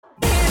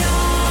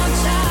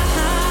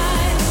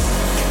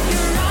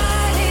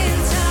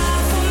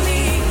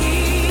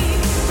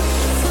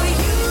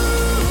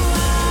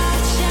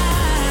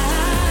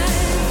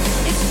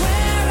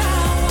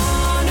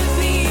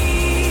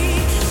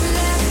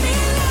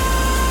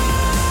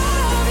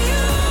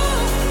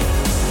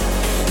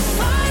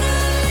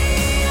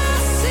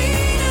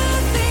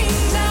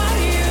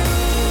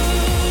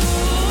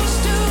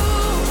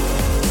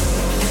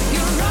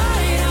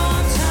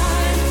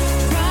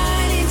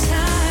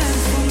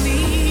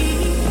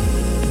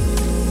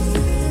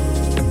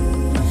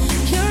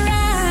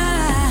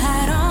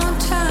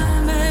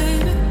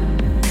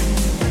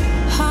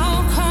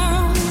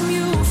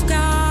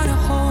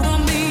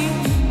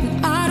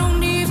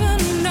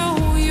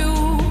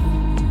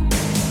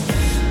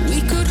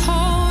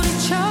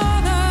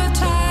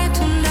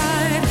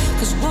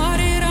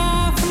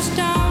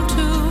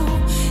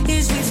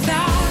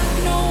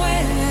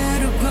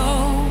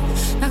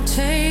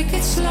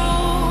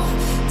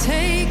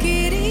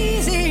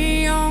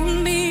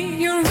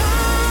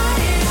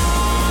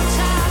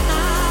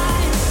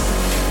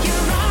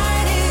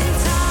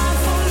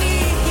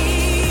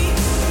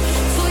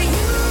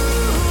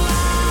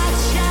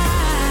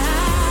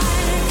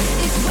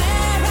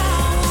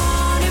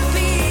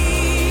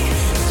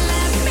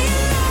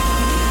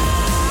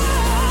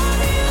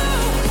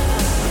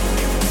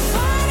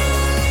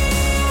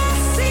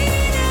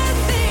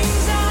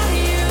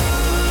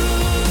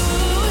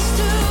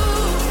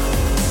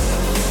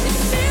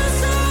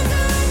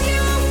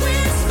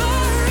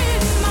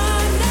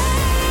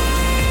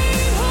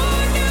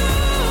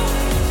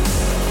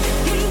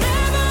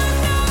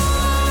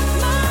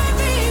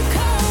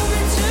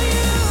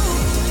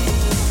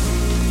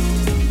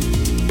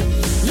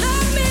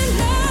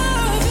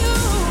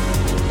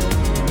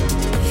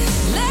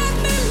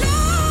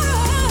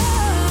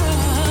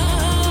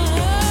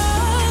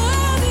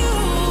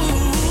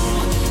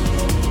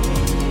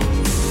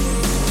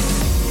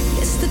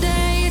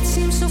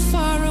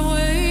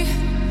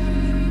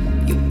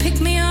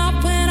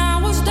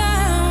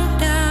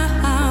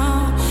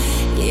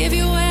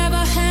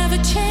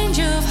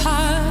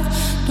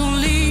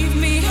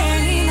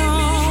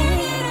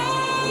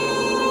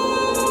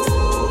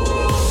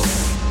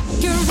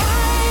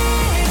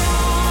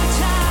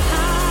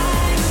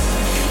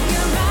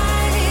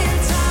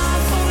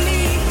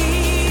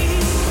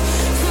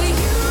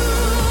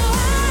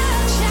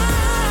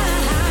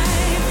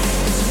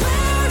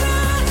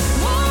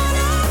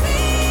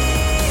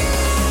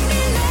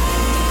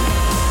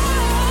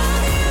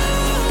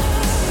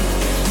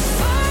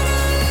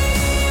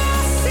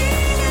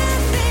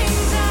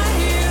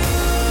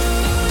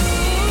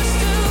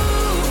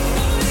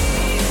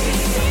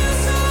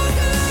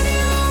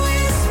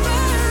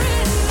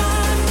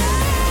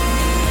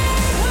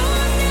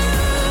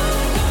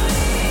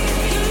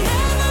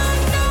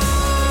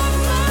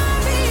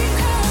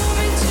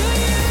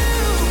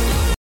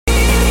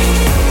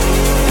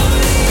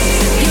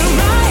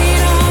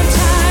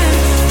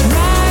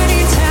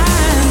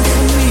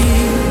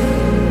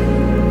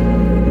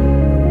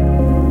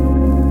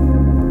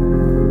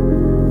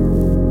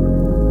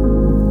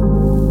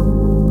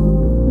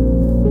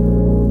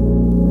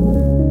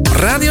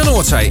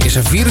Noordzee is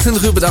er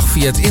 24 uur per dag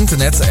via het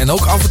internet en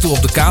ook af en toe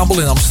op de kabel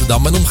in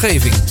Amsterdam en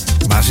omgeving.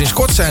 Maar sinds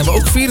kort zijn we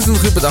ook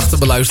 24 uur per dag te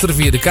beluisteren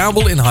via de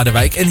kabel in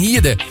Harderwijk en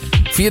Hierde.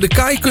 Via de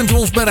KAI kunt u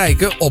ons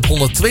bereiken op 102.6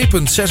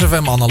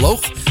 FM analoog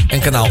en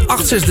kanaal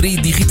 863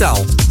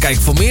 digitaal.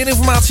 Kijk voor meer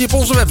informatie op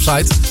onze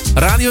website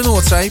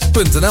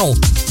radionoordzee.nl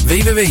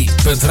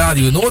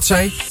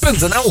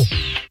www.radionoordzee.nl.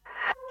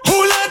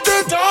 Who let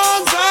the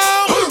dogs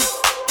out?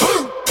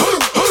 Who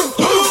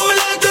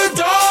let the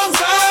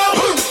dogs out?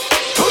 Who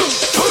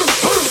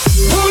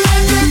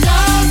let the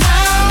dogs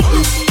out?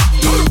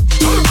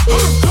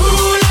 Who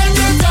let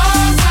the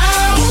dogs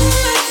out?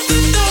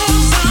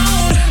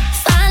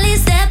 Finally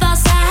step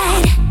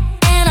outside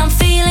and I'm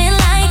feeling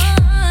like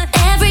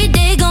every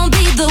day gonna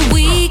be the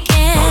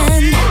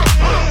weekend.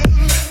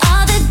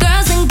 All the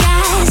girls and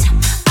guys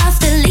off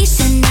the leash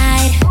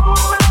tonight.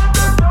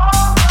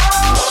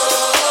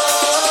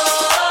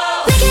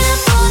 Making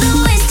up all the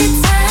wasted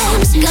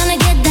times. Gonna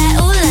get that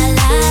ooh la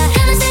la.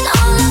 Gonna sing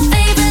all our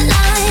favorite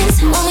lines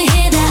when we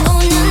hear that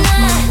ooh na na.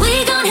 We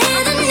gon'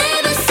 hear the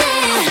neighbors say,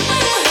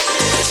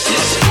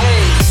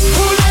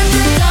 Who let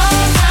the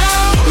dogs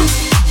out?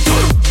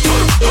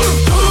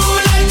 Who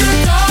let the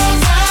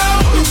dogs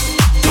out?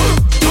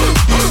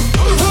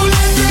 Who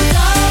let the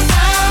dogs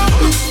out?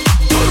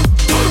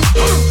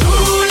 Who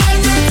let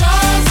the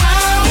dogs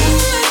out?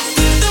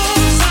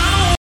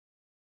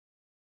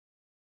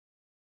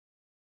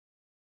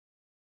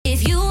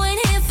 if you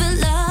ain't here for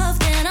love,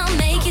 then I'll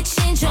make you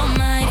change your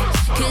mind.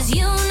 'Cause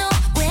you know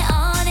we're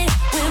on it,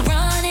 we're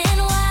running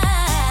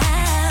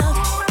wild.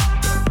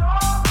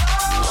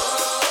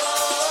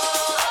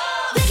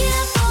 Making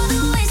up all the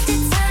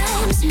wasted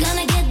times.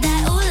 Gonna get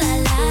that ooh la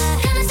la.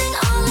 Gonna sing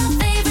all our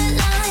favorite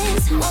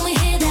lines when we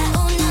hear that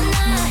ooh na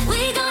na. We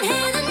gon'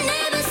 hear the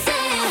neighbors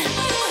say,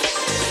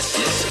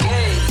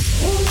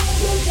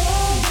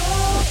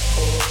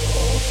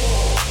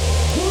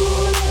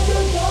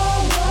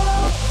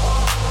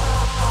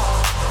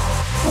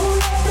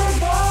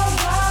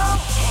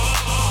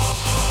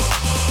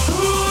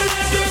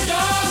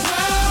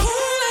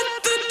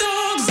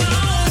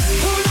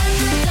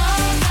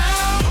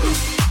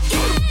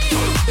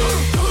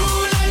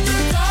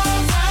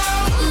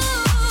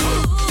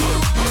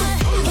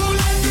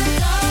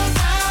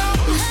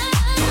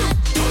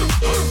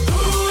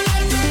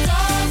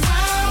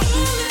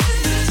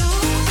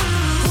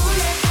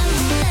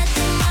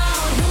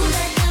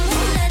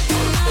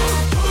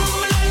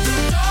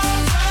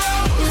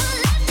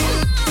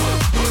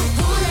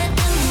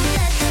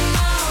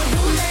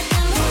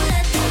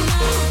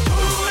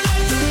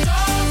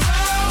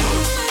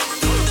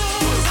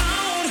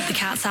 the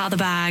cat's out of the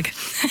bag.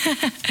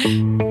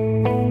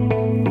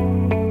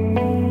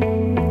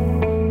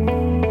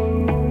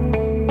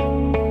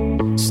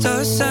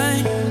 Star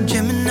sign,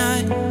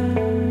 Gemini,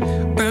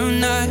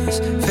 brown eyes,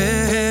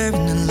 fair hair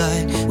in the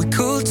light. We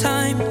cool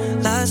time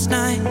last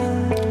night,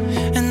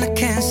 and I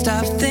can't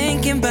stop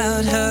thinking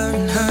about her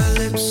and her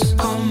lips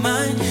on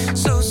mine.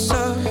 So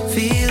soft,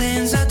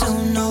 feelings I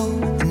don't know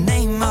the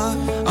name of.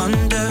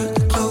 Under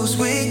the clothes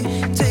we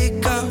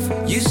take off,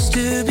 used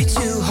to be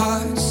two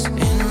hearts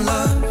in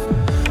love.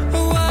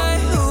 Why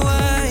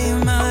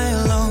am I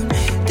alone?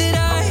 Did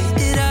I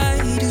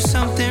do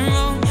something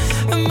wrong?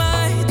 Am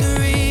I the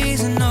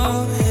reason,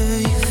 or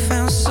have you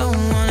found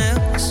someone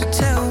else? So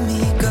tell me,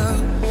 girl,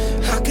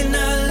 how can I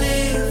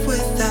live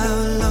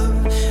without love?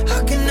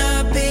 How can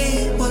I be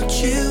what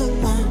you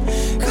want?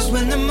 'Cause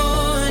when the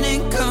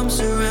morning comes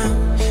around,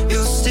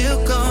 you're still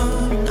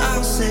gone.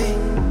 I'll say,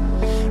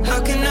 how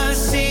can I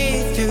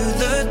see through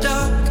the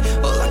dark?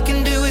 All I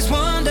can do is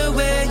wonder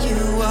where you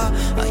are.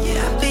 Are you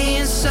happy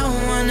in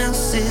someone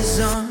else's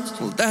arms?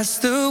 Well, that's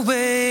the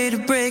way to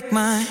break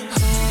my heart.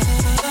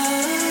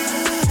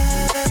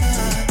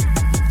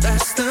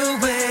 That's the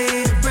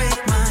way to break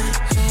my heart.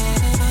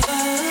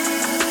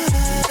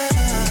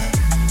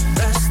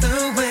 That's the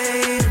way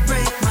to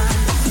break my heart.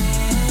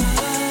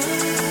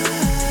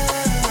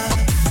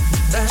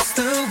 That's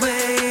the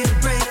way to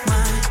break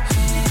my heart.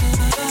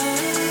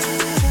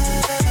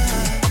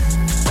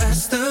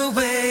 That's the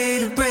way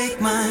to break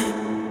my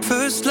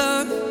first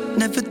love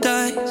never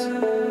dies.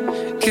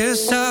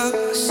 Guess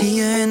I'll see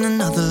you in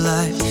another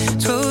life.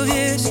 12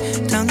 years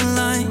down the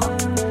line,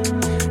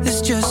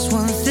 there's just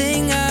one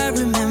thing I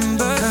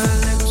remember. Her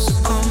lips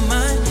on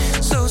mine,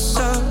 so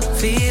soft,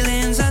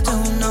 feelings I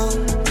don't know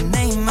the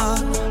name of.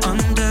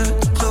 Under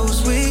the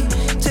clothes we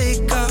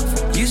take off,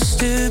 used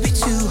to be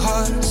two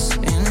hearts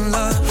in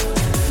love.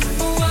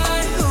 Why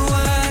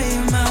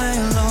am I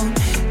alone?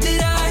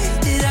 Did I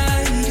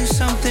do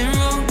something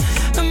wrong?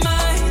 Am I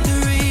the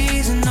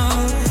reason,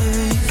 or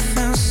have you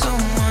found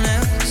someone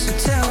else? So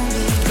tell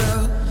me,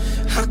 girl,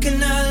 how can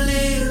I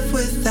live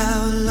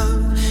without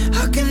love?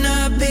 How can I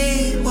be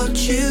what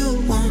you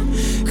want?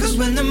 'Cause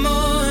when the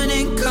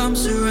morning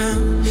comes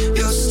around,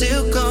 you're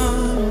still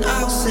gone.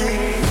 I'll say,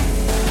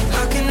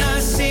 how can I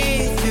see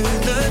through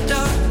the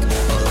dark?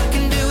 All I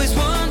can do is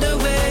wonder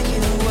where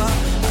you are.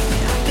 Are you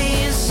happy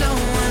in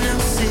someone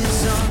else's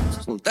arms?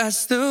 Well,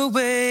 that's the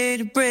way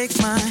to break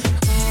my heart.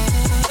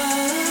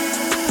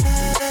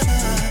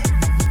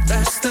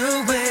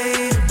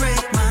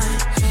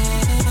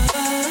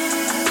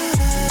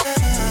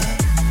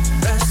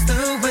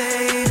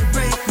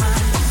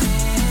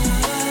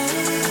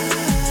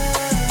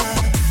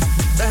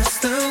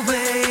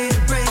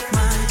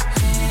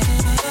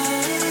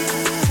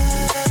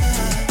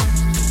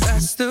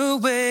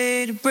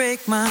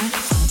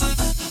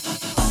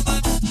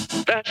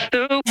 That's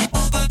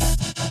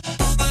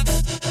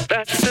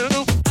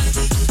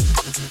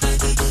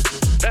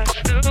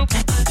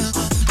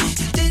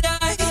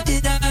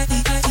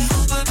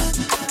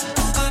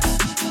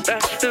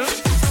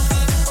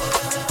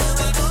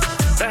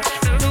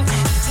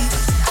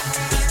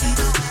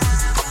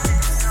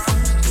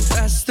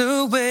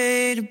the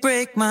way to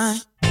break my.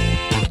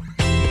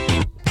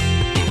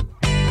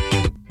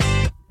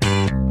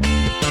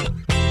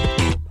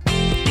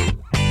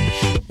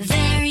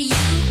 There you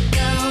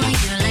go,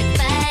 you're like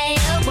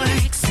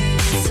fireworks.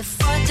 It's the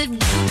 4th of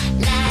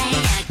July,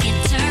 I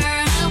can't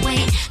turn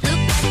away.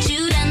 Look what you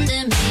done to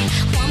me.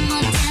 One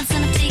more dance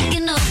and I'm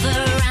taking over.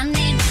 I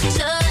need your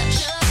touch.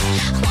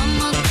 One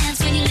more dance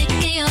when you lick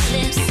your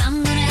lips. I'm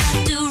gonna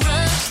have to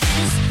rush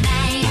this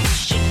night. We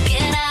should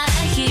get out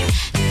of here.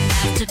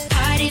 Have to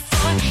party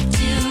for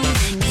 2.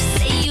 Then you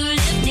say you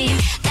live near.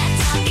 That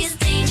talk is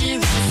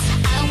dangerous.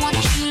 I want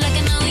you like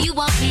I know you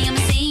want me. I'm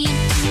saying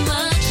too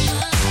much.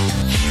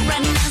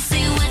 Right now,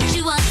 say what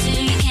you want to.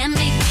 You can't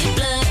make me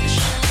blush.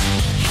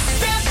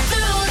 Step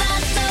through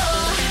that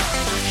door,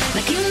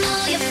 like you know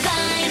you're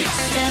fine.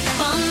 Step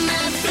on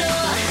that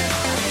floor,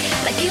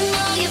 like you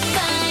know you're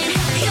fine.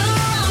 You're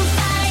on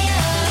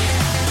fire,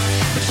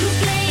 but you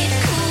play it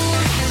cool.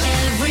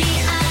 Every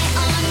eye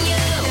on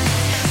you,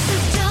 so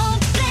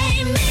don't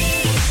blame me.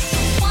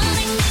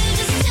 Wanting you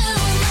just too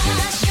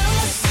much.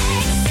 You're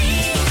sexy,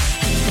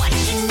 what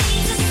you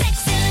need is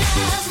sexy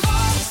love.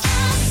 More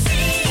I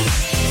see.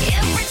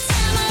 Every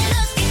time I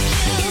look at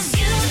you, 'cause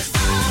you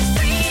are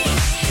free.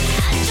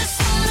 I just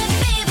wanna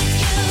be with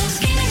you.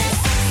 Give me that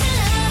sexy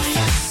love.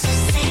 So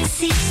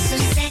sexy, so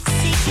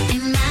sexy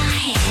in my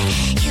head.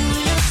 You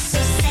look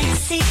so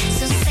sexy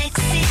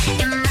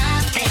in my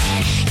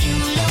bed. You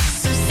look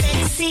so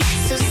sexy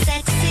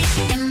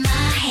in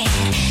my head.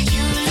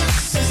 You look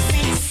so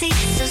sexy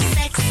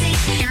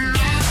in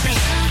my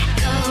bed.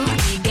 Go,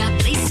 we got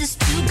places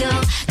to go.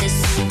 There's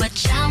so much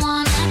I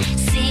wanna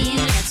see.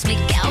 Let's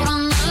make out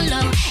on the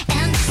low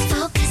and just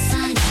focus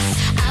on us.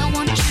 I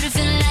want you to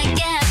feel like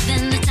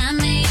having the time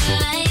of your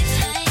life.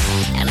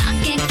 And I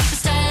can't keep a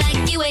star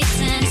like you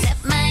waiting.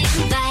 Accept my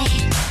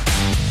invite.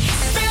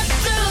 Step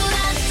through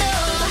that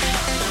door,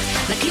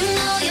 like you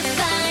know you're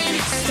fine.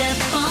 Step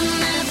on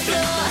that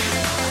floor,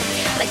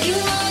 like you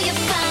know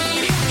you're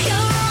fine.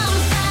 You're on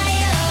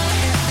fire,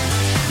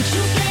 but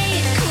you play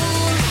it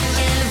cool.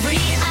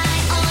 Every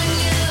eye on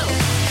you,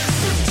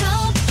 so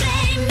don't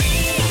blame me.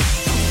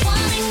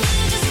 Wanting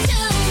you just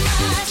too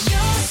much.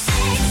 You're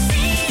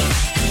sexy,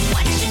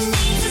 what you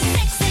need is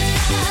sexy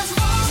love.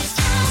 More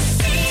I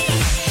see.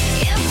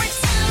 Every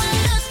time I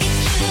look at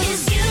you,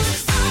 'cause you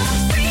are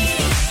free.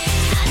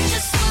 I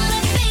just wanna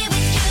be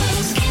with you.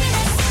 Give me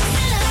that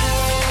sexy love.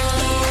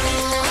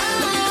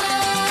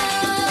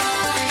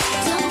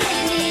 Don't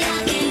blame me, I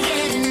can't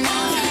get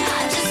enough.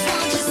 I just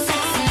want your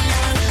sexy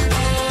love.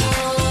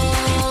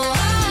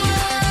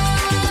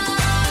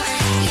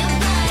 Your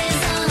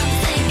body's all I'm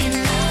thinking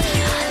of.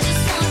 I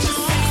just want your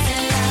sexy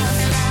love.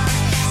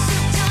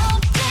 So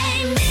don't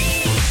blame me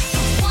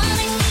for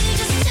wanting you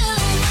just too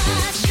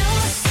much.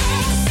 You're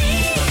sexy,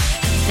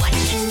 what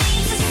you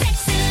need is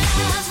sexy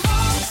love.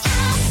 More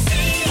I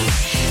see.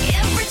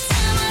 Every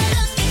time I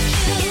look at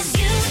you, 'cause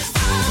you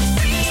are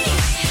free.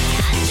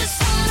 I just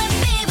wanna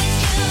be with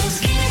you.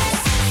 Give me that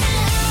sexy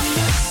love.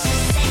 So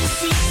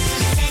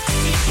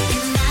sexy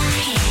in my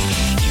head.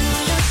 You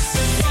look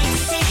so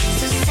sexy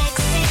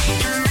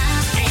in my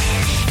bed.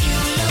 You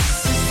look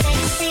so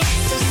sexy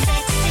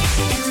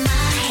in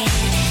my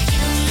head.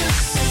 You look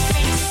so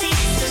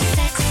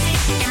sexy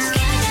in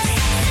my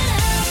bed.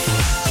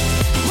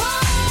 Whoa.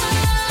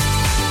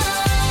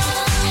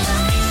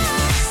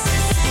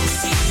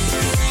 Sexy, so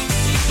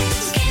sexy.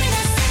 Give me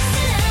that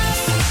sexy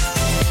love.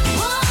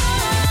 Whoa.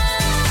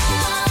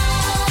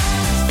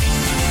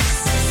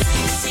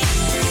 Sexy,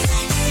 so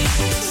sexy.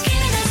 Give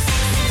me that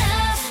sexy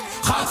love.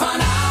 Gaat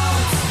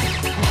vanuit.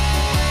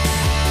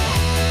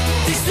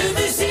 Het is de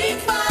muziek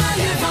waar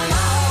je van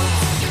houdt.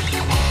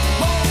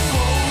 Wow,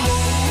 wow,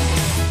 wow.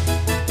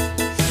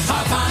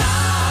 Gaat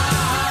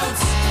vanuit.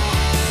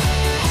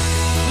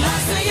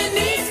 Luister je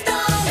niet,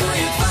 dan doe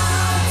je het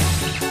fout.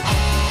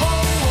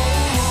 Wow, wow,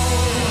 wow.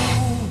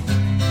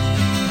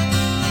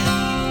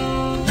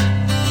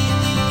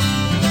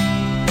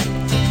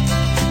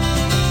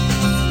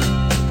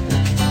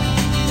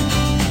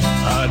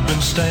 I'd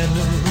been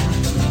standing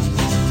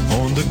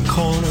on the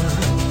corner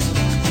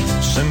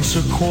since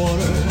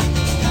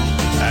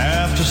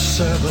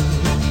 7:15.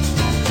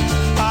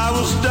 I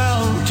was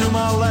down to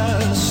my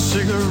last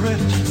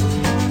cigarette,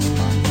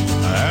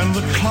 and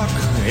the clock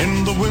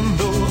in the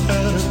window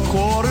at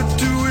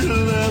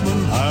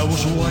 11:15. I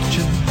was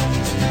watching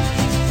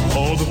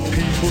all the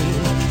people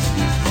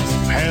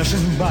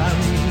passing by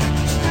me,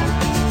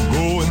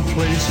 going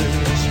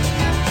places.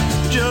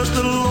 Just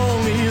the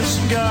loneliest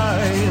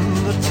guy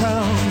in the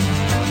town,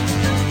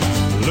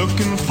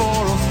 looking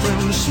for a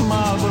friendly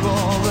smile, but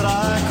all that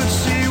I could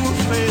see were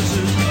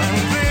faces. And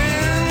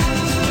then,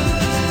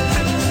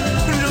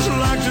 just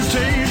like the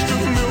taste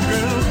of milk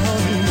and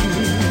honey,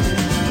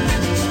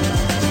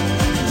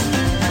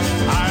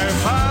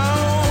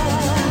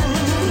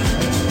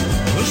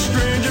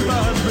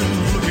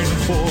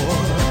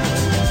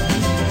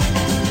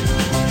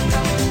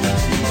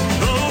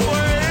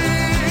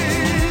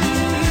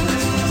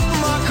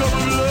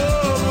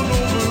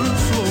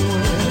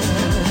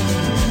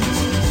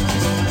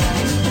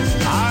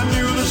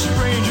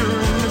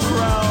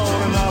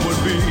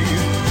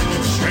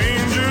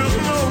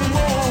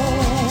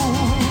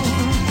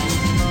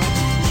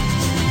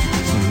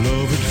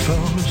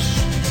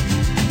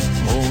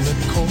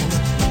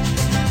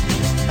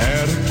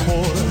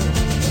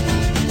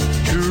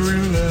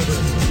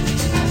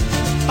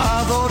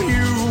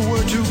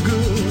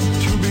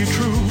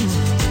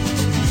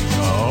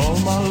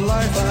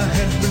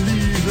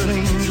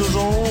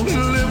 only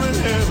live in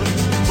heaven.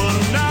 But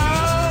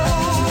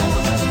now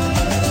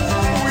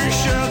we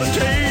share the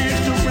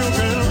taste of milk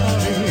and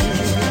honey.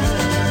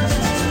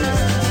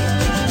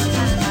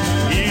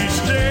 Each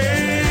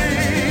day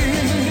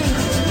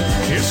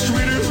is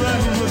sweeter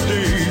than the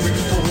day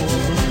before.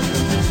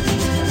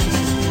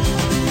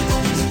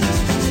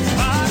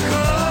 My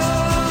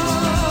cup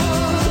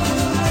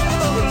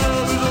of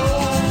love is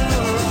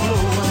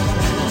overflowing.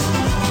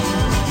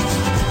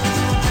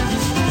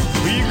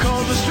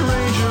 Because a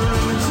stranger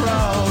in the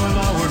crowd and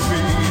I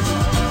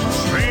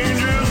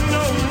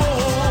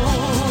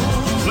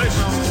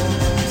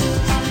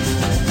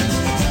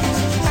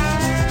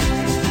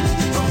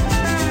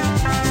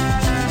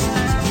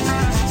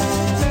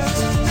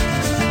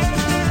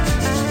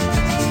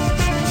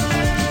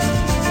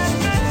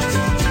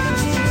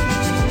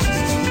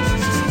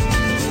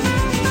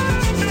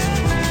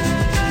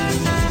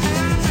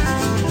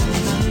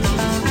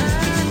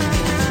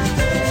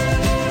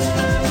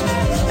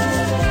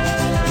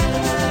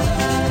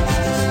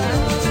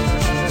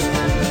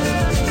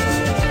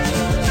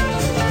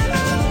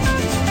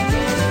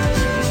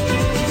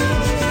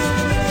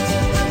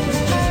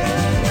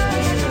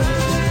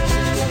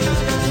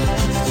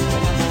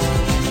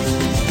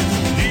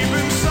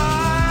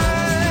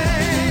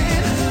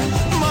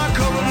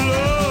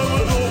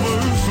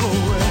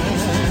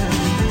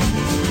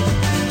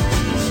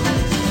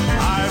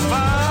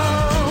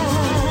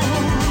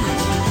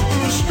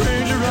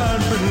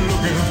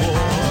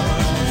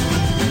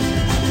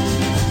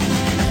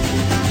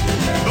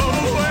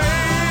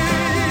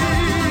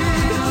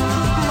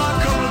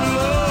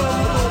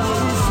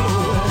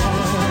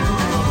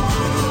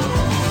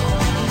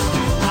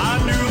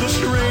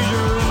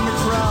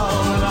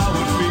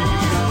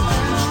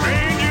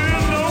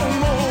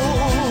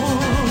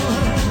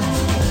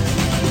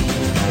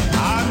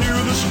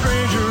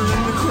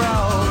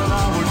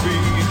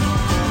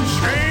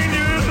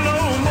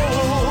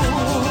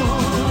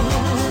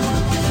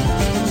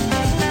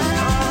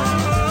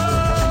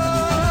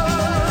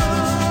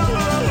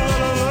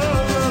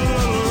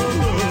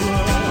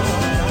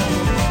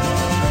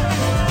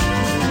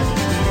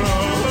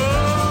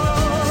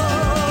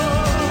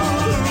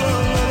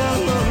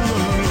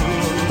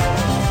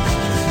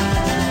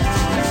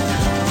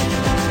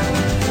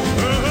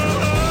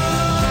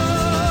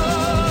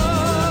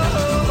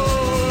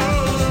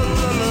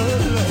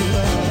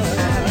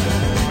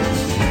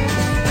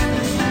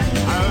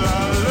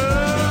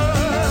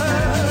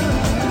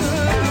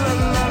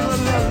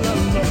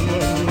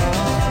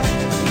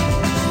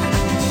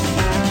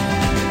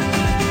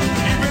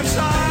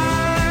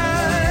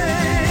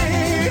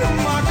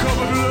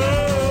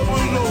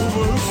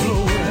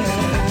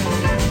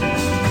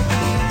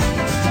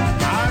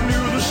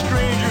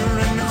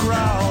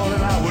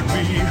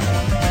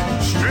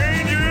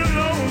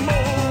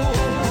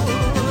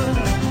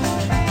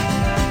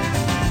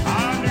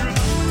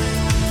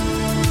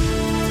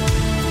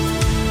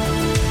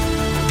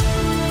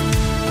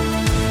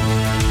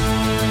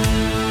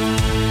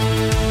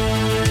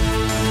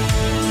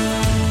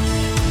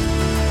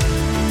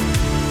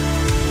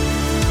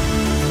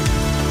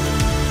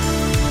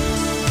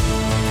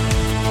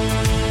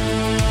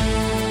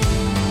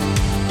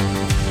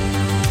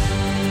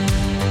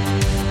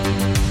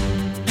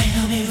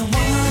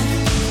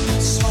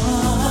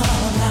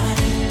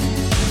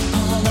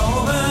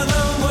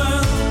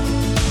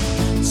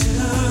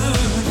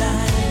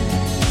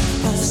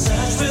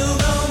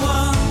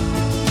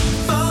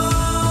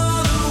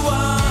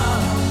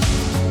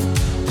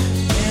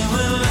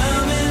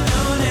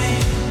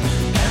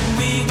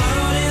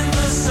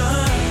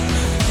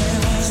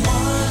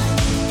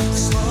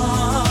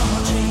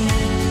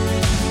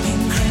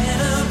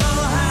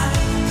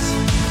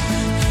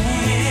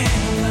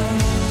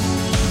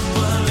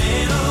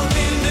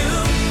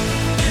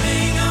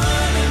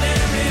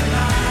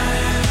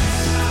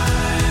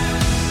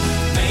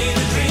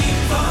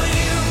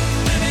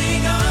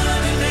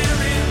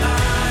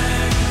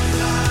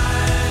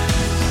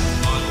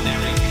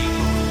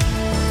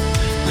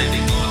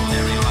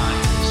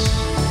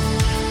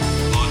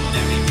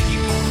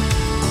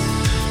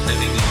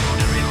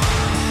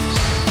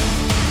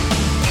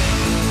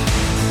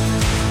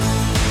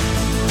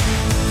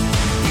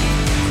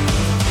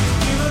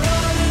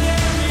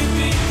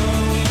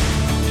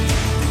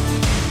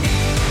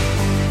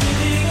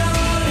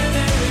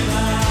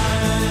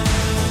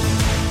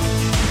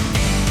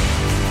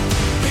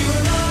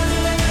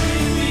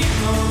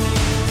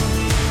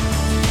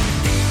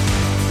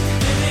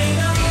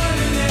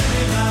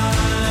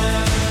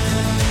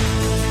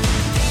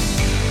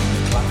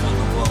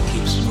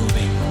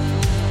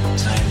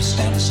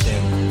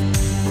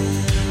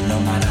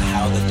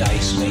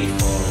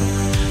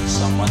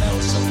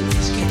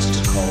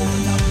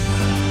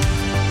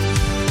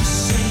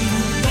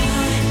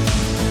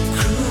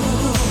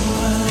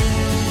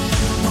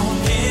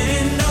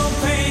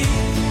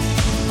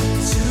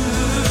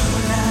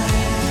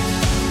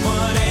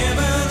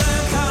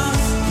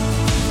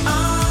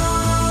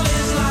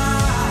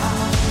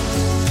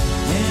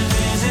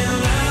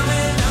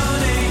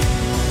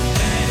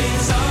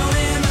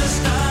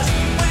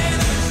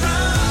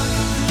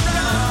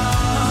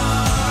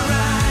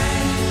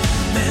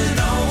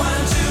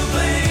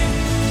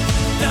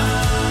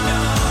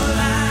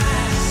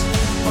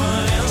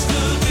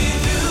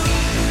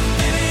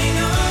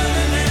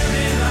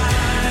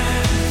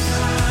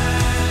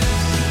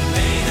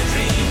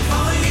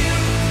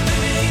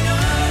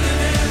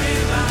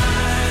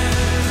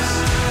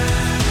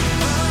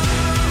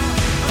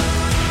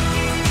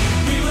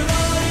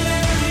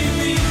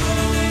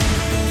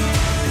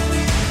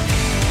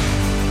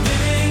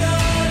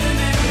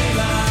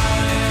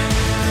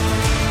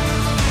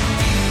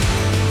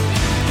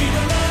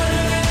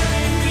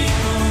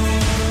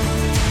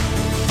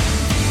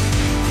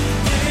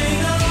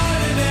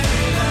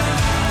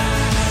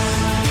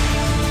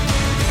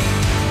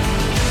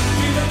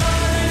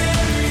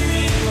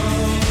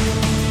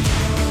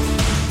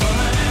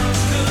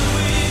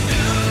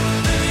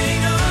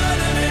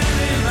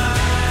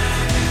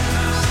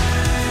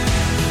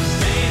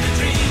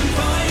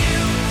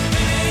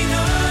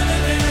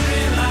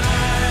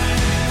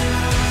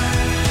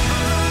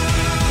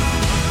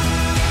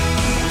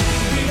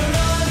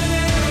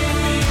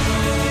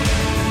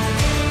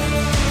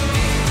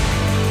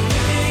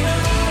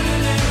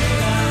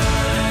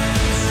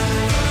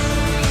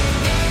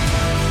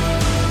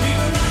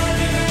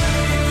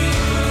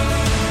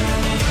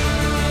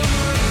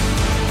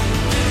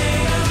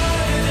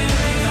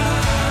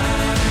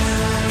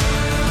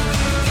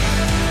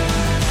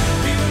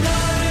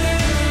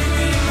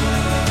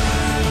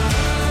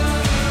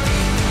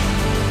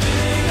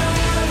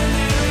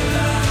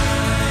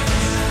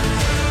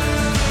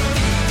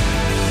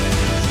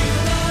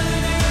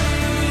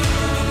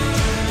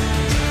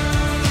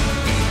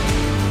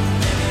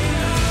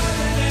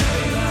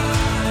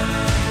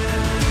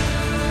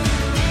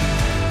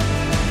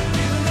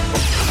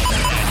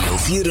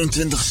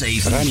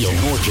 24/7. Radio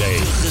Noordzee.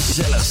 De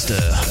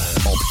gezelligste.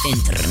 Op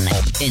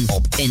internet.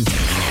 Op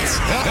internet.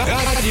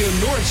 Radio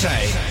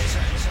Noordzee.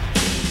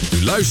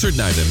 U luistert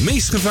naar de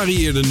meest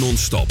gevarieerde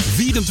non-stop.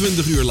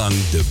 24 uur lang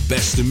de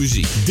beste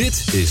muziek.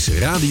 Dit is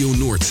Radio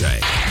Noordzee.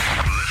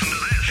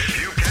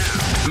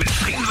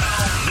 Misschien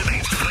wel de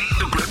meest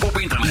vreemde club op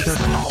internet.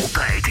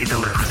 Altijd in de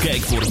lucht.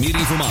 Kijk voor meer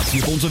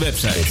informatie op onze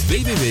website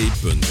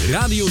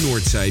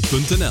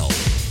www.radionoordzee.nl.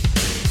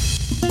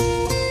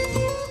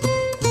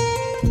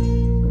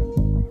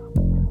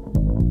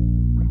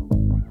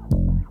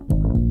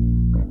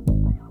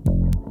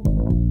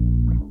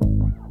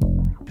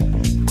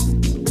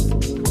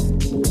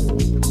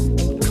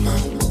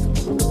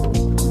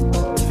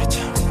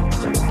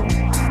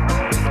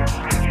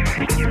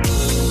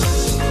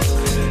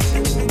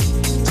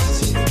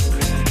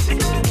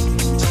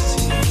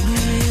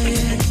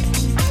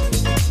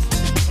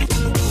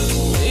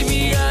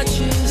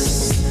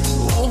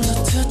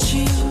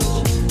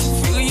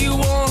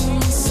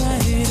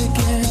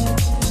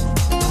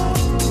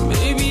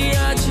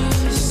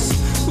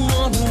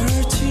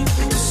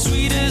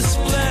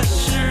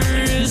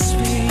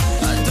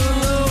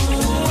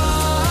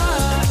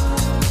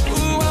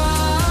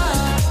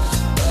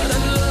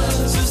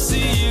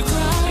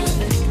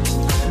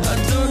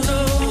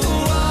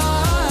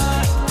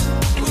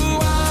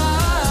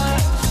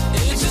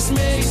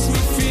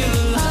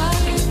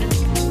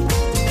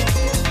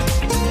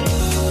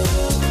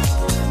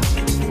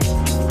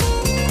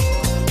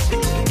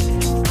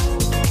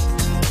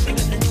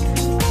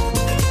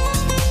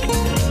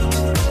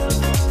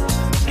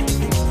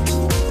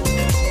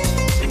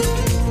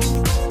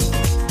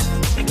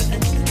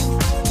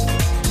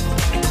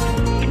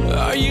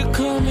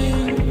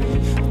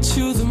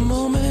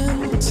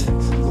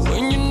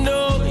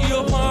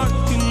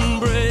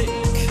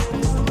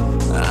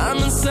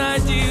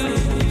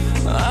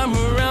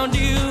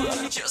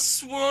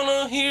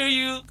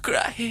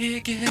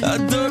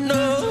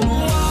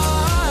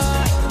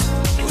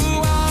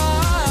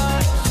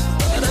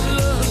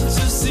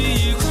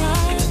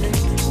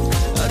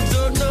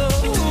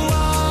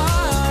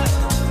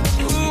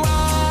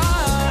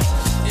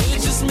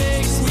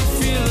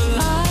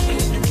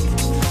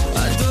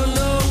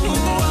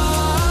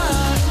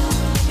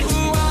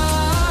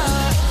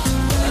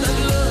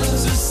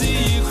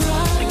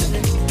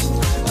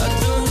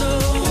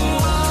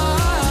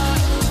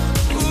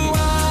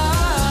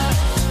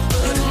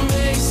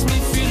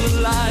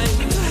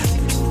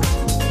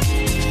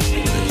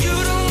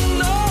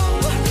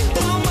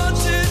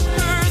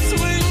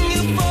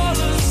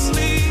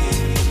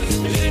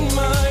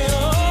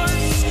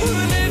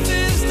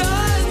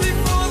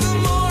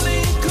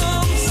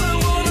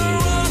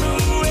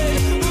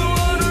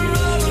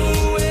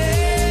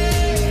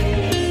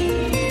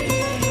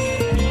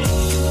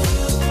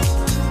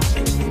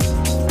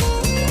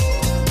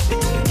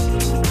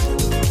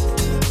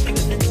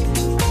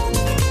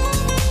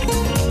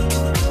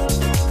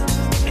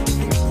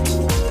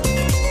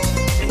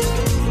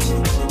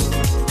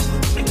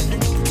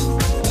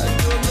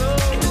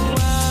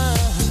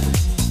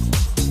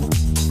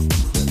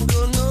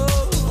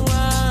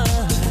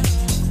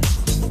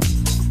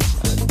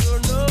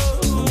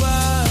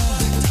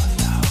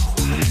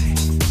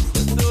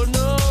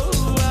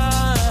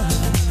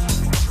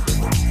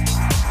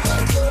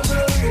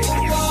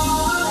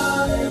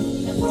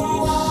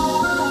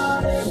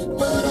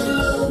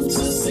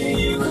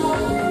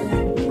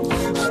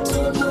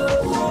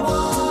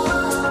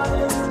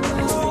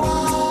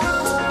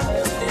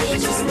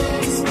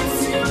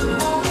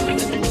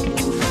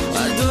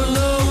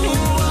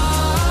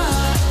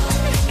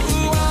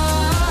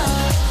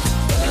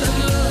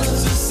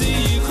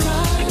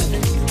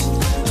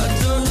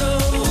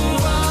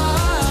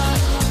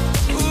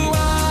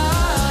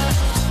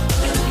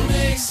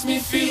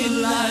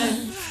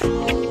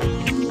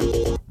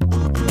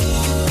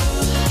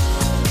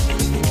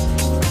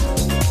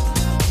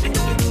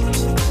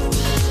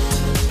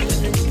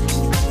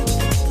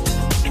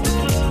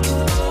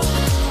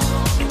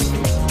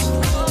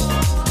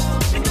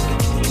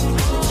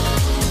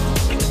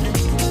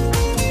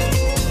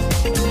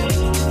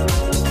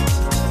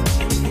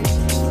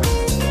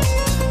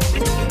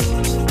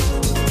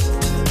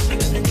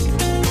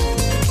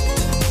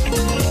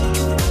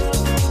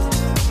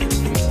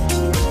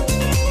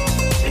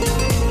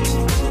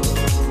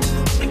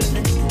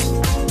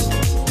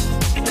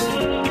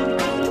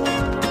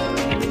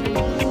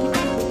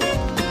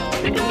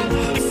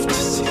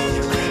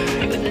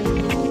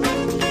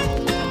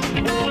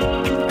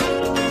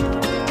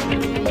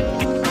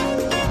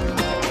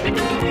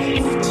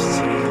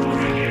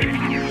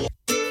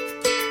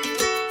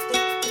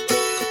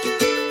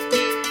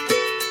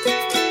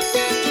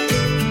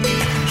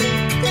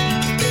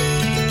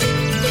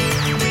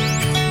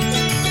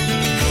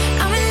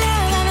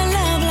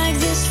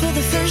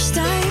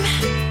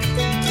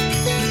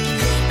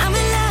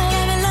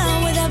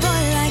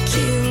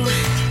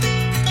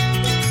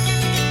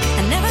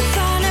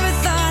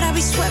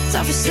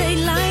 off a straight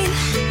line.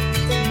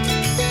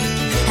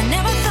 I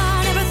never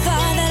thought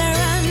that I'd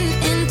run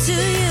into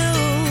you.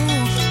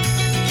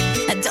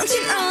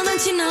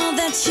 know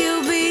that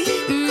you'll be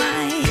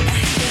mine.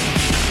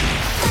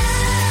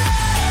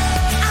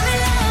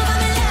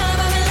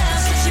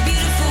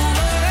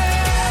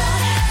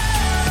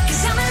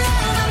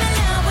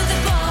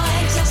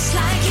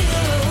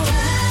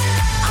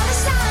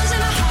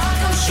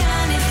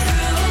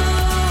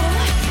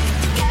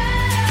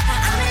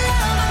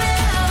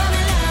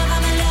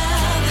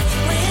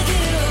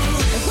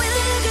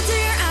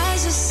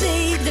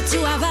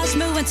 Two of us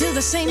moving to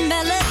the same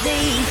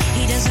melody.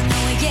 He doesn't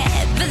know it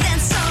yet, but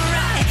that's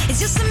alright.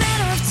 It's just a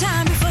matter of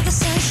time before the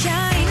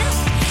sunshine.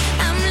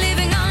 I'm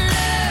living on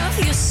love,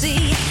 you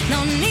see.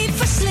 No need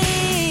for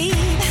sleep,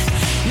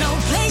 no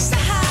place to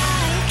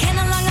hide. Can't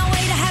no longer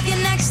wait to have you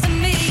next to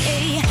me.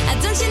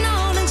 Don't you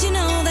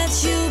know that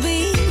you'll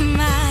be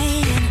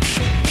mine?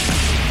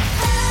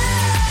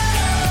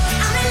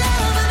 I'm in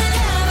love, I'm in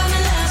love, I'm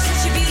in love.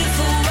 Such a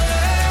beautiful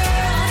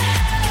world.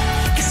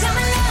 'Cause I'm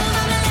in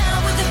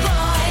love with the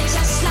boy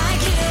just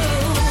like you.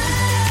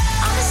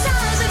 All the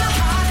stars in my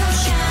heart come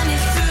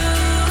shining through.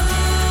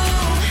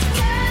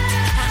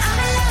 I'm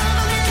in love,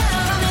 I'm in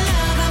love, I'm in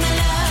love, I'm in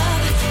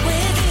love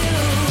with you.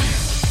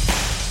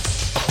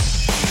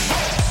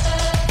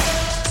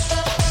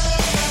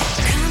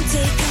 Come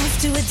take off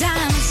to a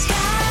diamond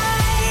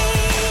sky,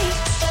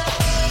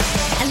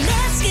 and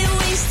let's get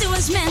wings to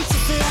what's meant to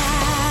fly.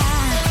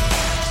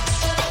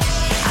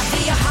 I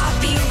feel your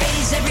heartbeat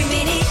raise every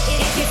minute.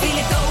 If you feel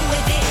it, go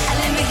with it. And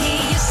let me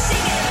hear you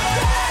sing it.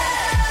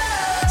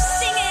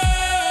 Sing it.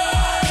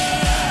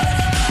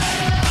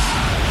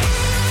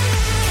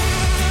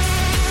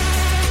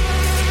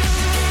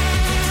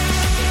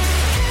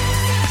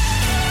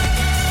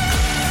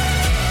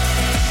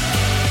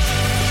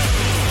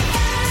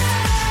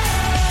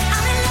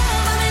 I'm in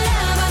love, I'm in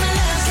love, I'm in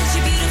love. Such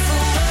a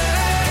beautiful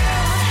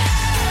world.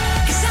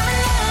 'Cause I'm in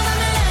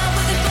love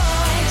with a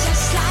boy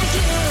just like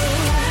you.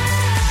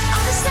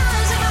 All the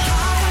stars in my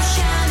heart are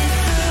shining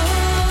through.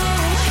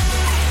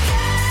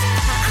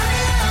 I'm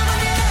in love,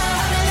 I'm in love,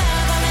 I'm in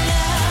love, I'm in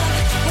love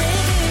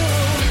with you.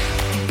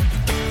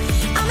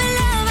 I'm in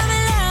love, I'm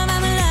in love,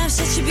 I'm in love.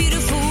 Such a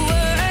beautiful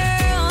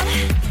world.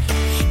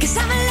 'Cause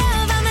I'm in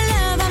love, I'm in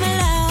love, I'm in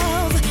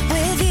love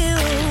with you.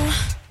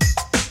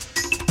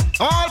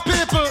 All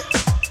people,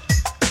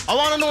 I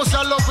want to know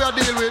some love we are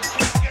dealing with.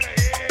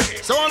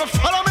 So want to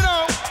follow me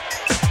now.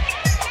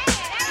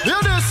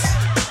 Hear this.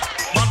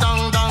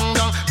 Ba-dang, dang,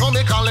 dang. Now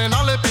we calling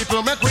all the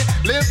people, make we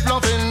live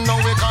loving. Now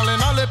we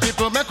calling all the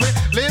people, make we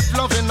live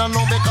loving. And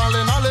now we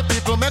calling all the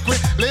people, make we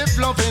live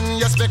loving.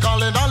 Yes, we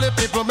calling all the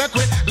people, make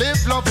we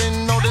live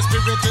loving. Now the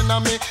spirit in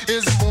me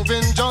is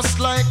moving just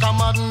like a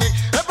magnet.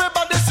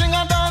 Everybody sing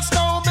and dance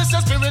now. Mr.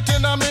 Spirit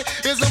in me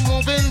is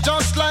moving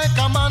just like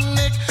a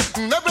magnet.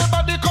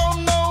 Everybody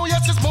come now.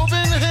 Yes, it's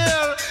moving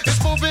here. It's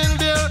moving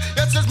there.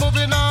 Yes, it's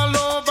moving all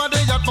over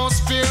the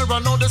atmosphere. I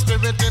know the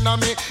spirit in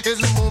me is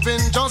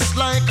moving just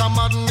like a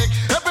magnet.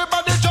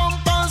 Everybody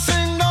jump and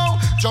sing now.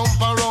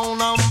 Jump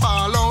around and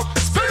ball out.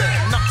 Spirit,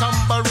 not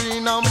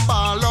tambourine and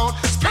ball out.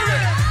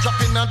 Spirit,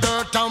 drop in the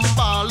dirt and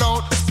ball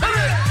out.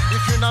 Spirit,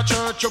 if you're in a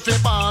church, you feel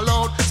ball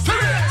out.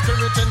 Spirit,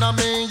 spirit in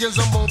me is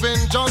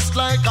moving just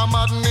like a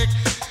magnet.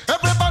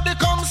 Everybody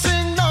come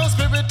sing now.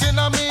 Spirit in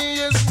me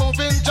is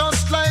moving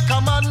just like a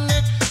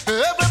magnet.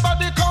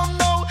 Everybody come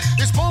now.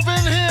 It's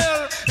moving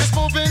here. It's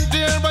moving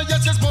there. But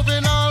yet it's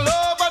moving all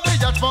over the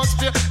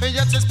atmosphere. And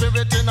yet the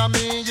spirit in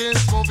me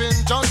is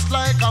moving just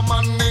like a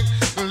magnet.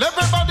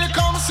 Everybody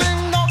come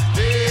sing now.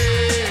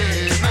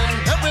 Amen.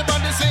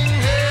 Everybody sing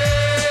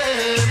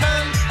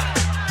amen.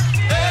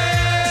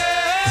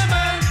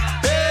 Amen.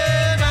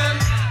 Amen.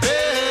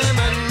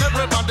 Amen.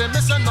 Everybody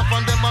miss enough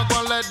and them a go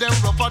like them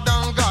rougher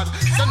than God.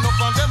 Say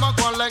enough and them a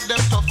go like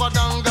them tougher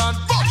than God.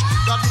 But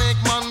God make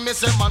man, me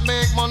say man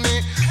make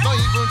money. No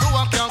evil do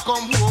I can't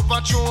come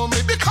overthrow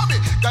me. Because me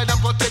guide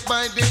and protect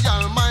by the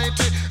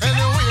Almighty.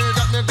 Anywhere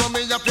that me go,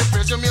 me have to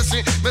praise you. Me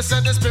see, me say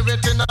the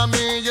spirit in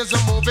me is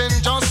moving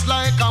just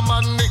like a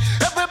magnet.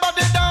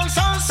 Everybody dance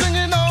and sing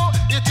it now.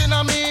 It in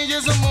me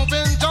is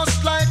moving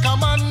just like a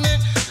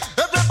magnet.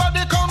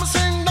 Everybody come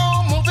sing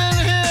now. Moving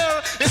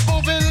here, it's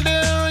moving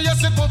there.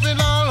 Yes, it's moving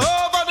all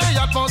over the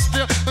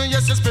atmosphere.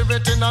 Yes, the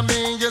spirit in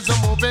me is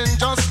moving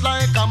just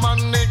like a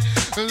magnet.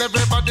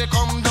 Everybody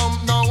come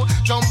down now.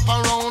 Jump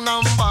around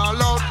and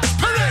ball out.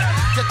 Spirit,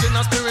 get in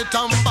a spirit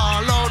and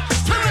ball out.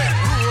 Spirit,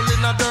 roll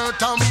in the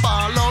dirt and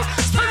ball out.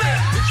 Spirit,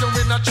 if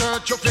you're in a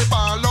church, you feel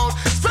ball out.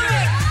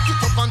 Spirit,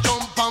 get up and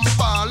jump and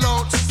ball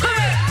out.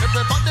 Spirit,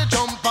 everybody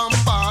jump and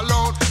ball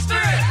out.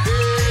 Spirit,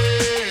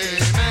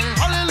 amen,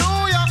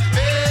 hallelujah,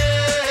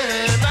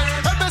 amen.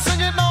 Let me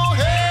sing it now,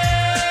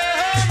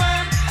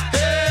 amen,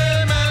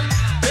 amen,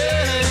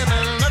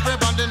 amen.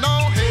 Everybody know,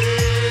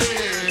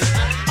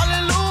 amen,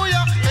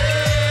 hallelujah,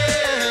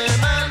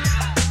 amen,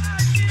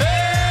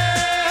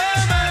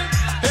 amen,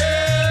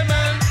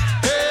 amen,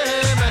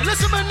 amen.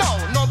 Listen me now,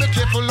 now be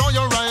careful on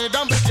your ride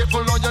and be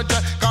careful on your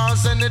drive.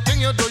 Cause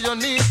anything you do, you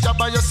need Jah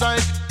by your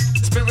side.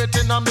 Spirit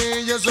in me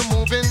is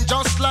moving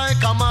just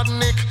like a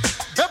magnet.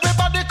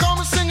 Everybody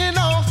come singing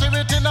now.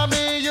 Spirit in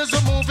me is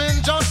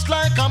moving just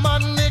like a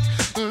magnet.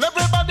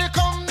 Everybody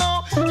come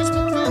now.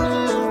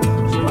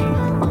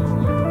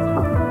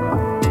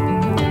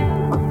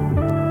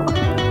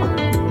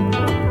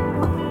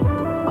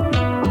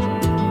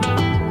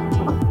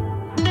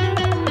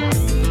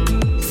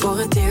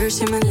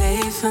 anders in mijn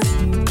leven.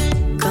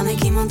 Kan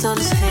ik iemand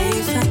alles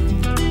geven?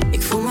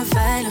 Ik voel me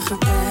veiliger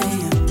bij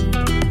je.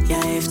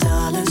 Jij heeft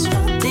alles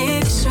wat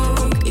ik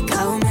zoek. Ik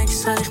hou hem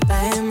extra dicht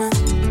bij me.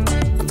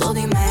 Want al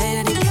die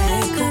meiden die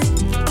kijken,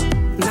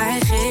 maar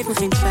hij geeft me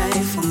geen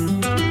twijfel.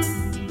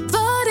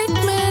 Wat ik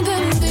met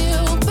hem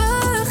wil,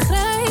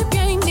 begrijp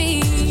jij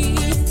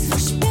niet.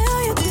 Verspil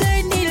je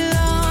tijd niet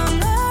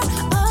langer,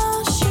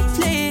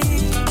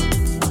 alsjeblieft.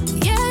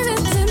 Jij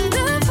bent in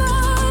de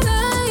war,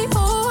 hij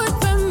hoort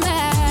bij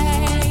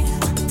mij.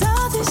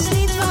 Dat is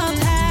niet wat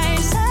hij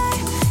zei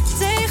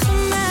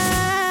tegen mij.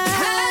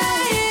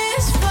 Hij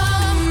is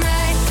van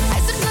mij.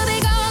 Hij zegt dat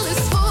ik alles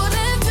voor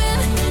hem ben.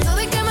 Dat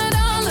ik hem het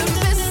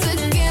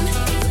allerbeste ken.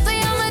 Dat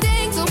hij aan me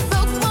denkt op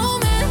elk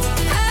moment.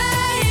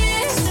 Hij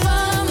is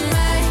van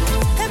mij.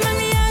 Het maakt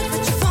niet uit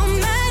wat je van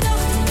mij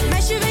dacht.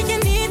 Meisje, weet je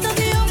niet dat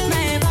hij op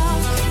mij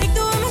wacht. Ik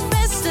doe mijn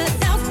beste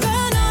elke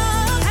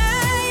nacht.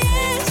 Hij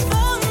is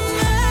van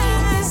mij.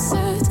 Is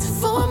het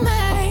voor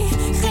mij?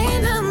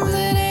 Geen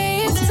ander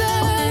heeft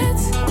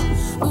het.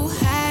 Hoe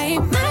hij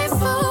mij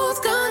voelt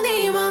kan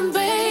niemand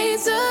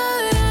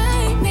beter.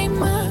 Hij neemt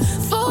me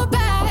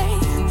voorbij.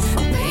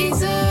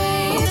 Beter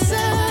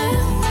weten.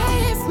 Hij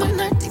heeft mijn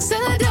hart. Ik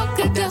zeg het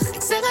elke dag.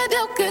 Ik zeg het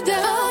elke dag.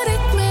 Wat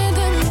ik met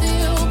hem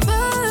wil,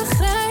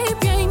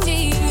 begrijp jij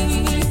niet.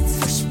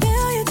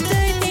 Verspil je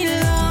tijd niet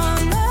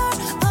langer,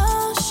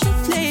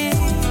 alsjeblieft.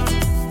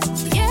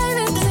 Jij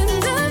bent in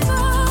de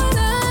war,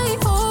 hij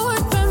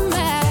hoort bij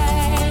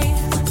mij.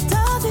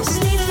 Dat is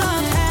niet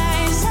wat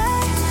hij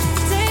zei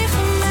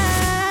tegen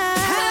mij.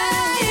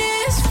 Hij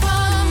is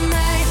van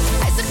mij.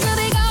 Hij zegt dat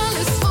ik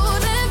alles voor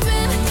hem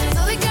ben.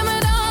 Dat ik hem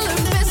het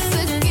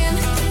allerbeste ken.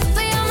 Dat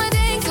hij aan me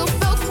denkt op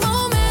elk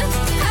moment.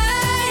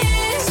 Hij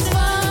is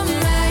van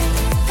mij.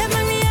 Het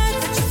maakt niet uit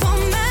wat je van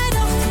mij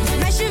dacht.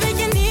 Meisje, weet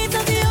je niet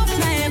dat hij op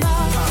mij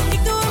wacht.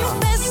 Ik doe mijn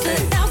beste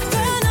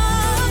elke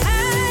nacht.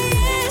 Hij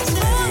is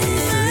van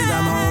Jullie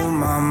daar maar om,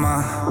 mama.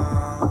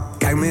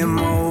 Kijk me in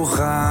mijn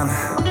ogen aan.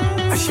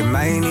 Als je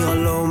mij niet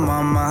gelooft,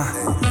 mama,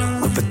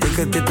 wat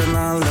betekent dit dan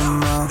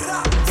allemaal?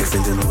 Ik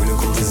vind het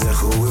moeilijk om te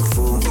zeggen hoe ik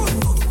voel.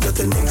 Dat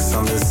er niks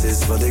anders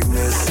is wat ik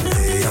mis.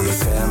 Ja,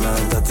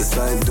 beschermen, dat is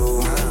wat ik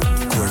doe.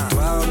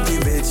 Courtois op die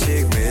bitch,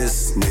 ik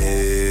mis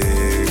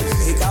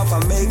niks. Ik hou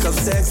van make-up,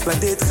 seks, maar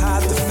dit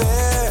gaat te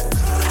ver.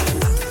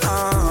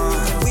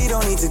 We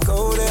don't need to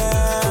go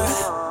there.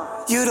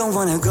 You don't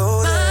wanna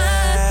go there.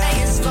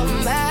 Hij is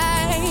van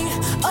mij.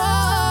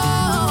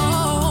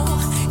 Oh,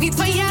 niet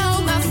van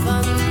jou, maar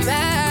van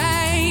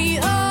mij.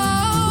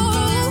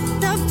 Oh,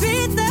 dat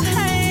bieden,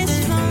 hij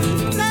is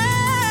van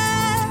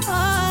mij.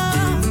 Oh,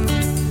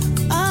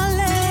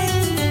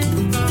 alleen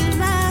van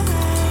mij.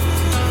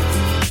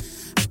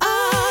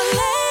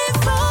 Alleen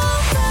van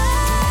mij.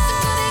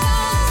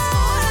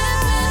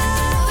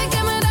 Dat ik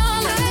hem het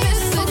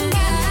allerbeste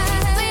ken.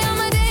 Dat hij aan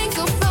me denkt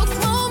op elk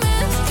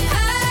moment.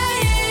 Hij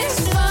is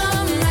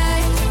van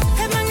mij.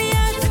 Het maakt niet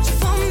uit wat je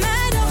van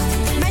mij dacht.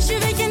 Meisje,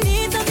 weet je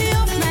niet dat hij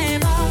op mij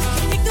wacht.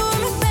 Ik doe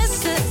mijn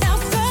beste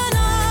elke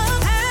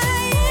nacht.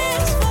 Hij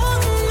is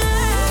van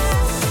mij.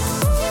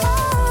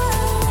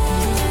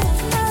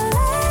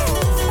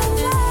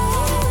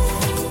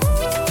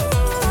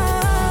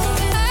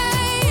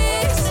 Hij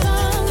is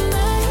van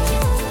mij.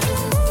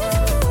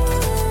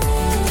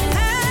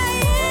 Hij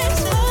is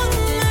van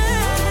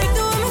mij. Ik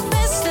doe mijn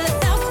beste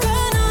elke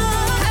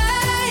nacht.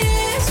 Hij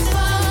is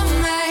van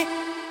mij.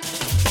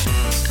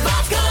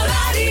 Wat kan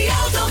radio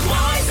toch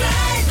mooi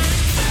zijn?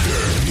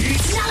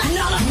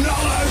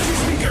 Knallen uit je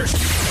speakers.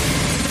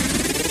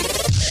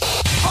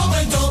 Op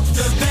en top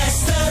de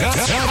beste.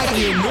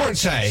 Radio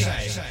Noordzij.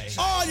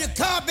 All you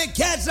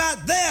copycats out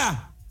there,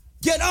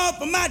 get off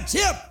of my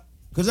tip.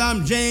 Cause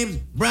I'm James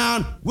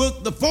Brown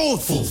with the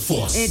force. Full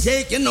force. Ain't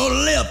taking no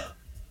lip.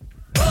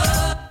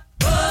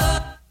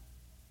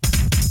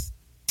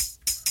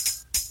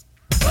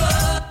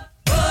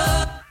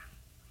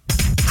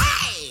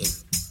 Hey,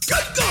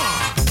 good God.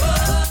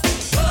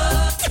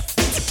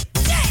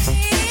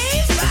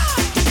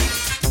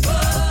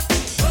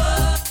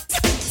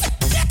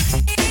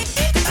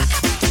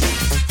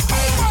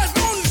 Homeboys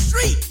on the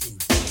street,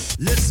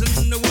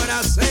 listen to what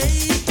I say.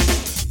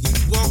 You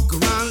walk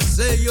around and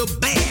say you're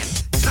bad,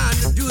 trying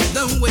to do it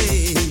the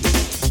way.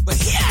 But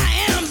here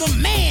I am, the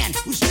man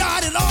who started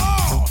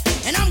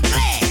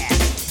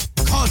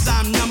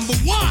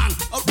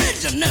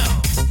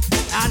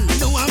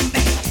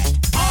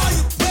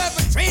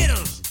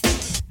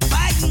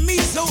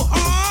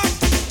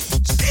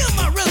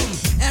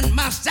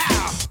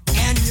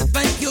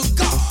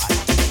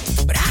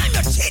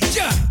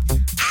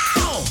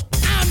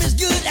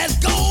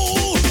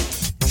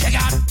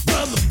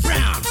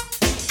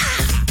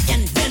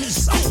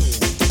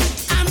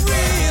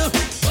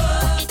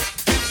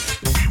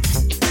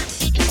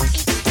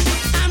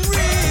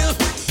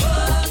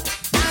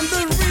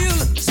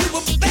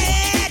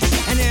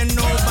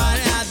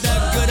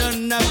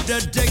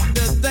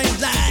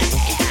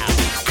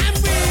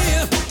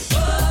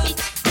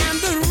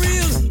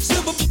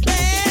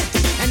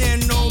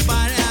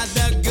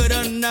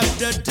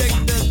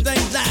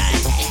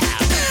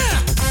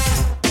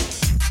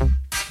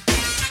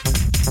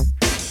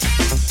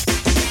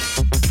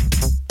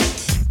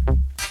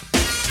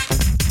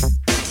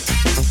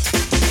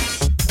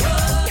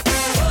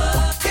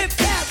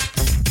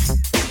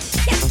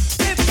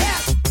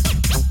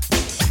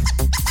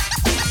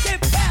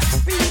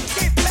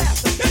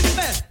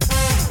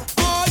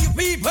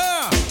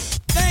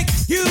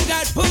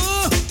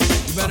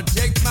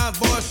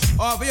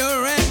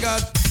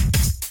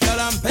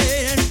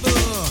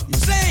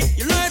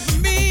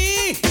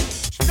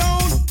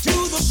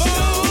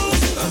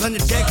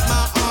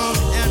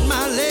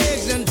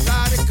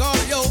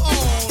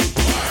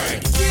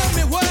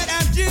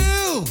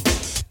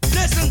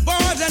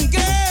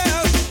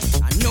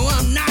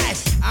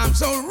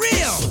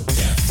real.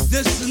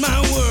 This is my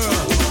world.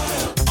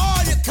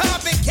 All you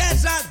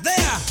copycats out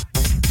there,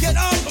 get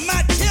off of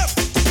my tip.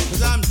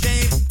 Cause I'm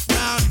James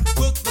Brown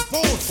with the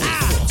force. I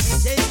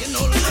ain't taking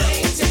no love.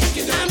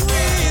 I'm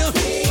real.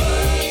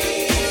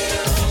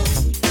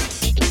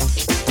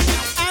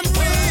 I'm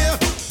real.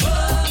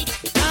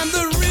 I'm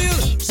the real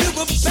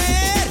super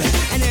bad.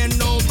 And ain't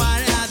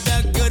nobody out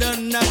there good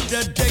enough to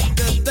take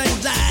the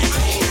things I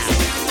have.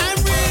 I'm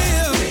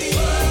real.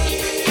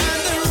 I'm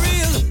the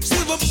real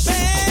super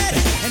bad.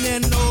 And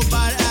ain't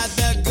nobody out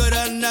there good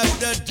enough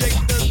to take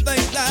the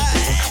things I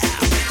have.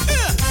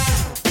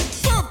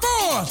 For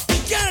force,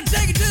 gotta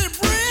take it to the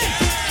bridge.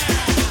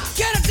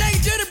 Gotta take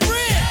it to the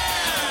bridge.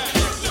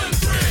 Brooklyn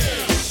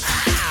Bridge.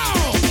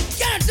 Ow!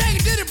 Gotta take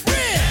it to the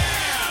bridge.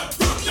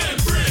 Brooklyn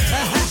Bridge.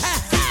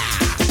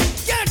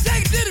 Gotta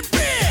take it to the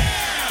bridge.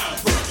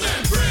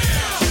 Brooklyn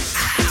Bridge.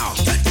 Ow!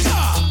 Good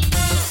God!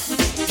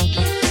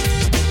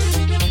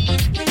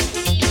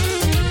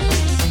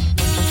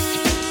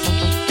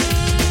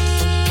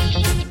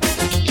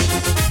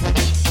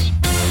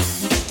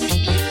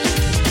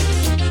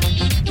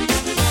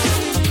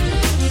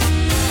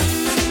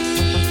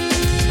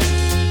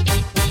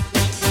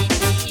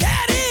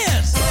 That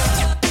is.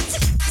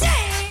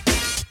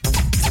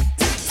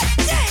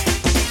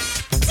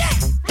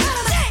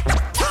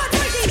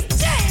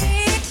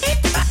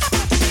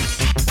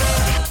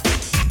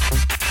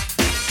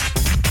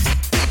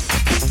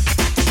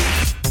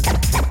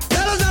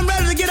 Fellas, I'm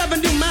ready to get up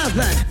and do my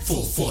thing.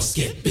 Full force,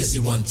 get busy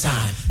one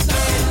time.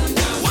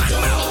 One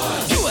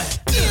more. Do it.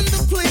 In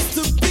the place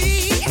to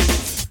be.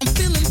 I'm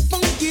feeling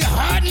funky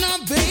hard now,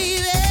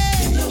 baby.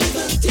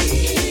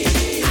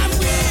 I'm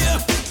real.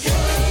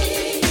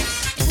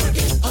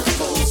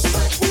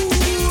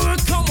 Ooh,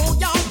 come on,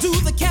 y'all, do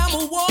the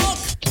camel walk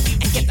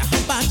and get the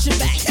hump out your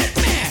back. Hit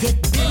me. Get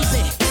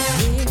busy.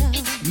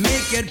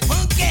 Make it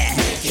funky.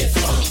 Make it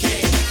funky.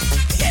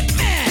 Hit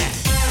me.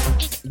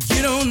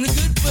 Get on the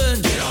good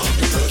foot. Get on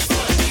the good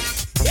foot.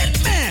 Hit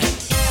me.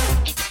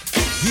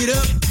 Get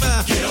up.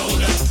 Get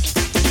on up.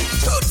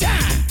 2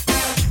 times.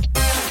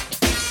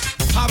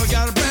 Papa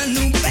got a brand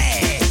new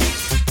bag.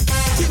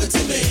 Give it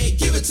to me.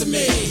 Give it to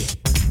me.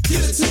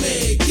 Give it to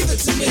me. Give it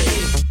to me.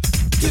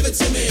 Give it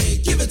to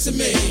me. Give it to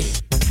me.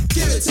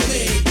 Give it to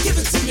me. Give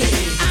it to me.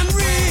 I'm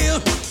real.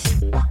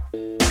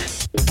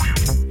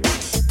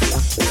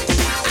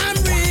 I'm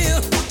real.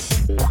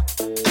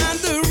 I'm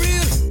the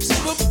real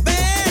super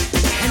bad.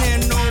 And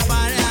ain't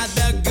nobody out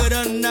there good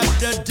enough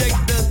to take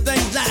the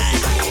things I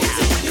have.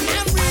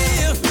 I'm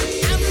real.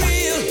 I'm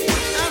real.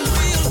 I'm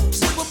real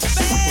super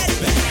bad.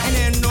 And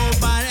ain't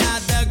nobody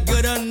out there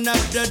good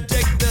enough to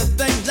take the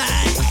things I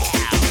have.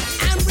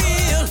 I'm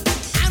real.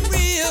 I'm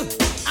real.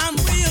 I'm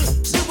real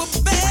super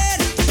bad.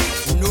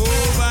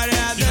 Nobody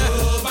out there.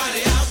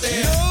 Nobody out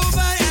there.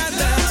 Nobody out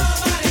there.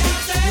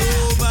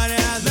 Nobody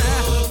out there. Nobody out there.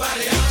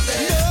 Nobody out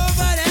there.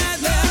 Nobody out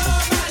there.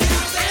 Nobody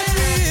out there.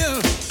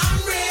 I'm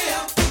real.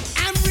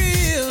 I'm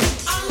real.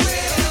 I'm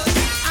real.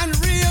 I'm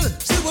real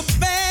super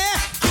bad.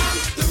 I'm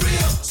the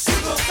real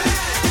super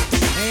bad.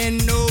 Ain't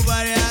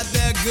nobody out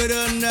there good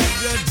enough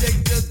to take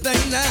the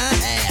thing I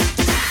have.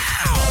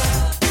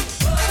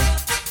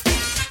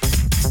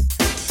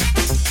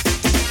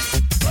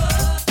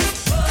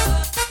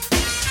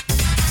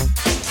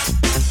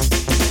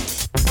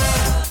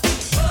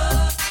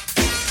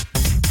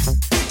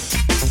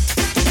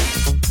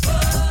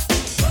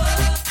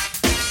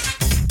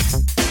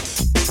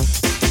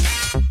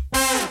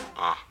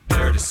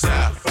 Dirty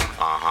South.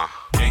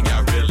 Can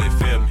y'all really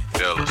feel me?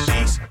 Feel us.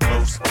 East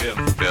Coast, feel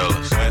me. Feel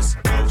us. West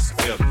Coast,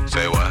 feel me.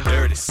 Say what?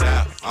 Dirty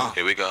South.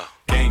 Here we go.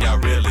 Can y'all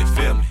really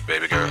feel me?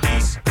 Baby girl.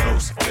 East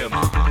Coast, feel me.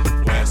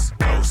 West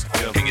Coast,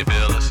 feel me. Can you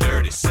feel us?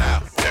 Dirty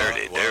South.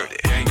 Dirty, dirty.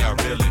 Can y'all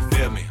really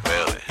feel me?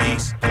 Feel it.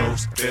 East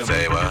Coast, feel me.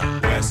 Say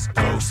what? West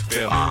Coast,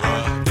 feel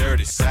me.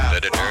 Dirty South.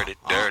 Dirty, dirty,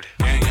 dirty.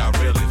 Can y'all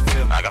really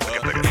feel me? I got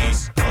to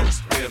East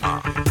Coast, feel me.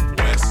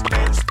 West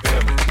Coast,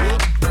 feel me.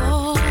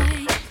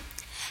 Boy,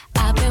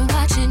 I've been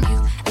watching you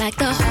like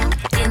the hawk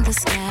in the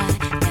sky.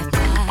 That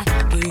fly,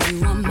 but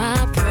you are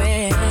my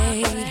prey.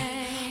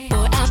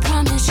 Boy, I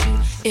promise you,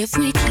 if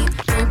we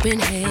keep bumping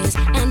heads,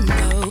 I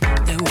know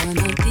that one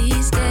of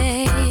these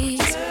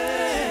days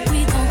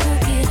we gon'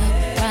 hook it up,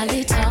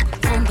 probably talk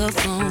on the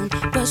phone.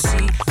 But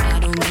see, I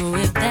don't know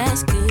if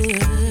that's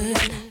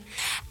good.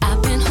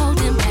 I've been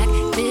holding back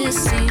this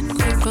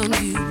secret from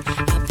you.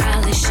 I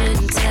probably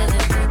shouldn't tell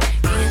it,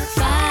 but if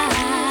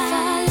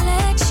I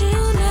let you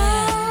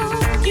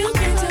know, you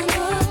can tell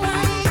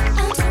nobody,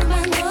 I'm told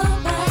by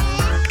nobody.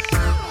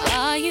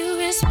 Are you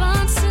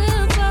responsible?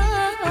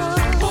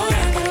 Boy,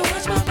 I gotta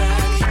watch my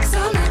back, 'cause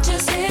I'm not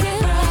just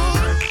hitting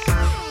right.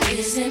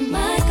 Is it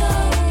my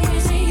goal?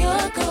 Is it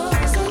your goal?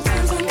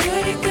 Sometimes I'm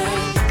pretty good,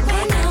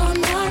 right now I'm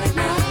not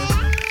enough.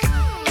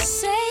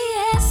 Say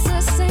yes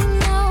or say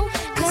no,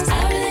 'cause I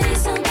really need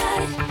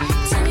somebody.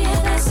 Tell me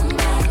if that's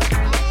somebody.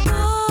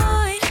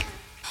 Boy,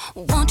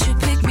 won't you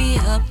pick me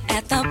up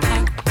at the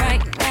park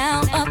right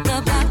now, up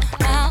the block,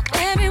 while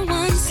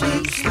everyone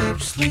sleeps?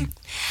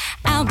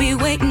 I'll be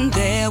waiting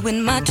there with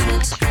my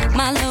trips,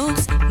 my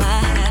loads,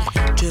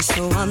 just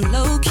so I'm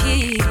low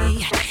key.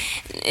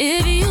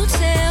 If you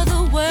tell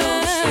the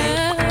world,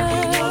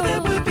 you know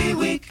that would be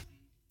weak.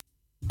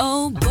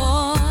 Oh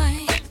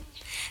boy,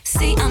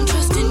 see I'm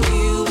trusting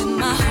you with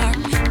my heart,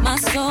 my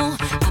soul.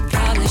 I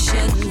probably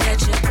shouldn't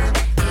let you go.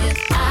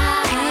 If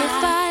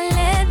I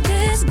let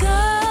this go,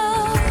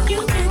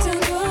 you can't tell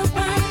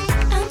nobody.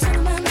 I'm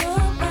talking about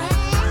nobody.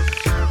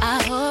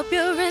 I hope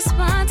you're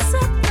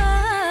responsible.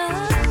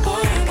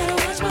 Boy, I gotta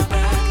watch my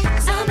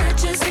back. I might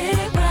just hit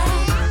it right.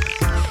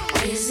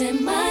 Is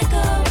it my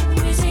goal?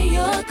 Is it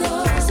your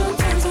goal?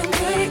 Sometimes I'm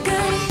pretty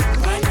good.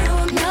 Right now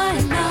I'm not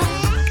enough.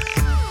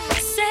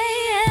 Say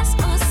yes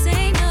or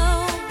say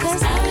no,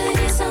 'cause I really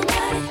need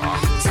somebody.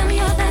 Tell me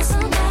you're that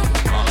somebody.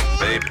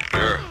 Baby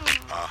girl,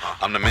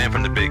 I'm the man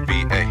from the big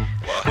VA.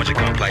 Won't you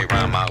come play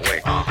round my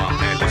way?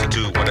 And listen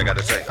to what I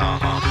gotta say.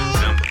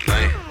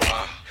 Timberland,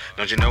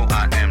 don't you know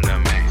I am the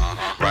man?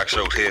 Rock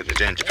shows here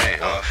in Japan.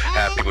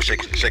 Have people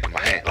shaking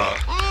my hand.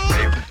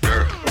 Baby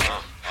girl,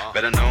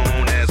 better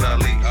known as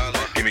Ali.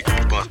 Give me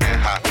goosebumps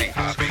and hot feet.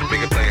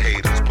 Make it play,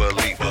 haters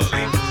believe.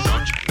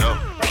 Don't you know?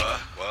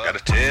 Gotta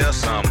tell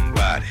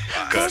somebody.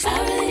 'Cause I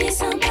really need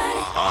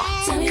somebody.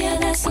 Tell me you're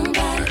that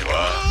somebody.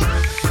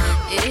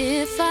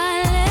 If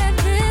I let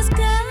this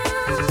go,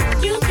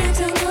 you can't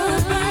tell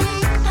nobody.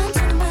 I'm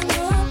talking about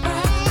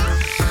nobody.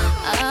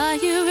 Are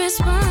you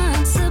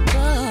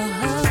responsible?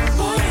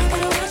 Boy, I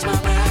gotta watch my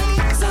back,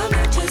 'cause I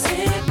might just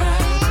hit it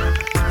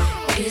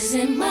right. Is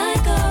it my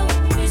goal?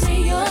 Is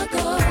it your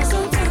goal?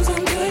 Sometimes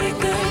I'm pretty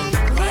good.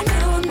 Right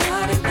now I'm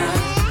not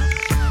enough.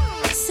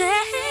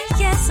 Say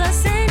yes or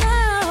say no,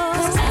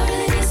 'cause I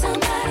really need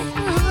somebody.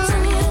 Tell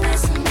me you're that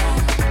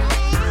somebody.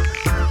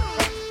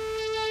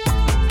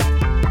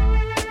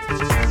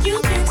 You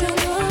can't tell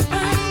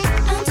nobody.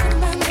 I'm talking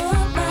about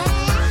nobody.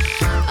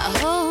 I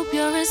hope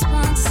you're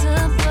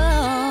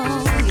responsible.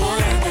 Boy,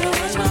 I gotta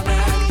watch my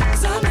back,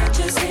 'cause I might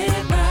just hit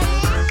it right.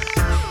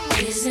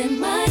 Is it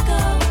my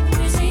goal?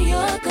 Is it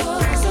your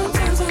goal?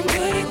 Sometimes I'm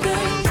pretty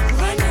good.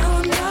 Right now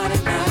I'm not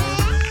enough.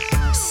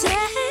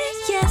 Say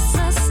yes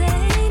or say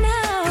no,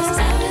 'cause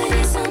I really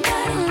need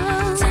somebody.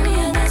 Tell me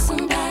you're that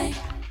somebody.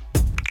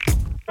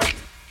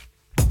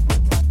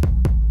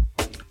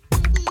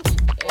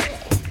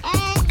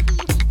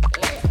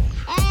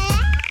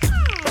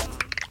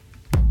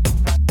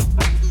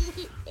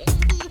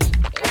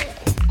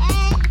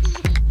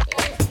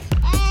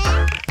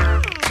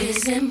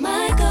 Is it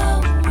my goal?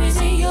 Is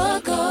it your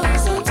goal?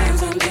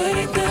 Sometimes I'm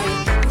pretty good.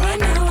 Right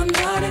now I'm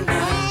not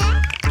enough.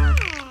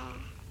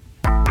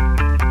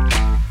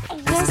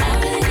 'Cause I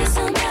really need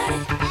somebody.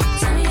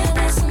 Tell me you're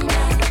that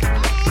somebody.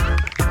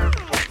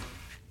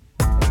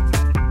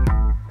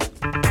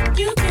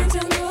 You can't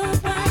tell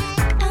nobody.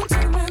 I'm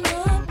talking about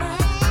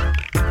nobody.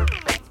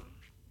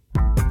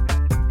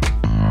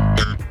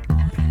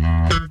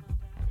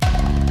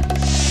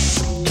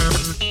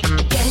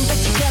 Getting back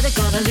together,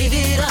 gotta live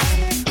it up.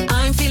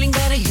 I'm feeling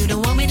better, you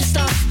don't want me to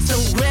stop. So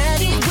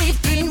ready, we've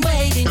been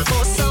waiting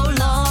for so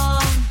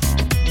long.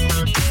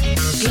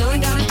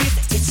 Slowing down a bit,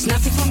 it's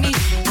nothing for me.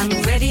 I'm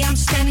ready, I'm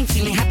standing,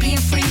 feeling happy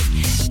and free.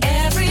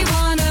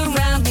 Everyone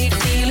around me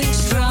feeling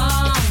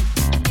strong.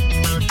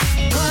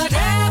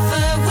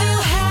 Whatever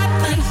will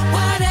happen,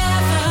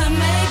 whatever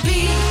may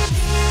be,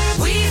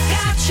 we've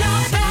got your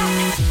back,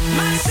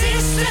 my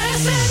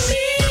sisters and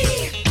me.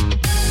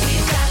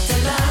 We've got the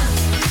love,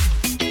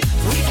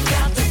 we've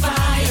got the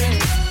fire.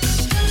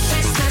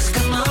 Sisters,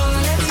 come on,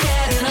 let's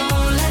get it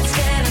on, let's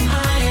get 'em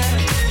higher.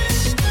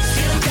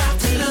 Still got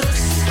the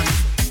looks,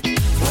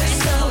 we're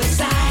so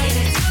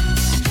excited.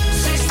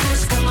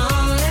 Sisters, come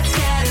on, let's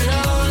get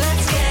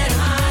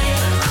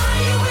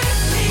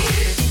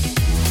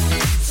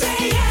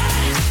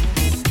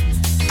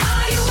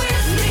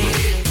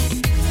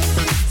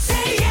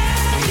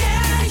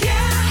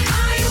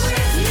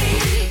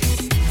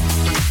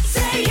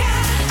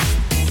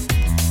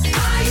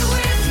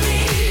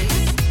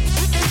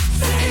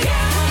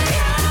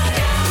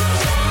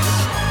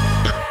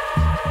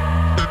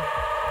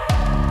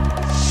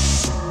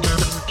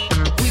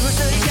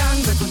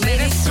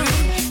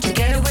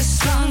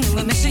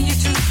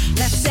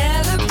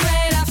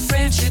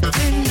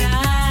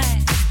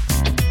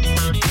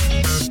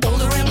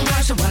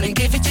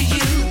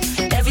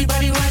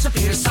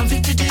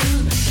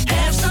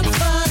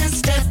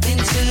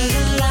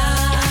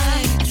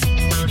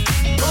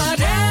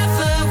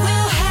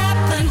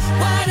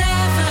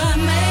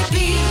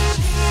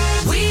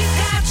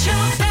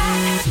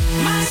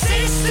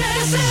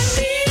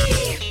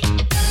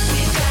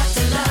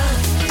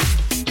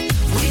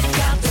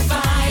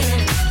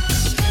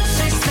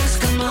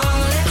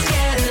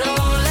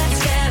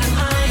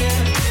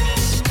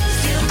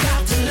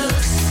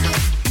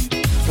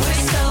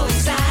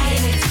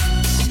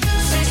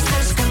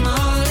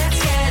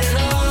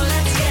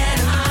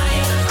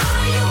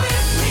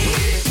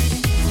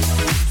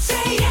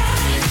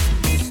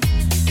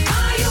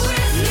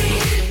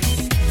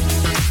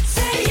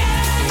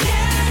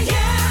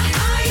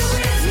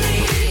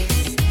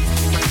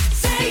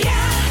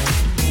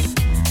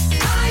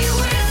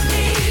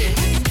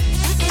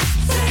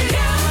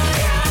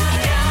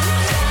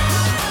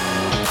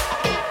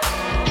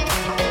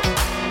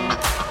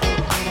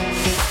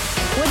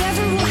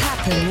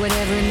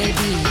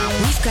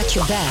got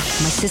your back,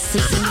 my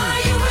sisters and me. Are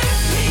you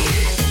with me?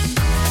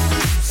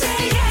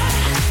 Say yeah.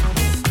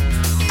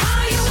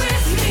 Are you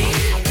with me?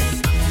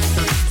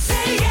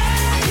 Say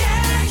yeah,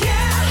 yeah,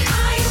 yeah.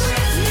 Are you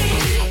with me?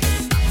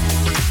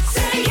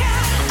 Say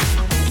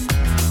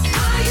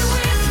yeah. Are you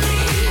with me?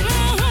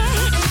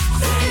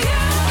 Say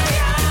yeah,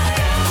 yeah,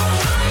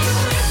 yeah. Are you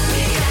with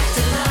me? Got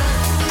to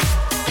love,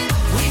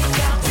 we've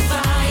got to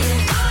fight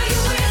it. Are you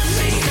with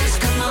me? Sisters,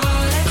 come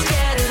on, let's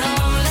get it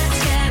on, let's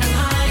get 'em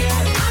higher.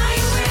 Are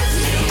you with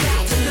me?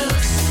 Got the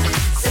looks,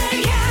 say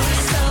yeah.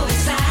 We're so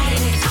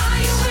excited. Are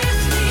you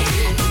with me?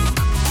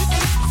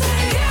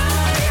 Say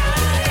yeah, yeah, yeah.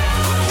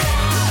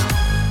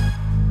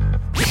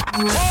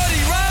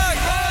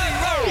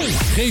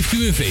 Geeft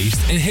u een feest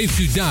en heeft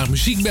u daar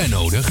muziek bij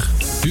nodig?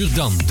 Huur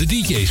dan de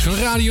DJ's van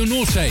Radio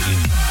Noordzij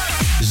in.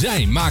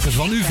 Zij maken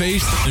van uw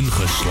feest een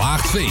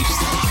geslaagd feest.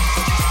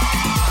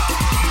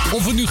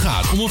 Of het nu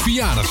gaat om een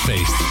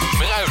verjaardagsfeest,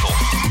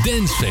 bruiloft,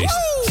 dancefeest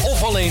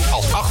of alleen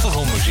als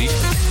achtergrondmuziek.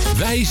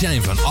 Wij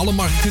zijn van alle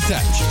markten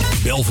thuis.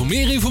 Bel voor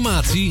meer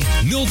informatie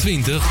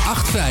 020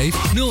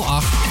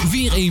 8508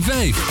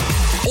 415.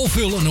 Of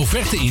vul een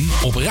offerte in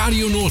op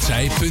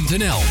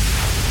radionoordzij.nl.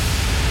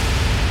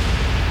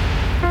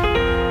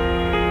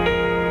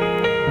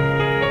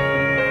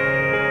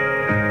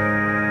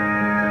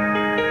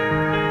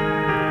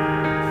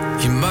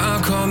 Your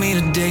mom called me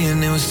today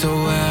and it was so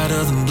out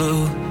of the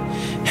blue.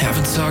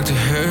 Haven't talked to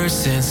her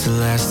since the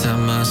last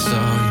time I saw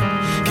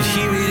you. Could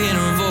hear it in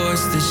her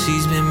voice that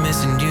she's been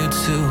missing you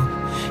too.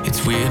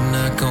 It's weird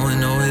not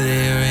going over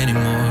there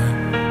anymore.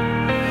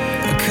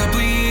 A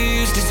couple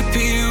years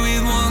disappear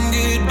with one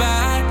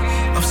goodbye.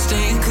 I'm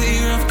staying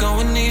clear of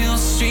going near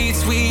those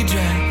streets we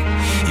drive.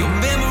 Your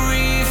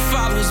memory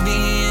follows me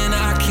and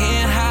I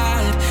can't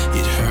hide.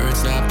 It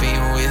hurts not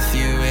being with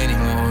you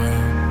anymore.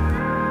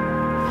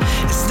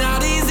 It's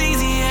not as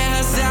easy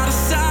as out of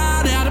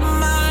sight, out of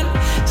mind.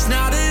 It's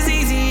not as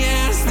easy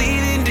as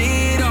leaving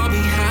it all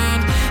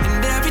behind.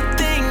 And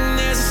everything,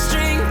 there's a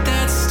string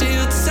that's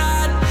still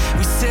tied.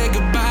 We said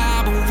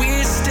goodbye, but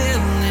we're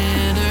still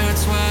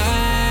intertwined.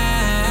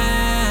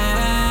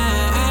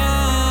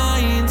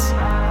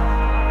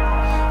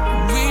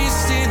 We're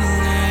still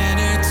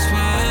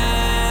intertwined.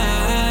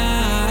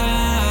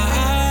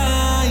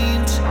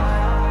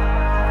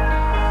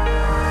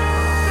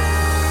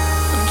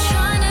 I'm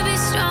trying to be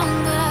strong,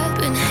 but I've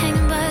been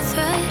hanging by a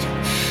thread.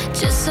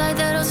 Just like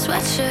that old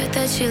sweatshirt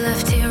that you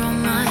left here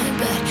on my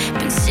bed.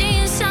 Been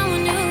seeing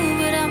someone new,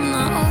 but I'm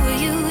not over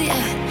you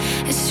yet.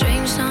 It's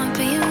strange not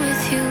being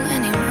with you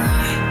anymore.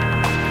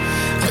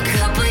 A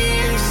couple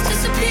years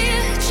disappear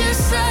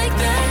just like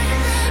that.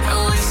 I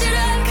wish that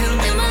I could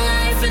live my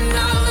life and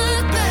not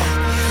look back.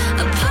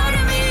 A part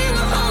of me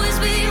will always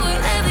be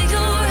wherever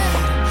you're at.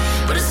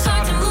 But it's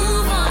hard to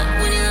move on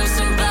when you love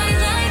somebody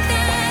like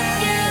that,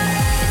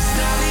 yeah. It's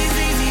not as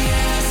easy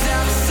as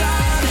out of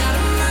sight, out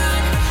of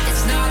mind.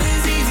 It's not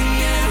as easy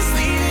as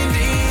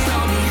leaving it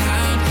all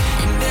behind.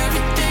 And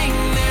everything,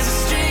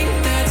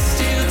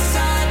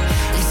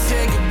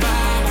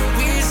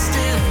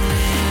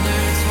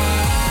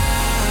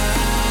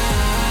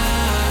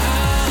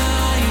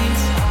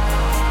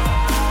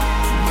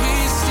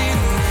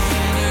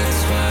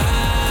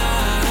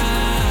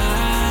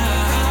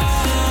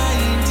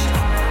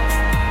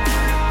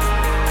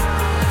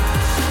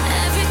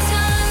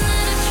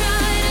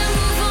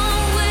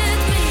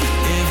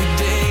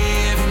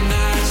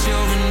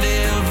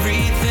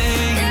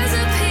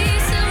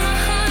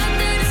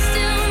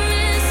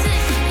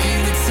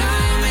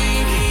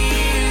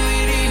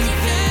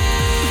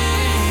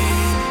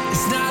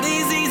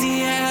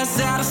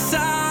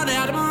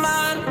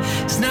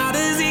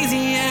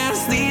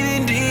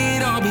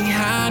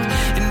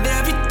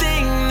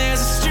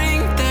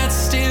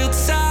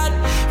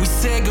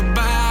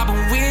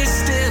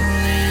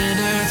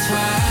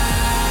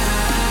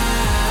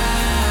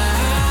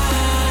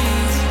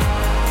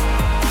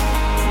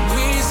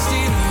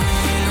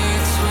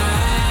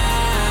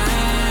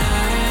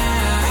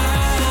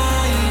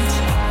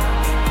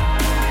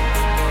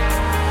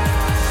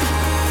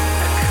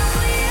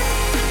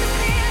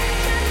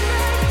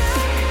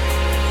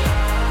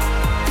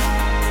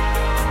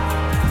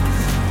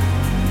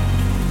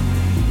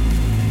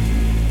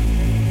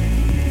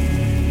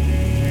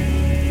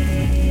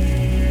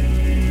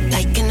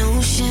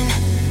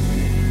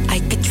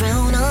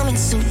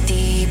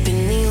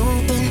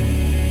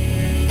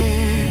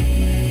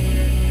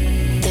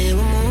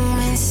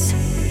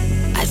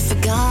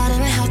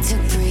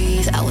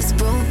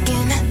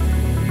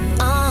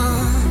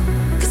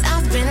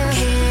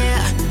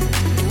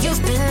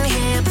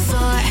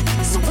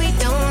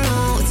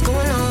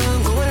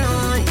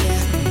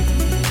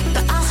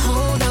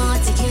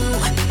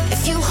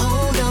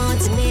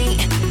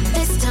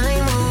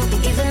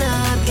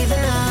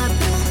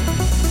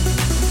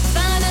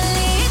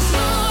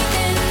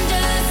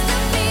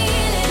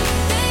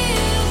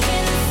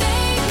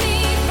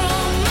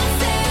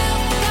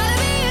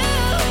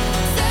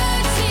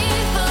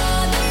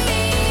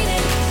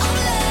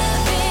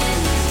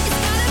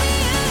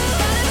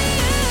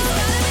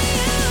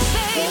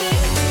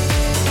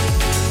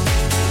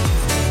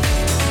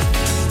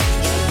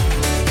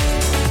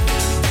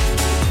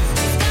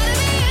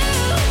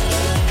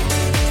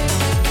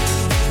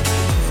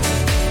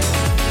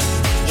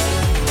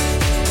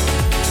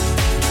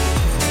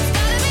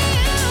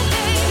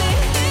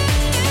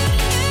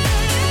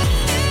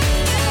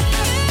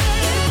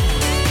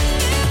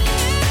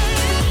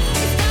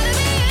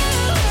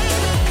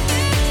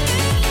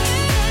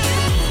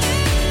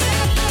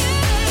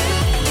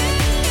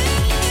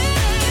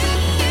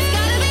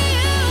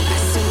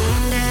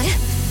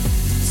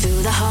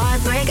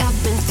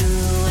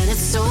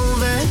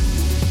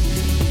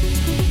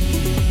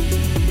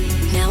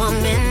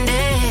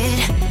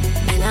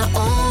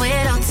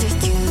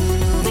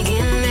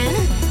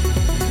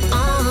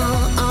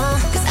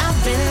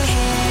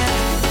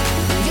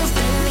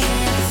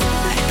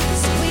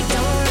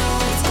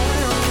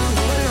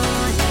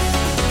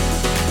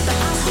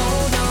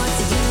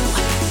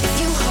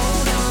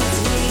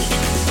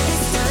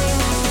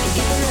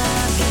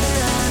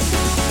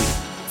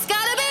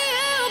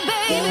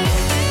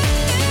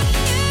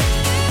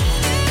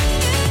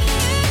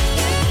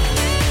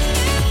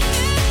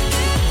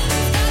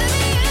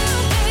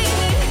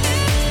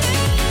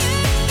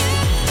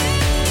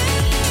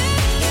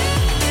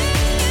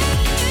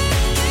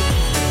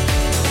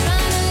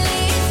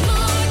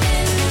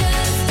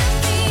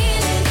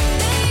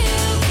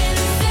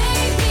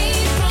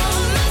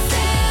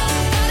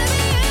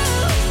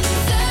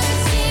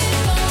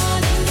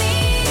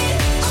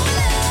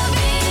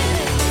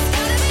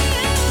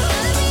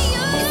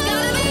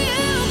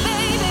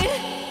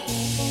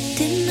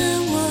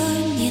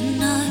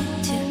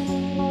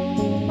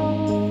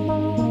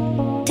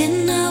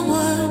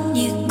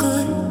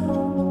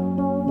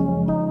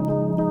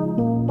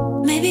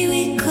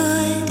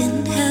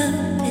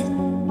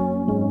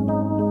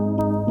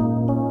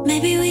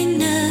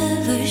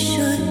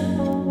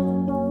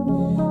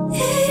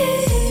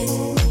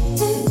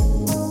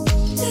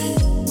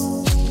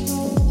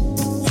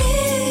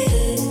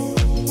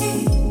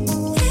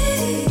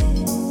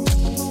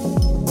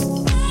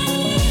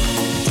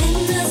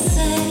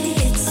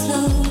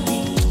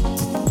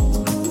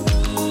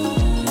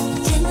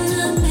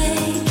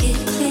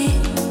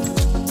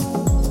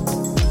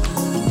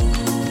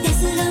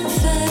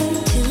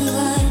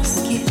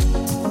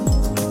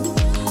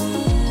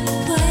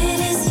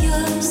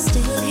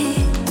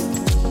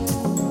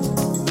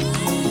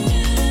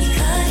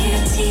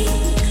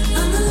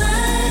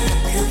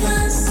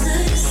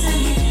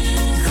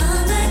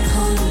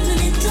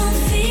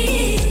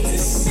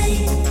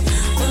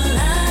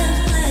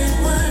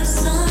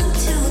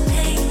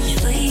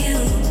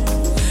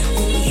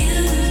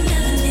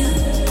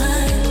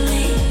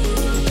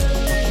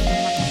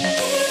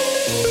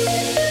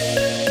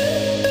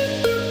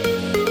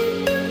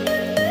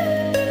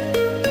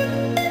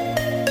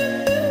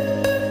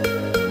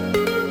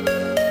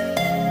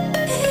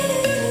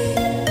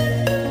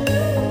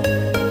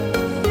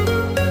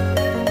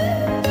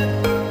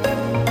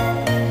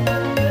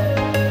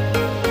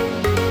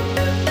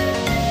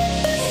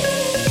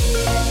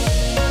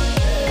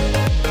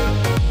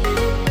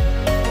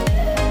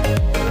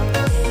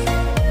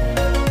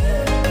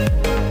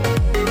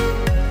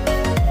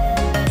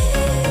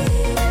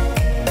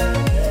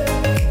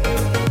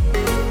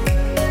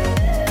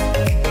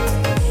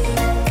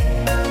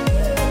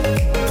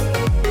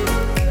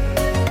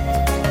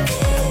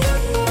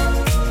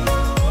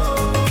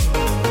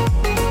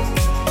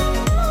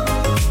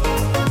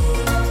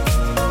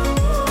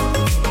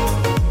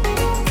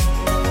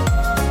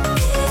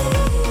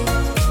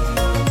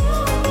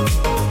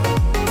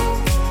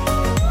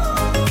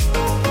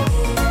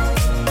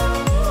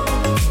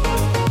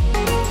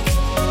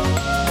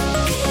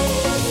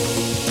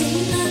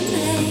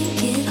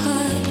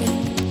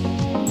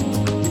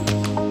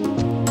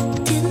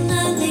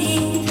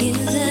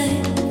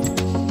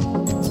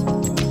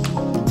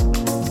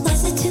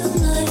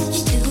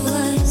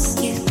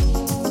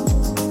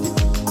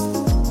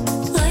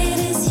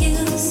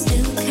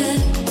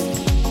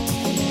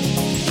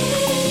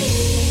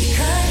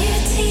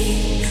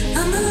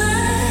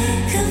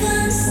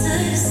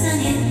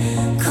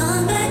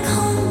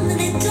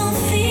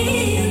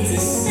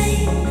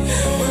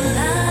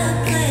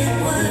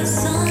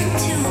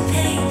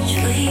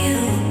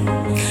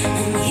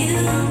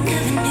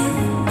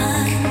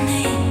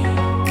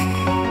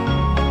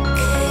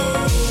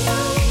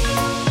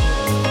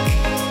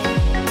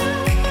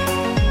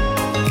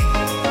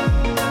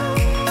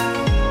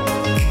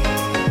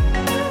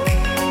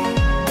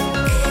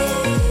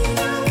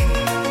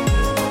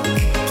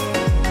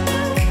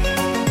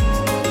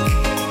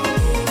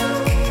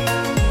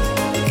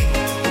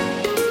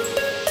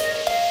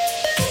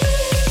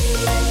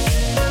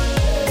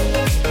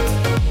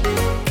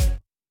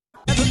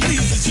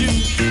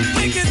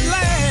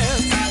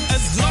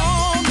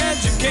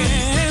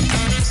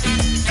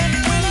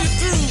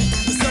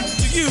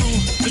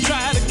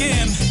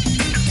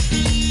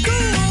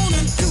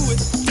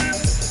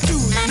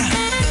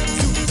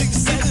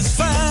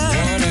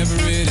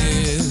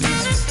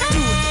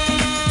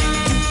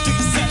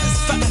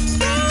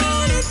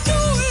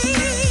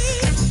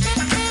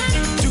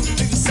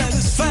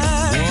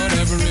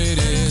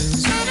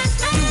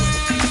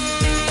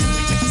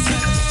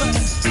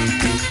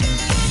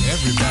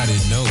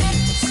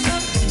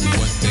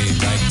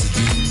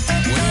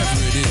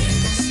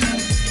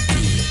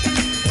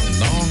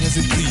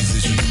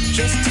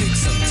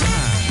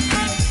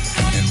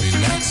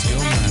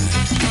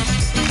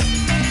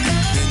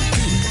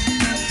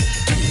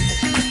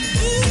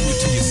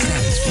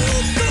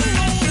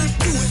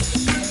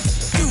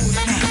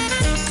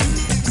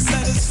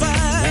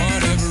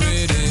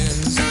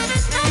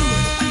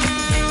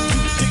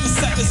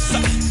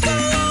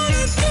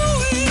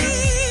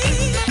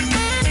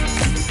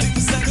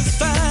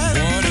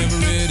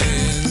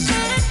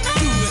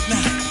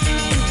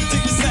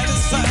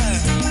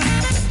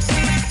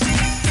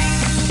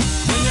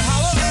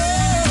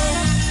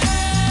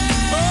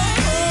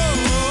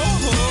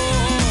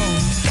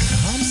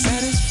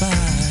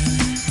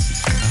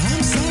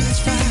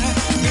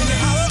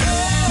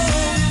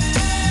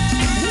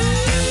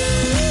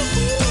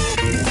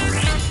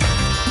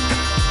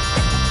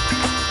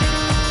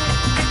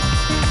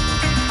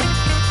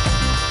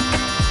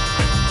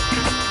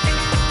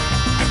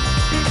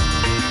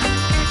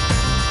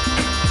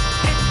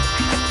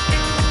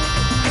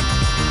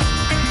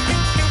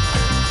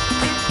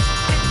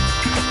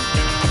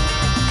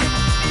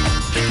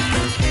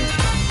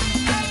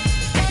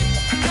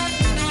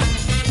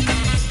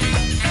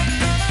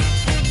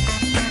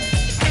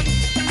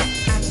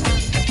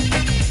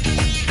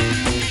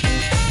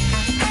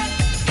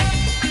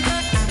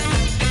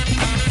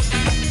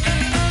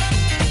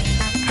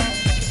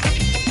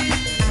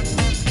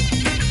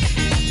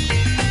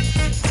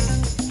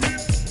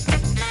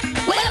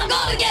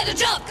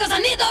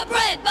 be the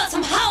bread, but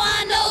somehow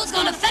I know it's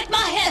gonna affect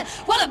my head.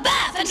 What a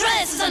bath and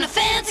dress is on a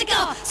fancy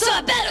car, so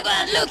I better go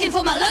out looking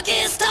for my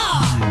lucky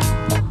star.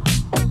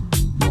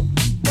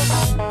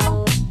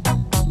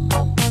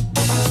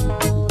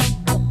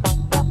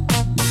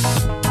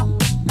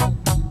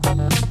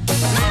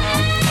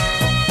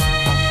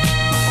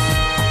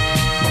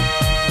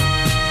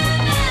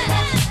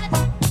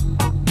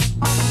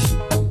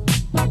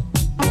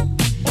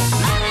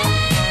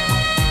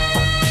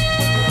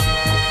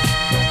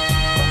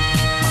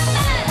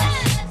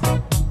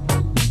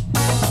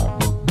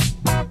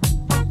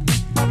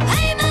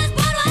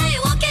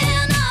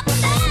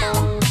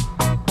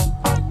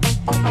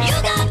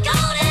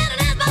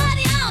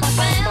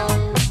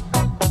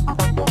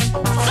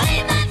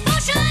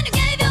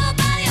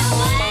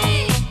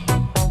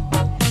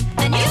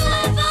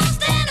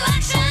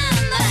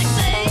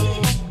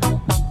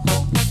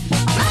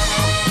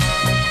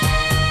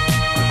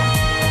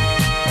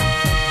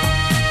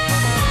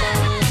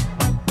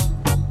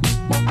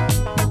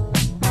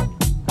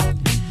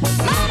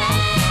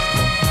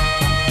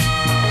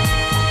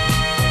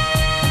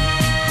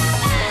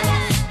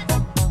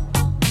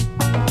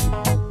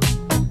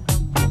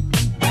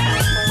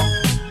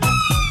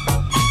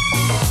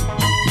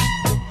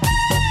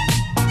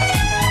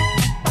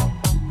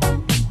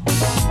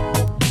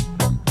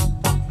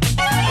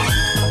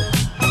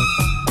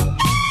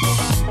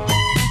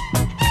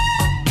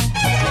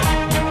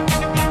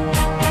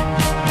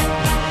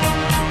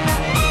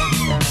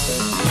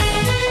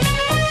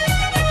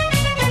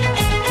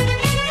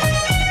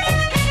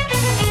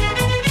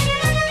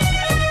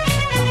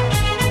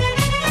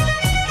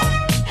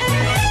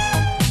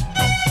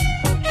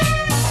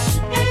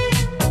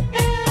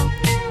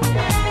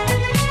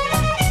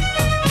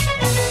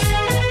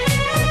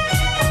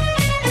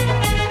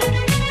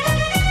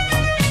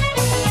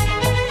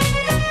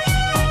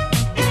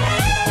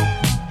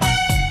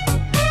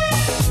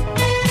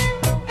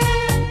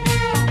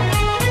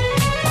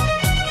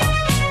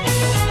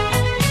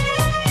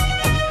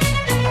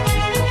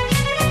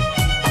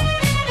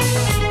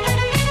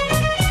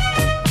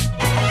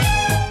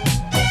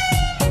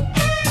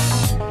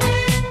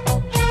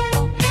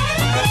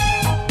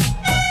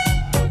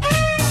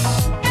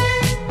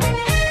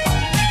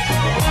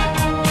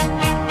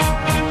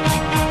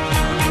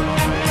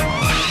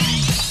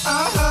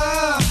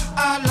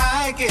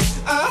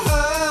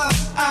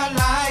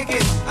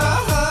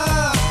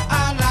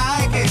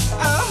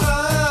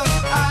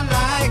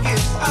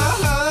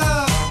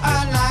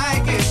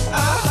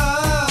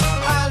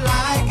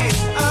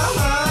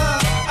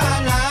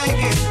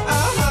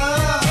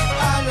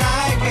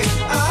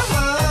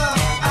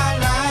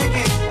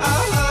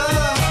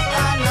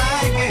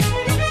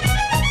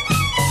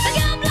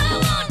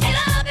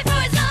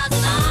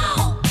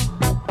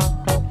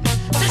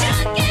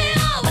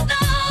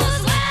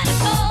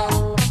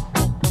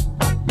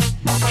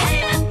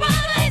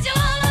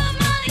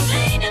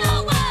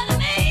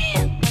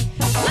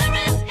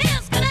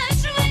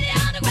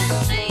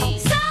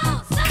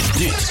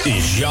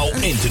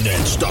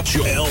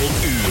 Internetstation. Elk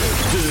uur.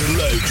 De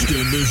leukste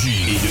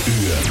muziek in de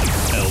uur.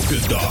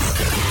 Elke dag.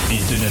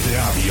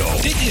 Internetradio.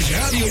 Dit is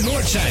Radio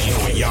Noordzij.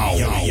 Voor jou.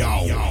 Radio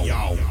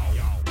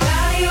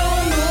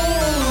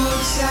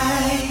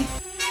Noordzij.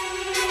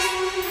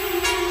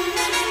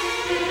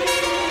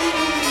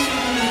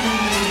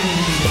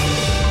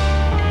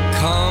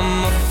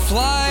 Come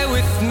fly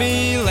with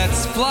me,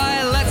 let's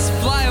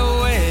fly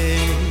away.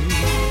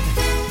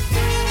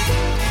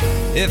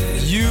 If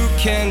you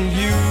can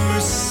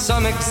use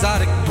some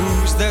exotic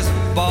booze, there's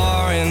a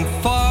bar in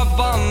far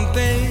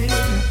Bombay.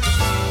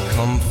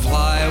 Come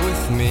fly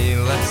with me,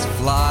 let's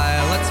fly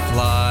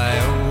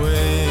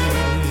away.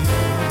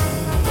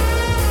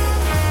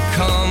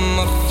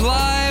 Come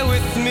fly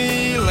with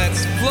me,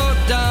 let's float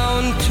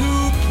down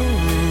to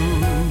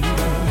Peru.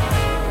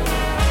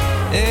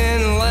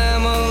 In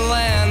Lama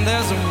Land,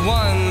 there's a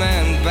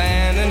one-man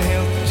band, and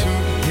he'll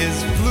toot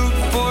his flute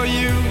for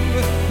you.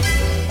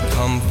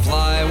 Come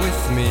fly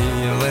with me,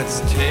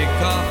 let's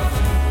take off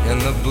in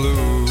the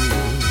blue.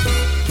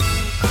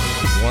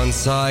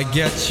 Once I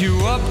get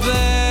you up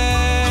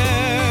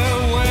there,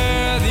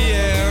 where the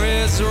air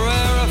is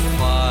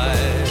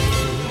rarefied,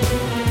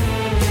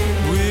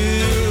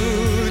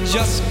 we'll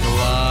just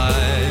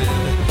glide,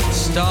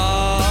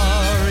 starry-eyed.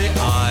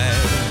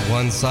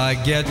 Once I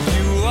get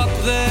you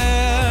up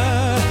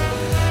there,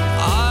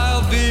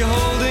 I'll be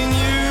holding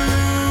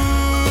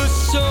you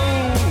so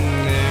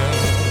near.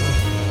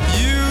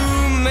 You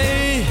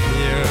may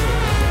hear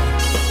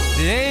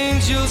the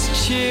angels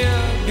cheer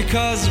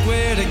because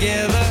we're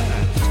together.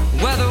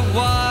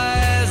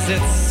 Weather-wise,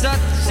 it's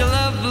such a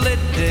lovely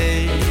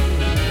day.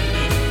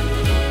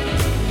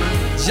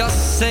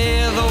 Just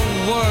say the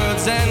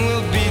words and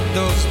we'll beat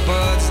those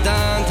birds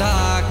down to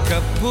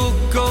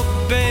Acapulco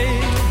Bay.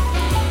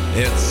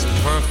 It's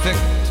perfect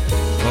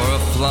for a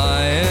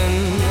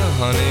flying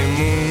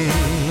honeymoon,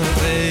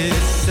 they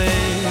say.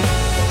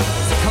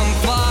 So come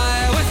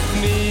fly with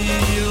me,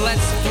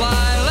 let's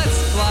fly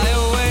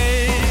away.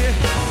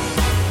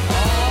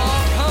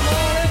 Oh, come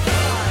on and fly.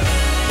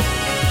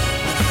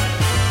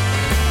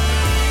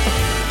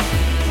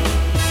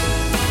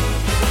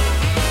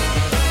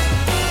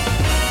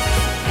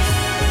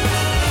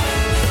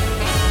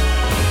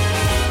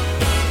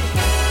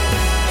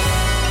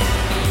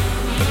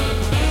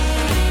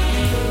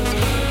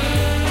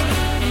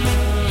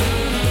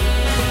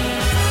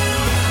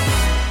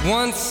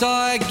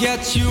 I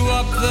get you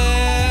up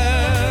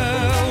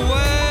there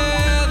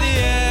where the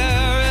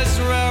air is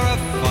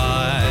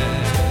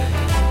rarefied,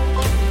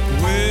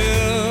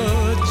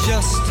 we'll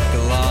just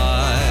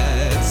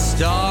glide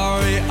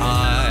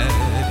starry-eyed.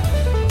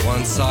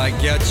 Once I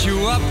get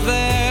you up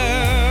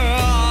there,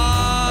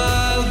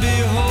 I'll be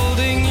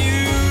holding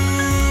you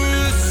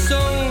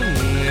so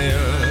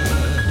near.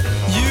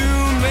 You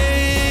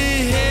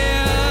may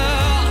hear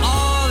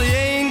all the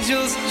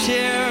angels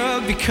cheer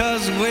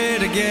because we're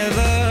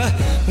together.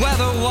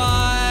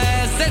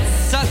 Weather-wise, it's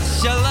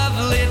such a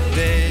lovely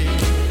day.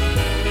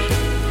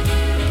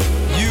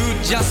 You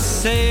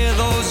just say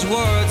those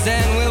words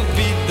and we'll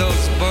beat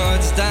those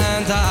birds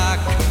down to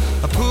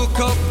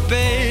Acapulco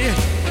Bay.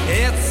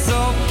 It's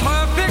so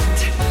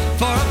perfect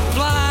for a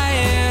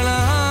flying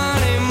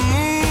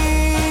honeymoon,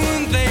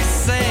 they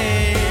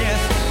say.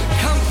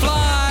 Come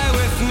fly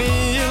with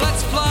me,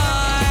 let's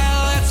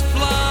fly, let's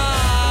fly.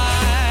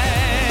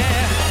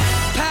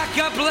 Pack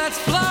up, let's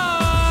fly.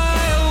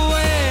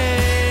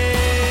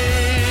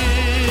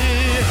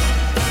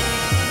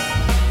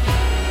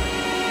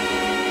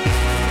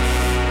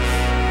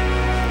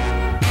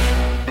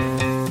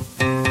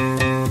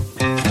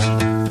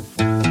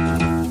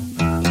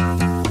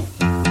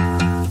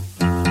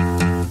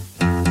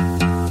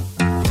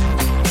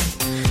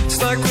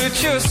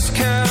 Just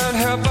can't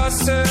help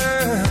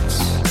ourselves,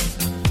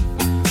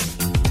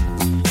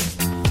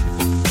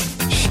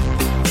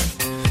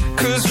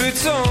 'cause we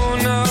don't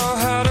know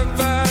how to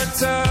back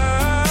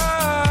down.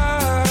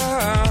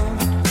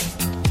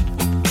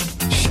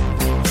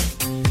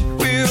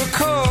 We were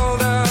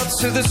called out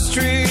to the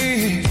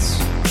streets,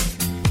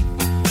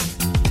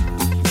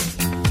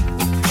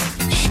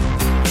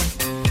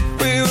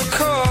 we were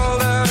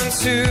called out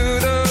into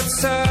the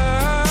town.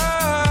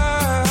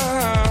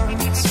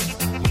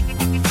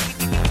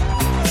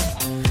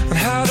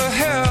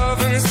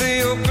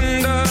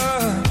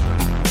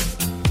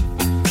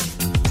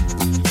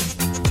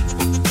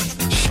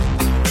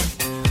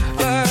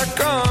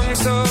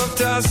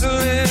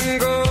 Dazzling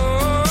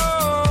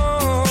gold,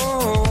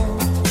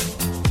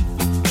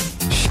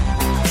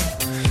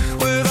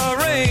 with our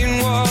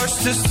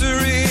rain-washed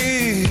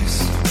histories,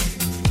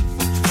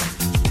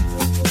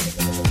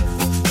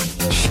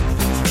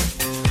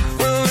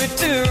 well, we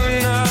do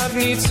not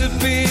need to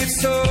be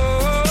told.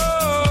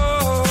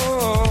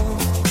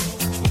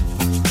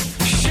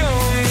 Show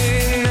me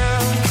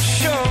now,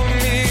 show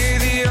me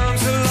the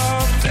arms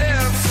aloft,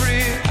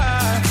 every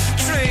eye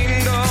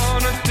trained on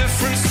a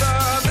different star.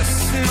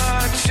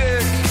 My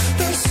chick,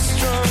 the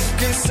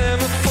drunken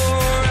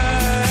semaphore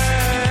eye.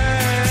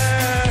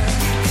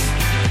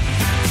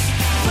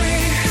 We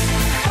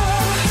are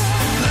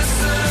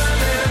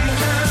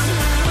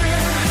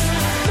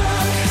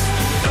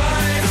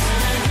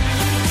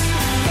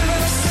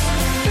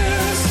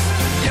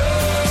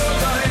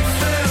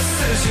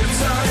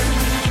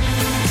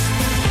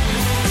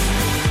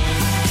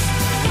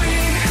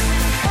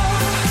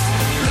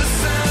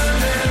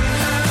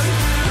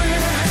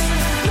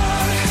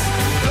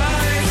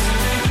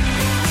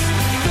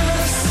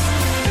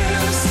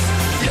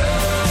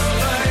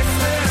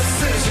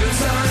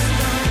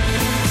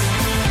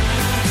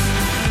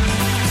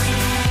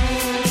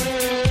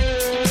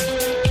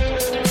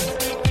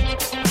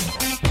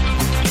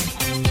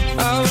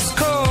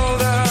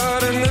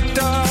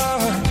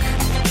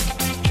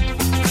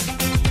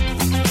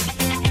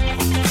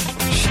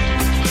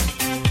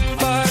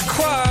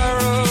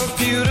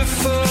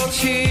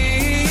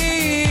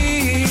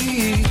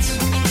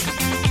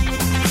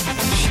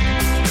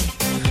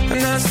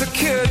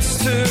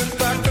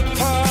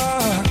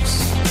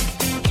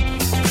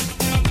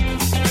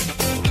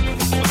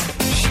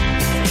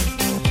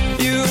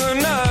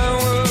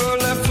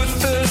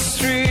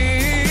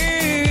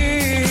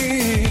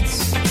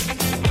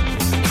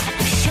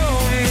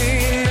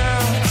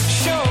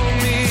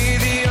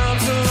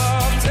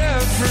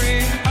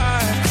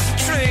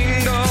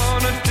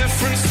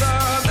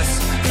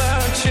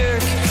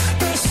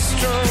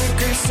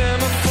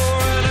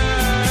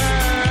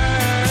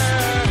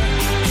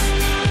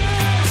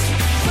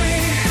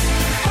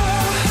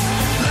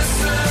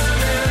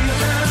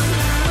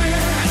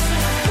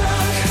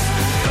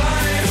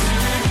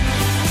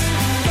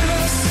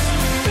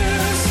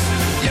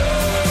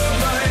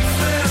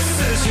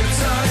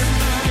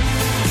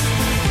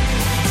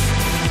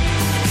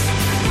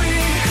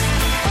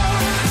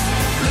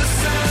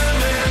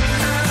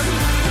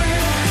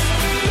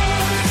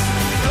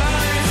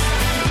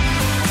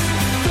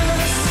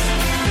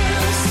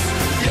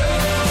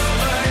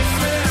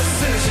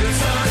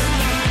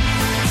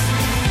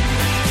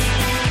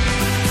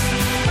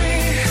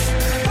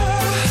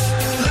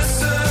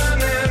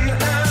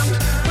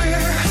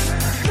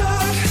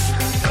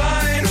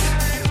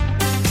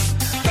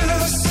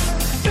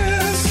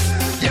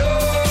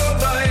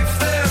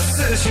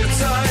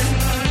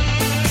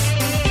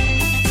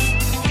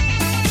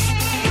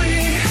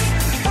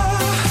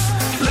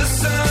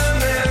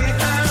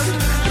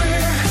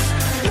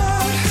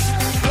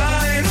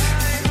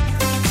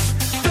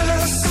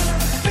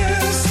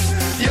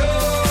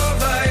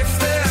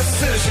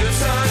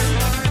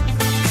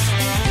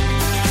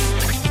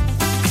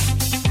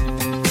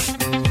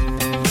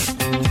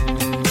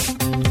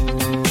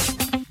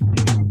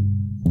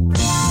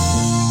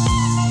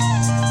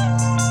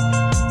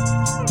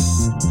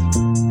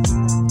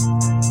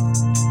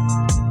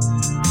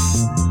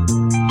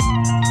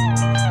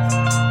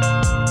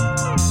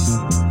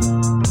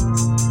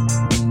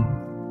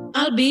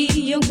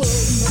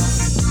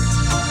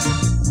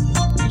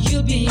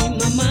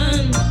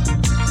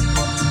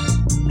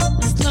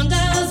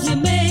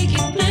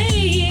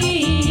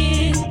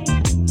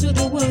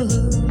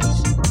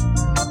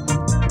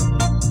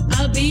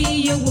be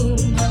your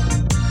woman.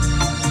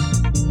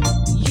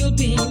 You'll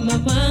be my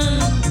man.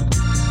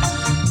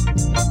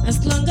 As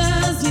long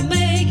as we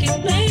make it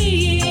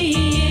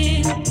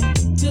plain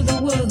to the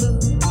world.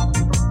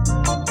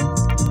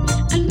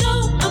 I know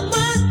a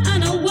man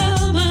and a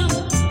woman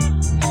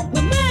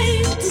were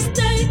made to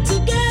stay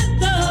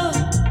together.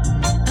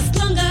 As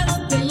long as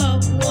they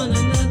love one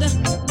another.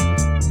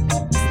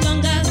 As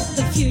long as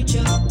the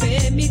future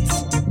permits.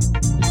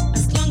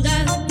 As long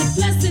as the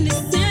blessing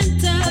is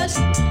centered.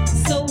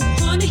 So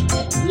honey,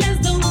 let's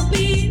don't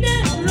be in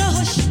a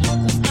rush.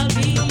 'Cause I'll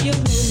be your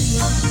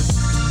woman.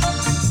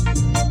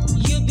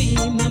 You be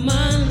my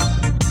man.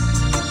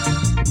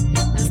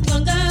 As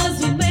long as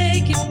we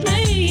make it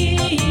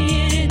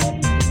plain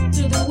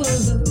to the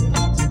world.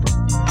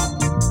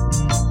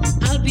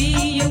 I'll be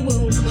your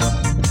woman.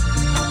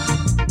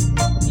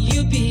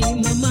 You be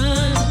my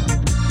man.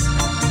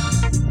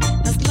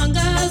 As long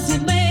as we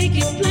make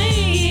it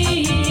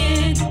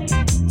plain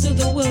to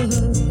the world.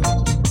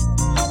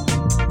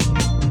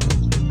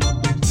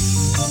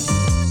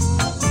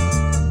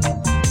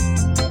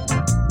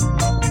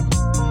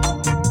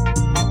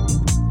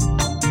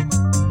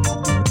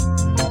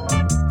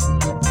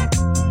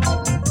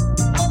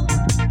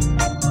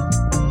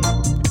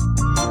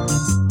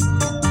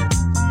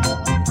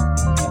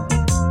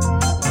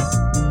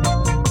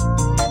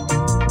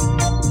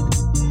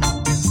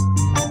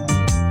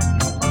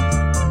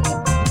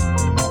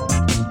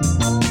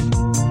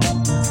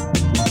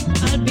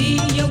 I'll be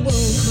your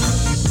woman.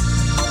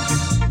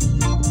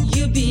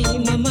 You be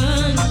my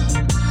man.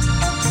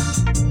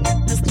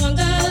 As long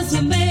as we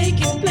make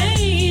it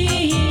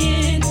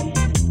plain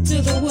to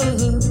the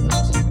world.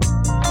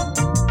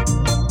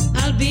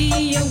 I'll be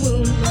your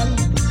woman.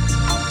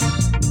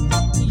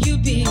 You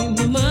be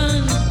my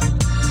man.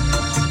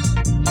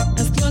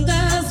 As long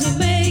as we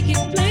make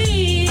it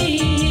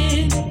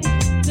plain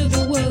to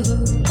the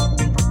world.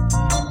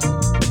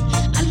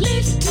 I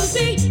live to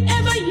be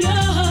ever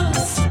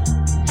yours.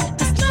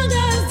 As long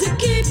as you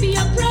keep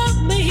your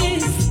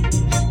promise.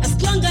 As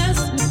long as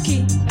we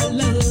keep our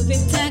love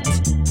intact.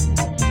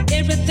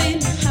 Everything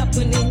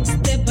happening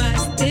step by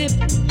step.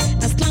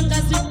 As long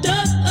as we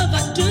don't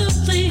overdo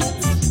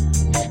things.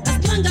 As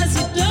long as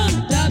you don't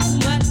doubt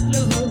my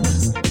love.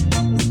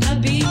 I'll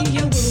be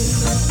your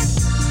woman.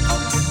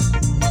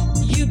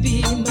 You be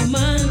my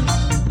man.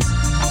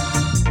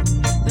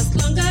 As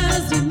long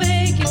as we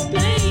make it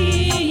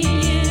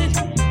plain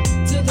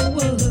to the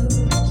world.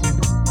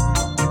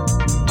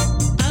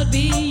 I'll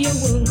be your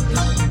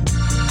woman.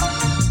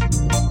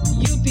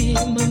 You be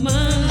my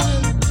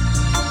man.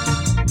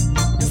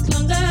 As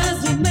long as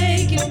we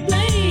make it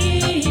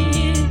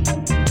plain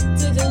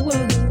to the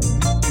world.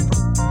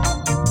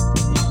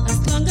 As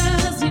long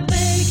as we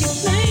make it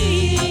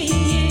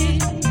plain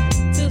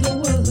to the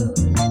world.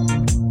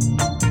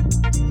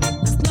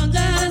 As long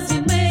as we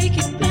make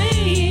it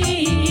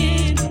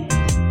plain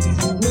to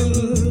the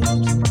world.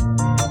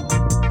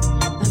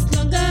 As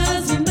long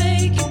as we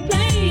make it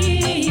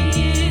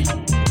plain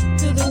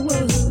to the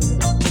world.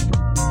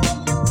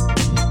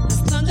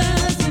 As long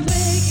as we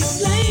make it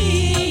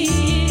plain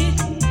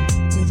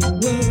to the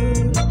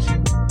world.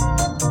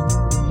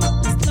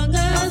 As long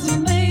as we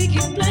make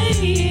it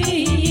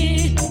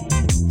plain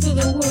to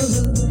the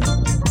world.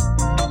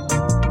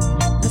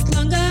 As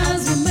long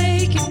as we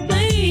make it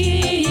plain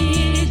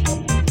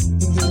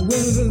to the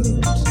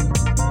world.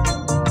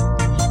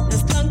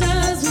 As long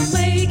as we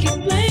make it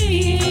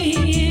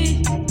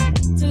plain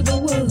to the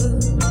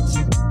world.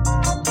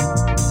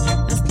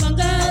 As long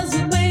as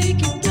we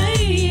make it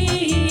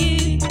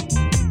plain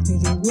to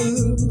the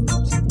world.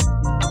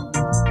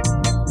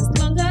 As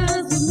long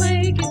as we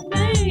make it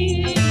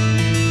plain.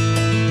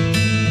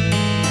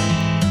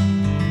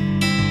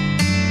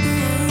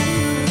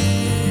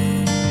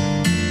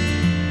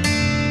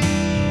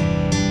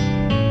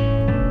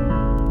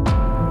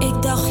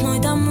 Ik dacht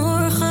nooit aan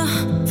morgen,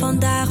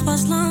 vandaag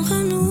was lang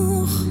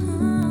genoeg.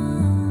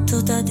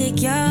 Totdat ik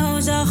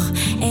jou zag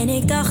en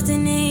ik dacht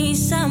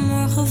ineens aan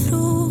morgen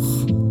vroeg.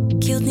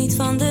 Ik hield niet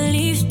van de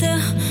liefde,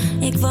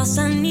 ik was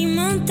aan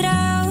niemand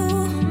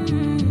trouw.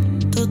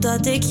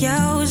 Totdat ik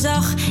jou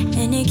zag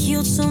en ik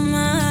hield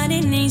zomaar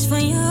ineens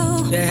van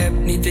jou. Je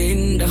hebt niet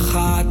in de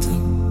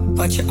gaten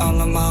wat je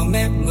allemaal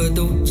met me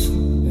doet.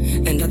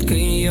 En dat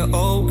kun je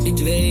ook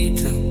niet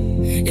weten.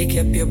 Ik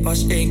heb je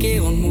pas 1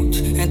 keer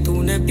ontmoet en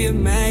toen heb je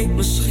mij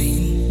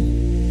misschien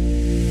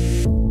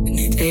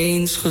niet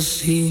eens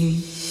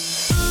gezien.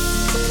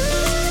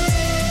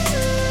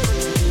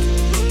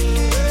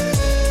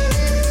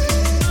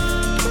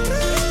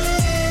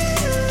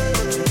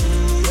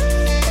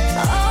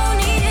 Oh,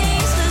 niet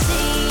eens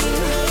gezien.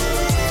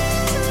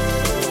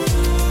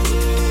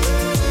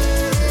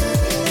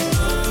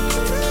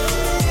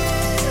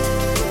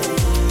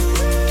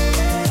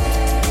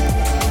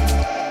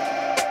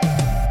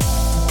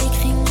 Ik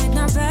ging nooit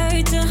naar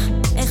buiten,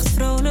 echt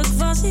vrolijk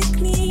was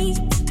ik niet.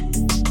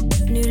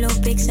 Nu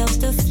loop ik zelfs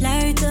te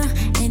fluiten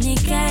en ik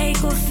kijk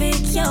of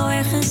ik jou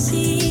ergens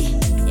zie.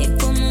 Ik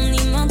kon om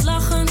niemand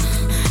lachen,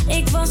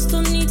 ik was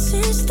tot niets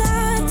in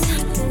staat.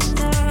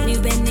 Nu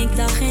ben ik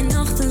dag en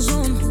nacht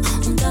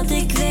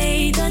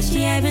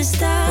me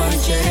staat.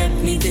 Want je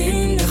hebt niet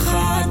in de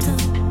gaten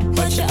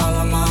wat je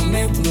allemaal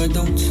met me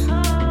doet.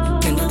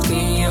 En dat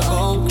kun je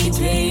ook niet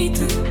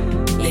weten.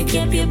 Ik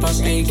heb je pas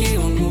 1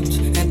 keer ontmoet.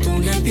 En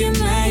toen heb je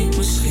mij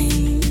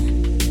misschien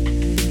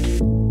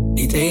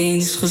niet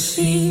eens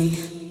gezien.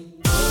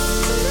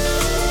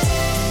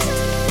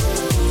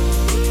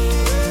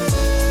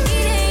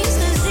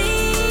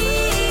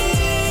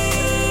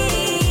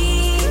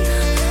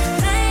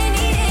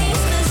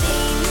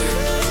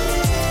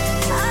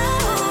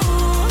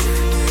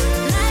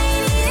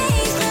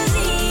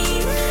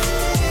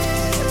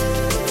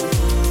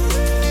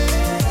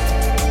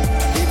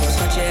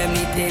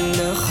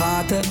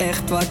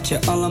 Echt wat je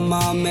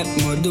allemaal met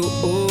me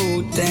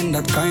doet. En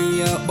dat kan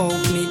je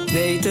ook niet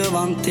weten,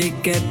 want ik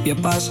heb je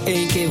pas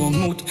 1 keer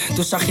ontmoet.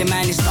 Toen zag je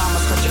mij niet staan,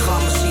 maar schat, je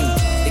gaat me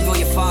zien. Ik wil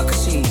je vaker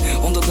zien,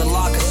 onder de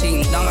laken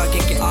zien. Dan raak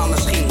ik je aan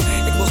misschien.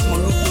 Ik mocht me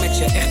loop met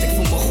je, echt, ik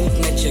voel me goed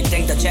met je. Ik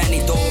denk dat jij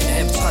niet door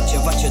hebt,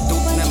 schatje, wat je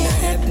doet met me.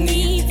 Je hebt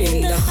niet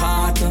in de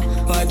gaten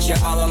wat je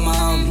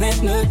allemaal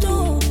met me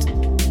doet.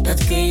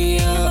 Dat kun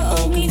je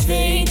ook niet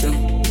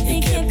weten.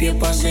 Ik heb je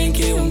pas 1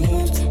 keer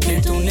ontmoet.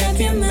 En toen heb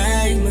je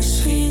mij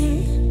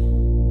misschien,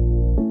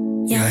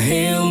 ja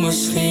heel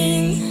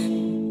misschien.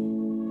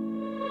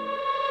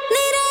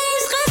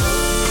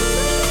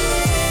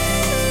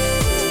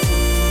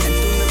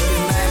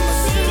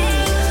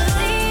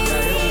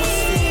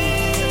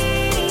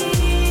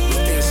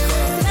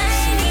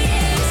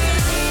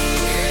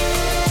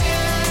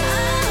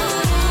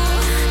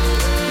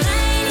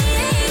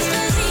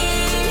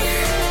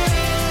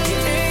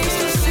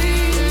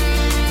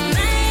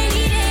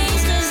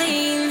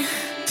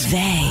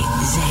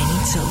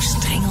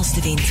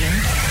 De winter,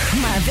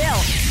 maar wel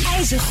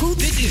ijzergoed.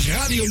 Dit is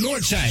Radio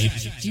Noordzij.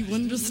 You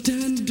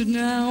understand it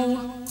now?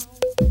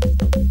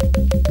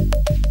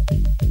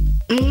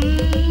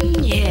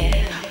 Yeah.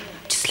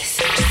 Just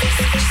listen, just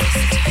listen, just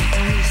listen.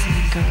 Listen,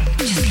 girl.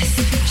 Just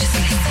listen, just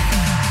listen.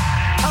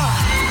 Oh.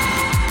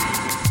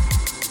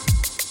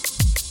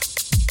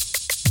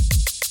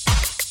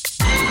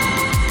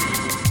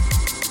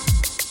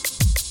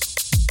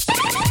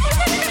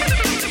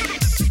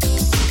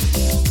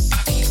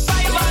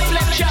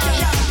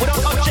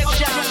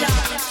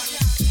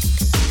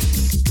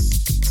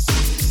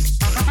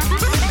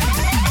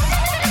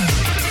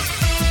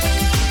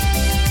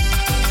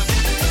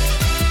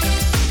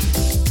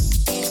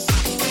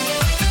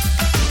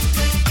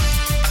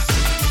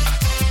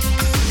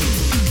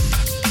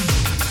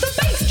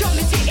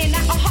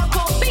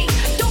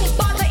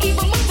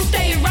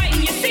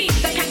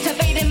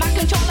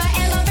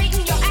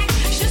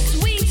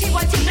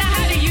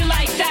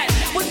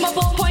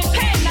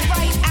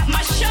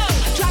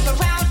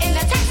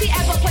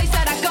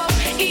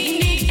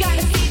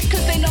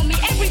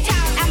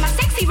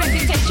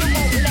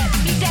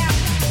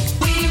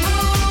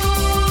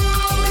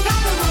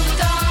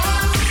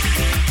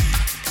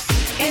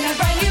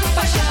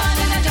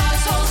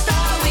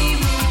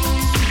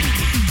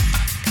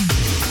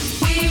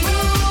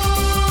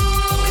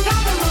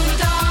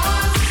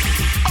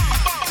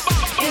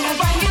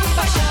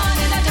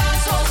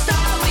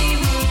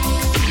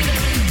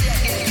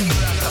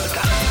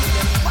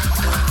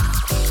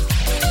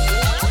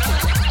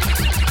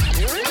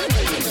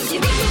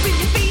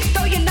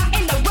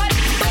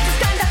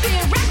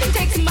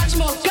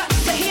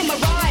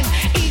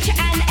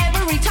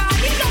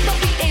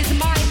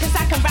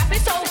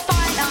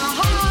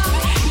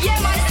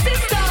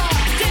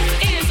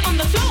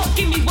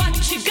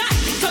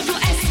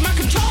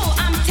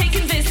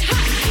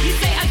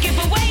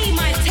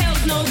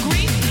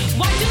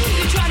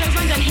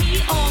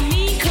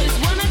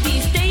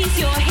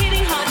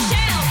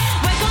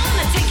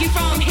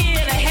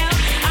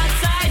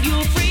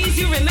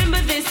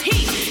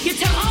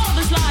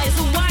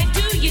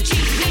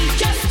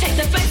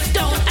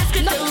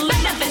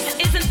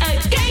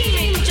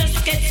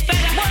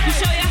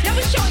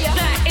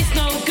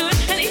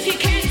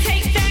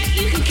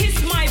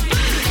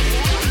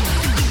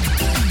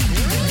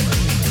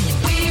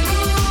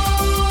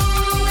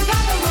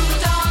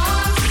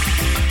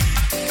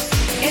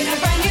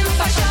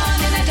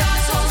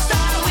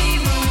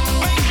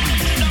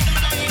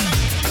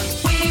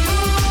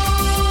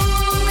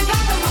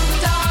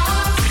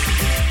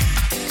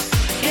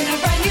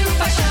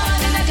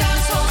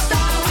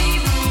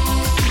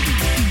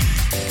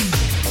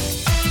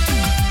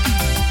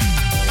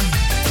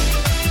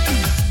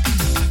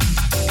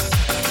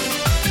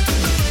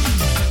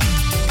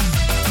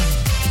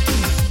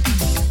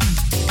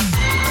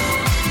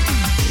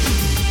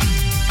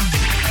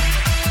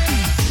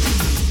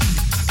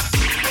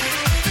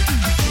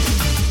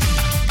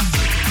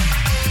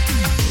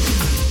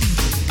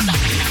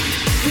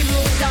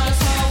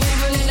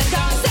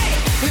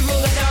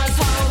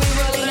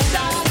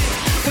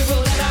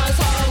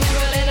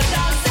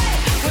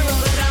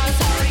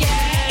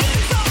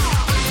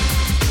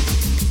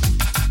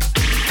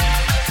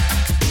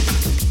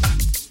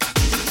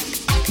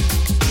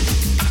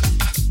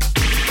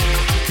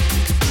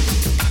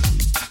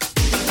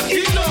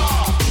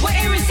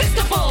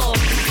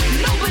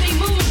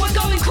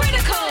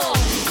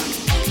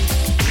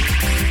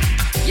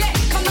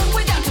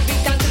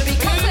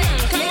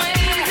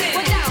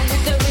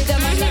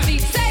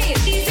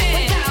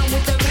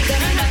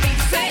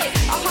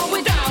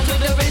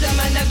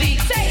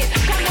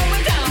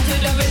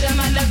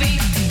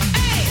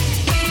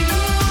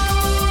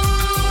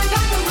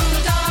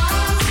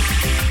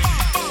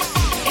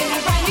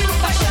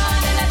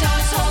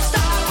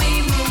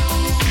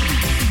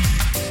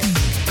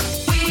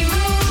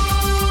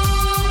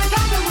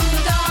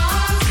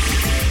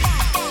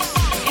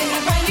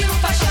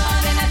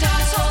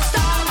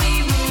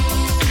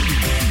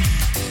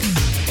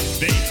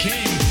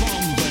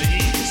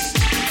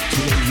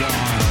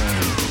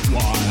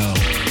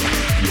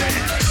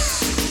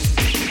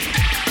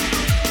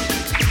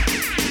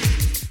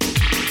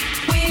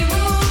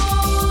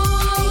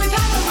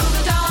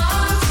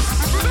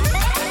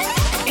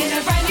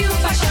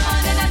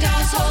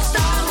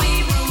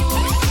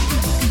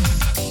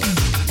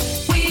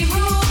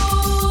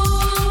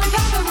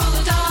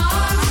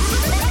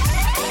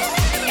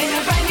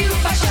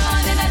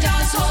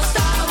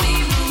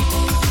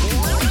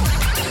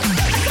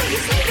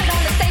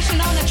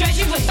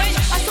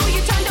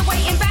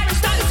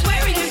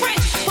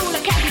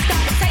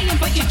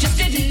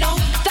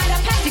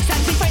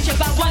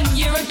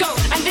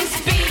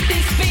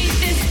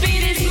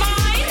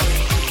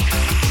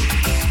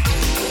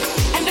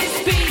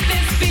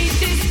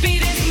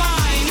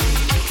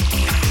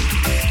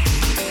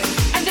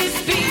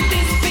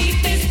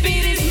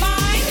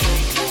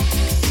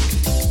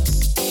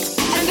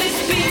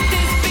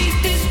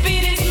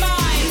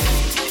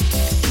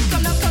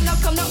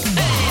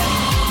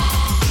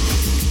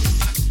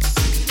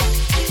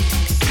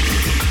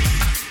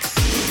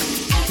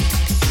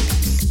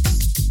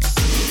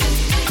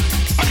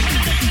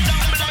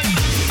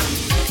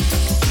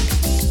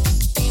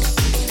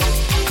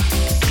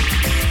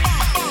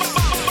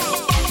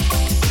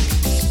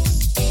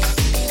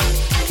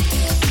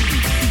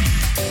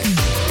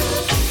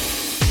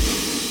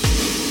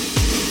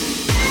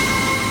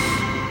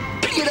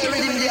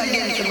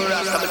 to me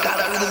Rasta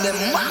because I rhythm them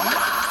mama.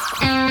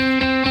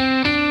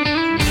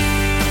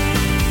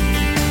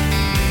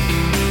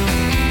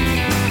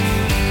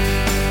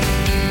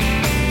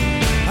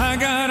 I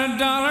got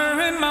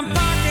 $1 in my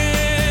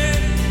pocket.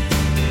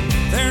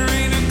 There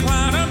ain't a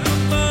cloud up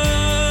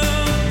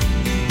above.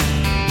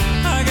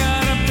 I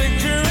got a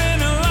picture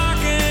in a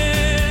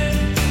locket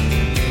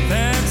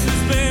that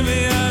says, baby,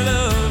 I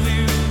love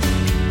you.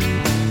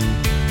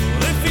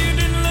 Well, if you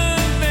didn't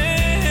love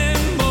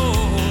them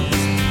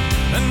boys,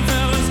 then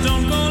fellas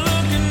don't go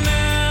looking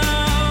now.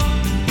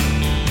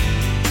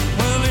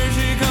 Well, here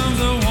she comes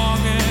a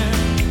walking,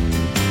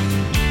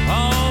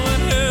 all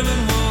that heaven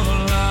will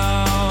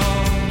allow.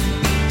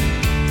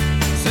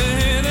 Say,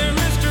 hey there,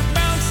 Mr.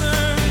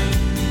 Bouncer.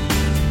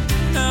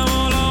 Now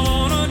all I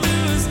wanna do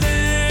is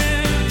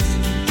dance.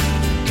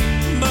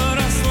 But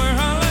I swear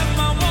I left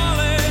my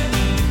wallet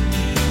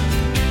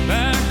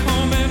back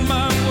home in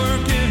my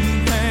working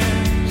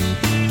pants.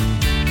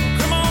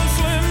 Come on,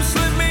 Slim,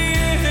 slip me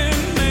in,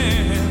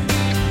 man.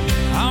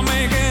 I'll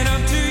make it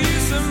up to you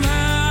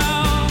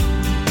somehow.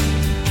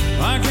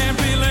 I can't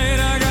be late,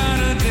 I got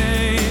a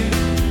date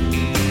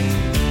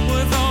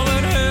with all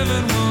that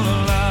heaven will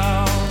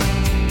allow.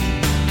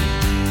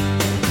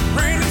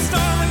 Rain and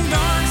storm and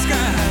dark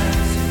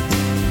skies,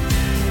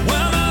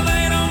 well, now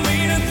they don't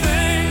mean a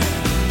thing.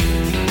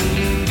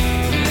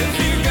 If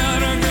you got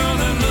a girl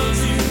that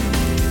loves you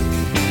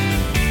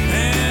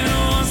and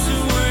wants to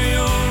wear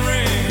your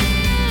ring,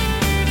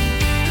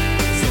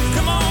 so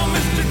come on,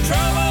 Mr.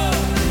 Trouble,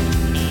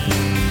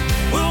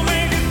 we'll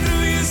make it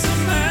through you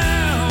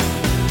somehow.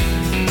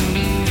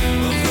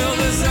 We'll fill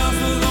this house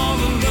with all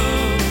the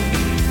love,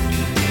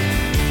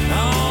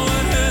 all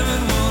that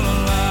heaven will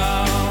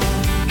allow.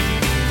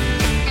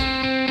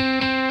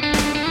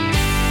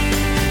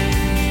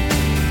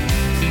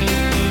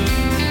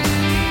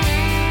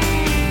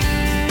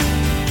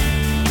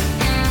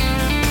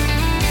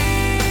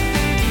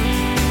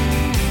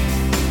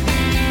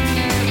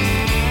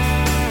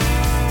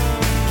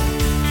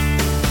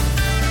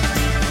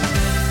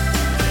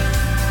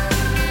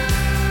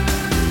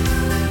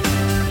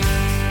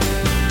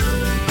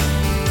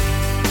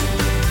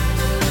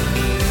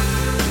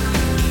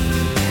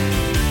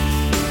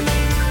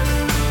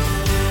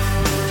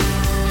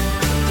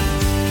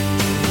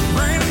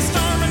 Rain and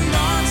storm and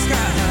dark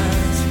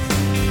skies,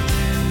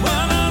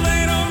 well, now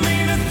they don't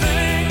mean a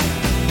thing.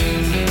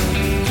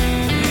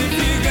 If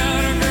you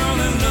got a girl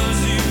that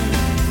loves you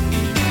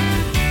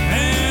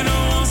and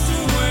wants to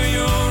wear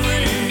your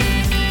ring,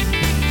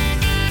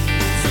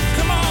 so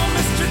come on,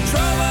 Mr.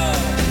 Trouble,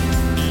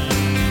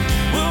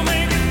 we'll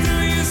make it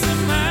through you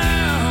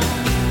somehow.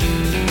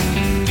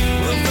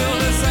 We'll fill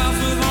this house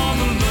with all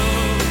the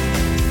love,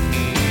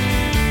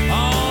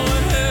 all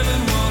that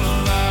heaven will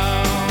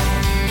allow.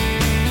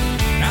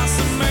 Now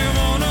some may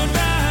wanna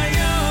die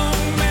young,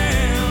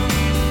 man,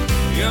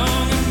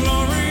 young and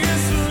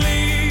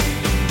gloriously.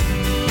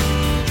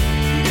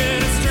 Get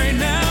it straight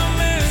now,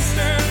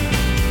 mister.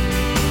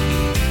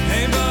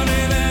 Hey,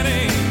 buddy, that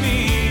ain't me.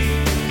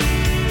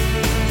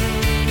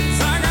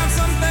 'Cause I got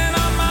something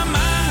on my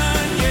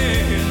mind,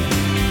 yeah,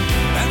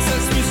 that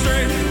sets me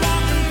straight and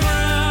walking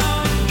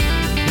proud.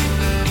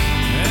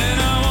 And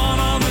I want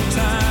all the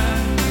time,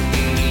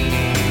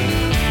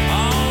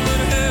 all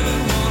that heaven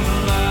will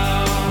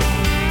allow.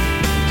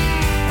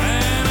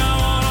 And I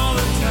want all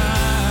the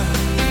time,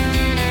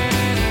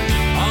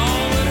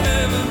 all that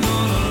heaven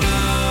will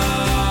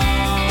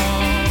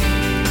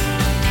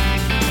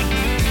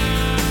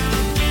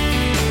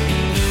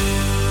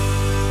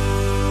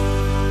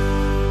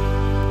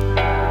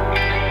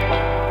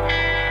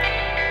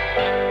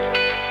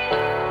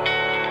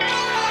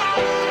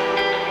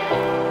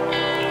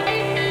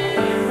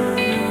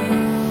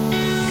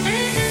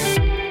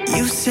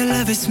You say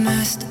love is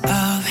messed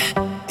up.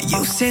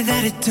 You say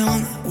that it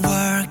don't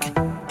work.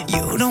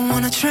 You don't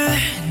wanna try,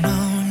 no,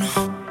 no.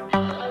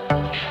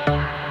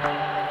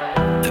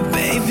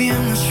 Baby,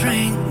 I'm no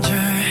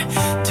stranger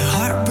to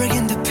heartbreak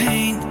and the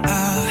pain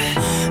of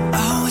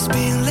always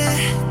being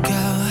let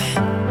go.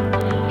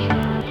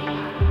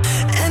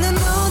 And I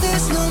know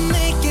there's no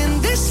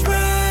making this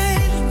right,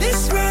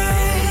 this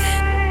right.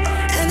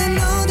 And I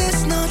know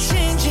there's no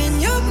changing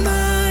your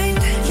mind,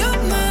 your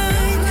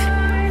mind.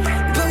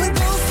 But we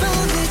both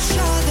found each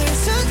other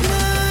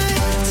tonight,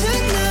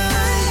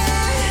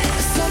 tonight.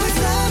 So if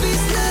love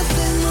is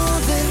nothing more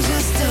than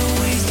just a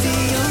waste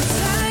of your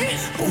time,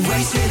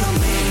 waste it on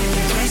me,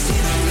 waste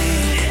it on me.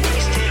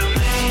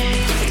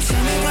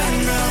 Tell me why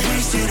not,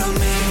 waste it on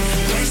me,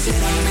 waste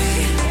it on me.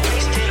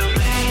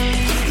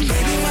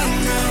 Baby, why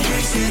not,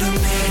 waste it on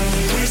me,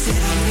 waste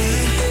it on me.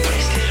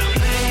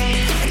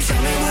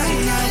 Tell me why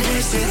not,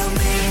 waste it on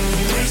me,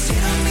 waste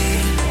it on me.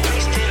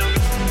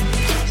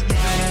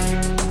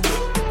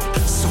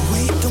 So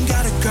we don't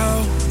gotta go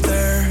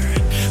there,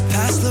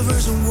 past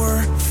lovers and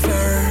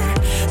warfare.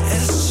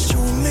 It's just you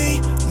and me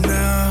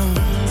now.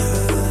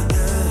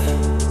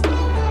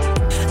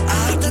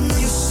 I don't know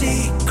your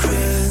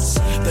secrets,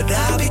 but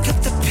I'll pick up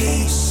the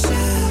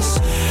pieces,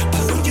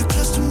 pull you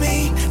close to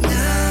me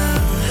now.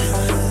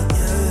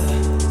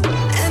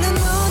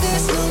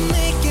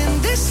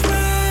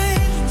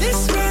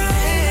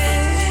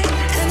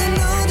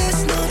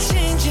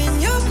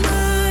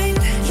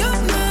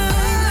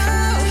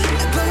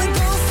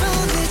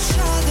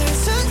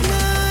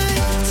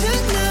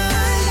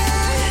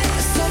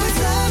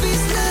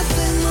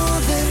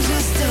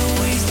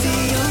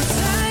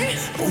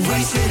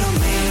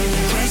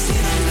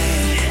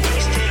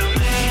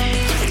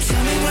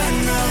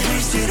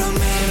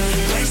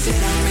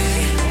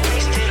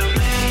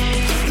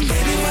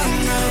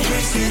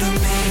 it on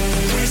me,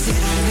 waste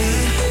it on me,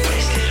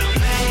 waste it on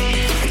me.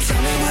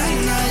 Tell me why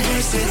not,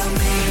 waste it on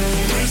me,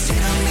 waste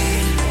it on me.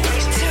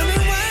 Tell me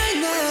why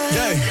not,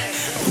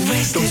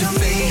 waste Don't it you on me.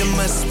 think there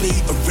must be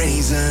a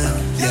reason?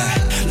 Yeah,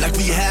 like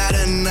we had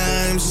a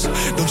names.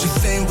 Don't you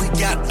think we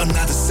got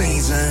another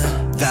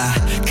season? That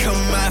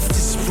come after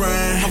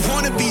spring. I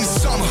wanna be your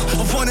summer,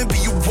 I wanna be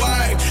your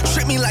wife.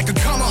 Treat me like a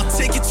come on,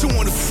 take you to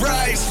one of the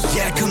fries.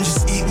 Yeah, come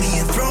just eat me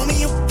and throw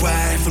me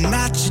away. I'm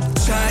not your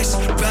choice,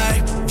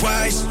 babe,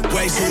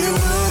 waste And I it know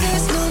away.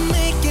 there's no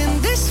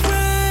making this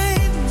right,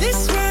 this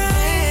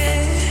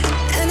right.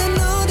 And I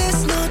know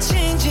there's no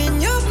change in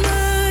your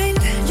mind,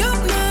 your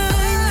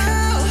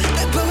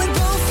mind. But we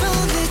both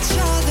found each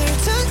other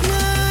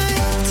tonight,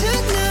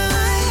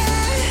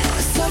 tonight.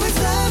 So if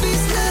love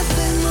is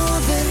nothing more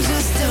than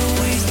just a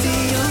waste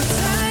of your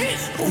time,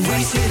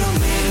 waste it on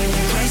me,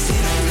 waste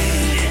it on me,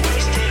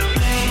 waste it on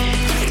me.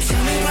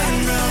 Tell me why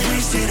not,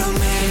 waste it on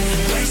me,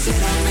 waste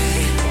it on me,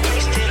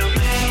 waste it on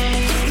me.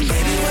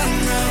 Baby, why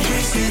not,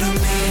 waste it on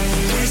me,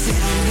 waste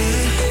it on me,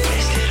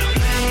 waste it on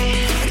me.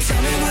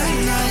 Tell me why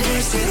not,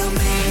 waste it on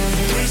me,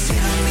 waste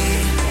it on me.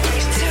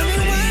 Tell me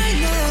why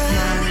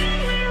not.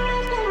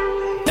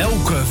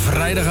 Elke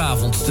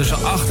vrijdagavond tussen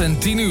 8 en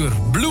 10 uur.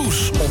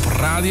 Blues op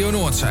Radio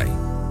Noordzee.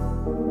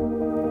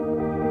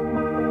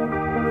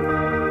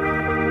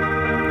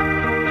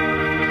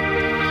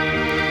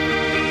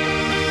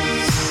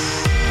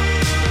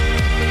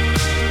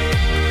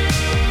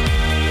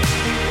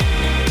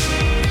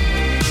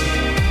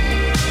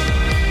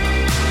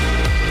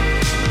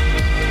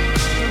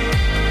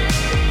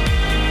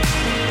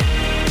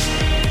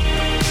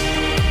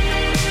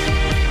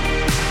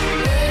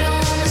 Word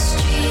on the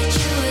street,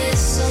 you with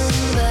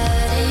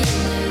somebody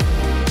new.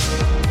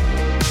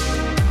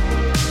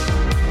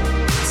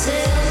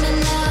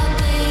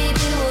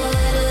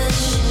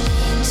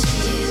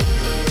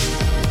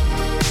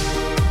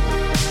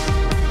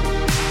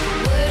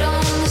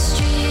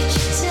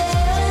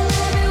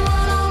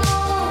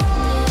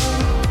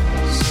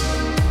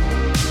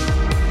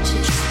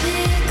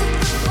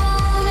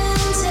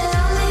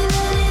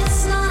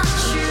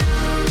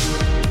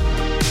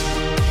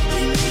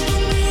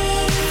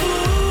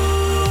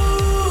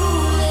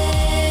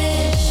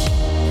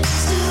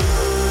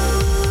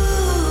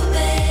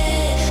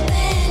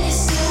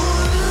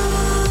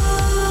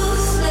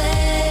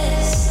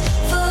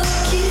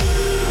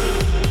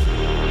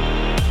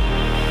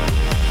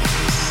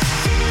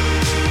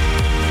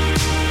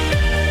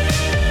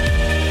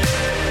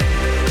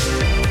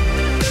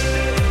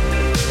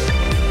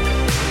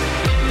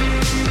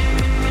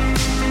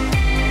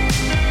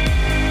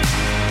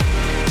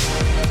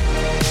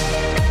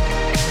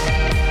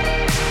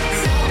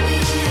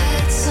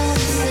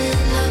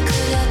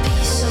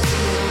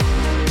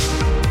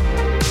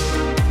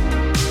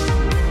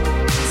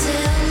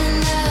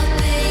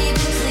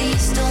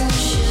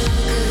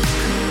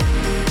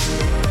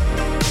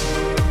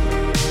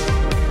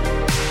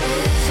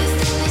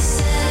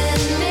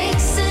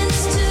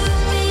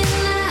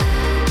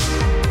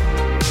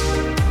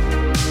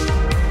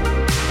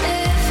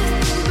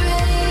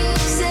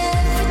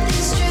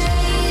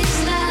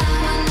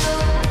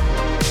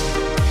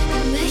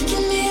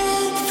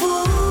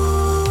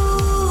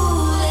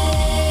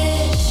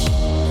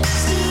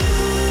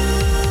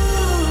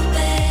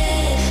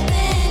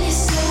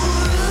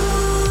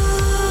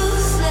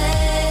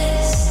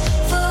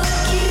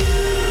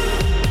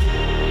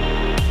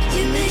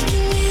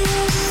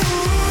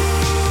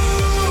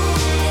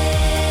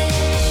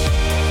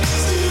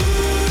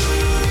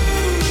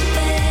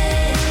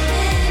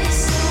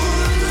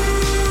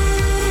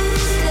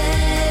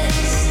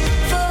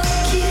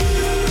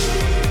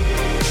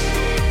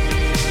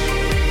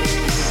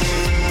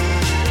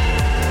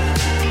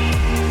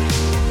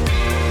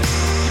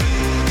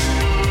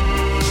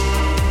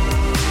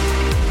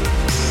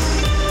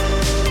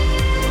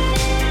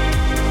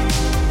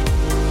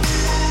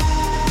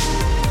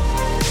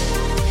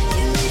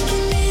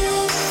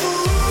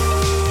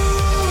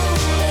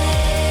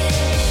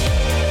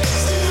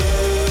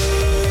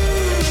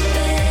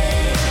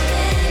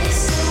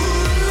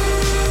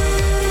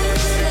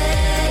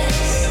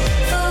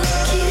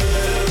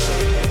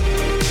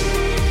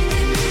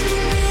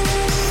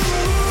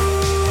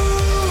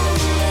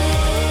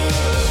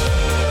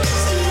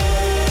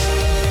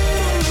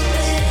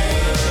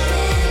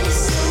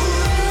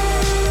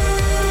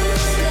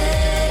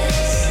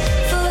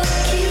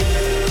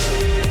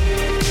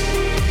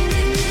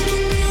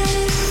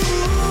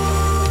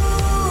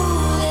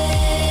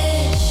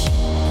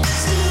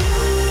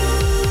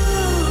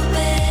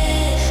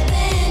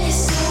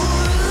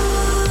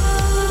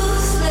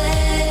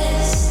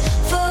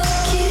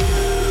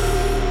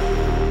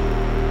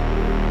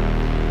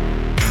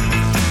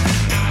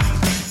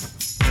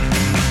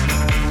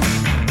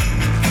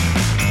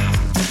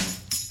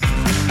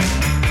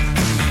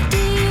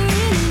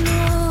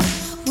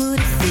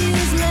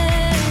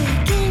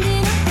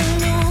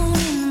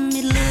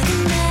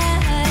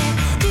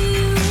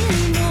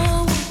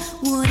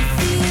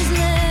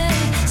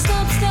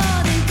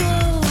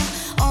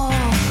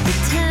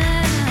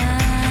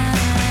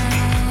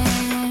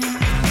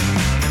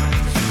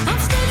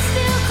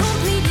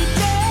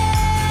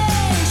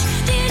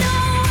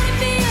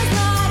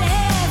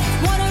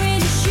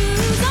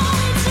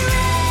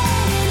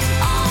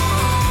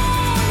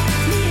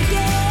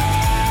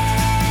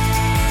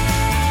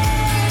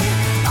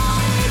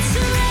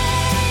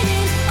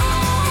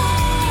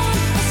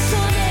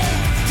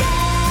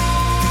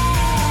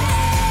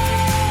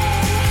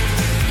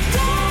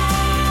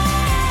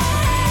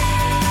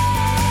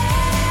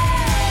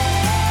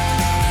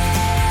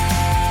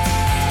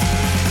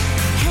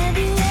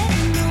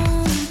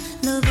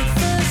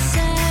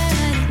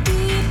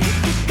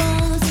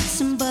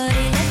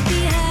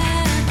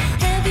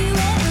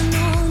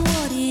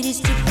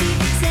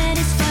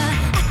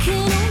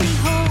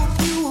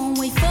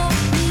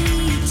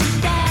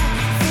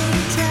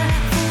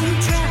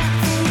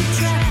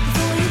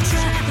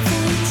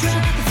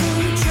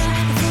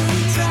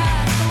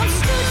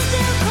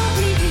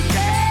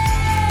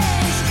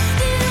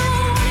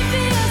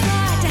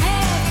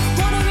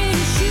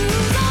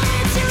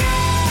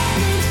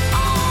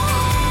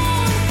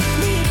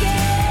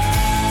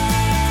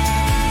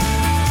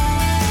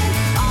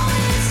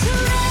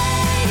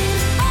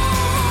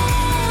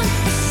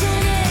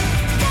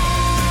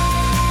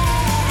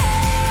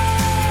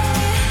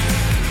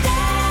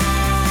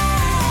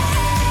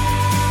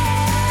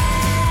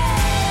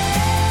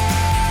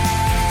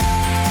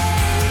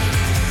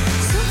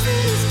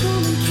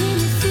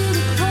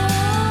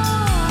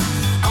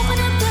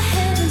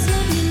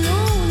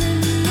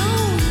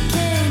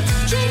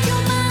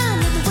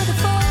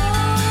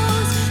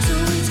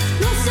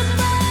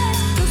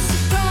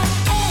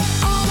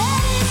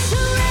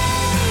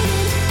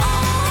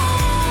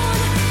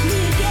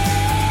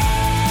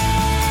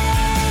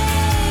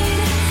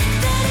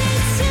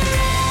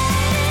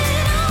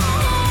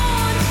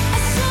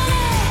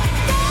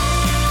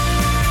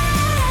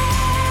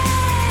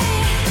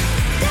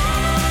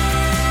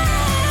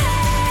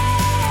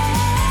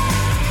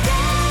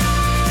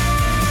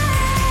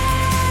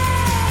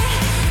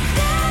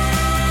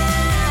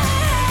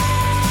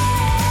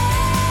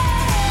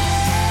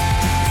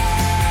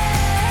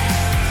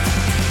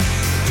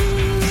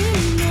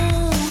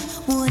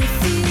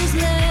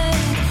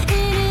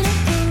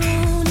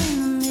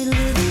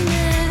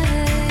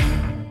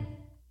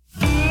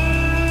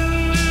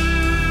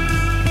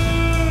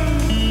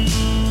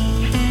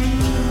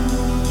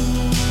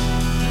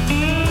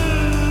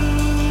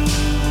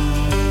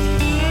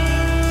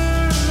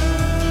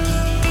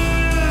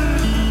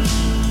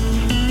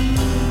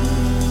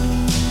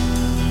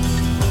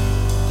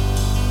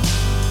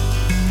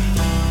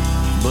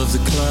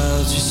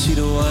 see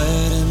the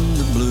white and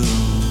the blue,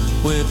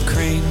 whipped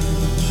cream,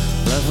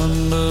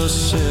 lavender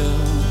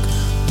silk,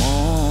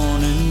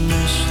 morning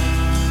mist,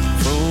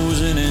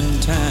 frozen in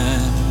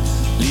time,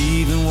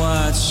 leaving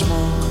white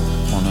smoke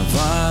on a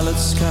violet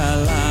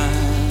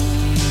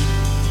skyline.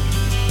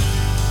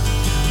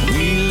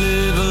 We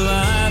live a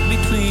life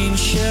between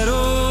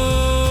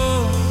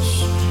shadows.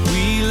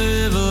 We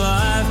live a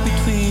life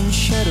between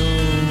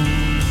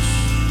shadows.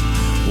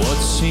 What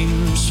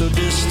seems so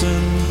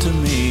distant to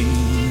me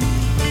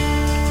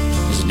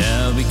has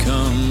now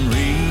become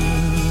real.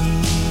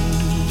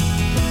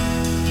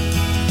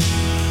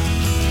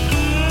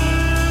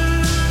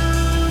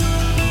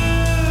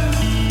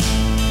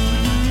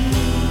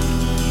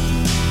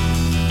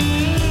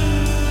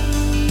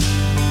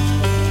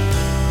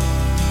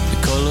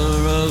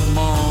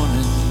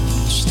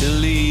 Still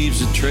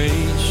leaves a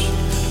trace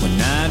when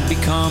night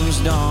becomes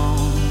dawn.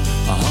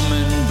 A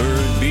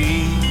hummingbird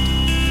beat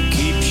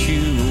keeps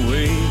you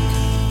awake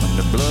when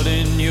the blood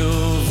in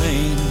your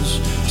veins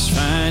is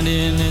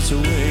finding its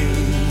way.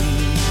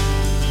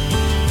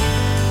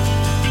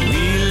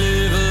 We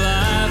live a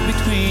life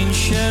between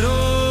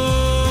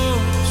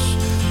shadows.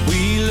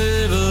 We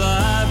live a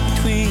life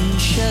between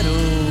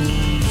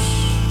shadows.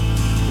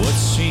 What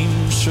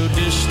seems so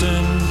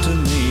distant to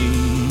me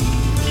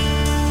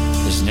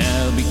has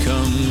now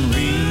become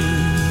real.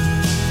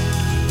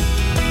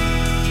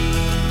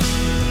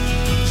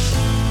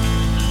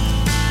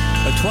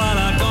 A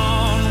twilight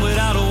gone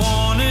without a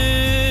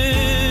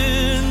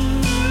warning,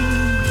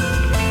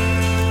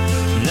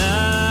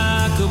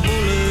 like a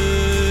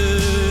bullet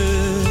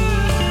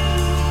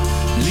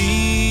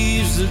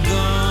leaves the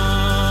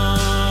gun.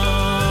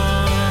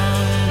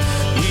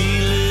 We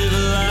live a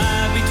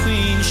life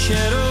between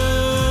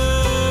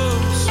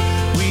shadows.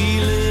 We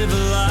live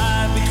a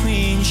life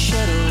between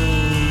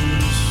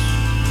shadows.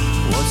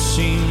 What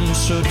seems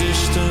so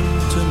distant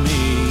to me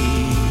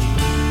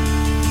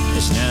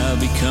has now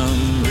become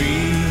real.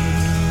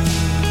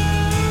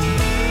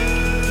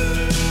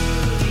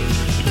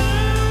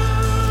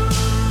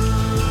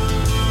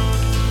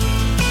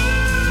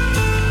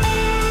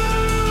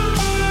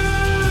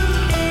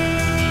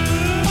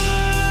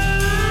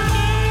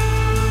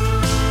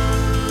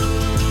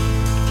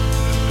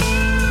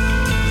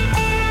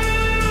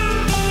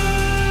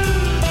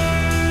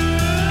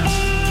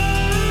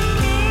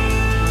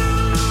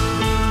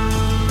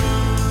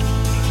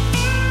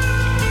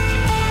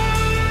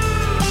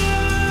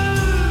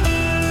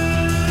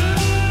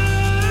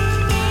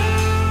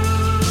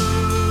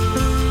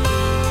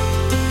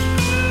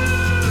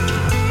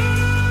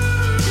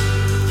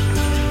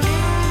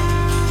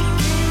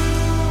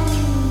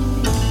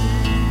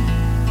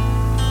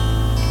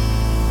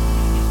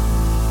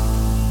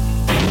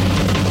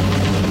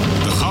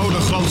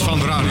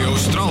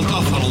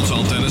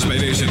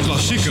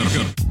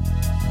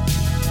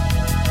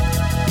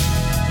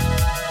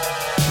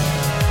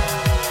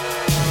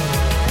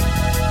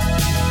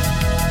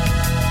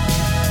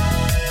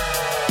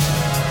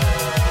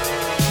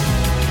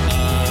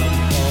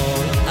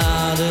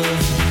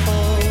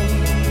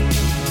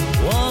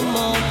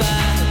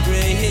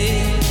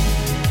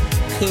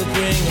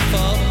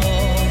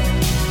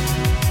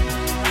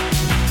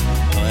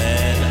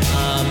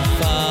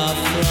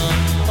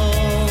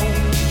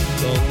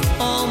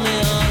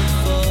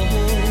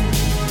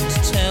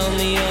 Tell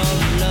me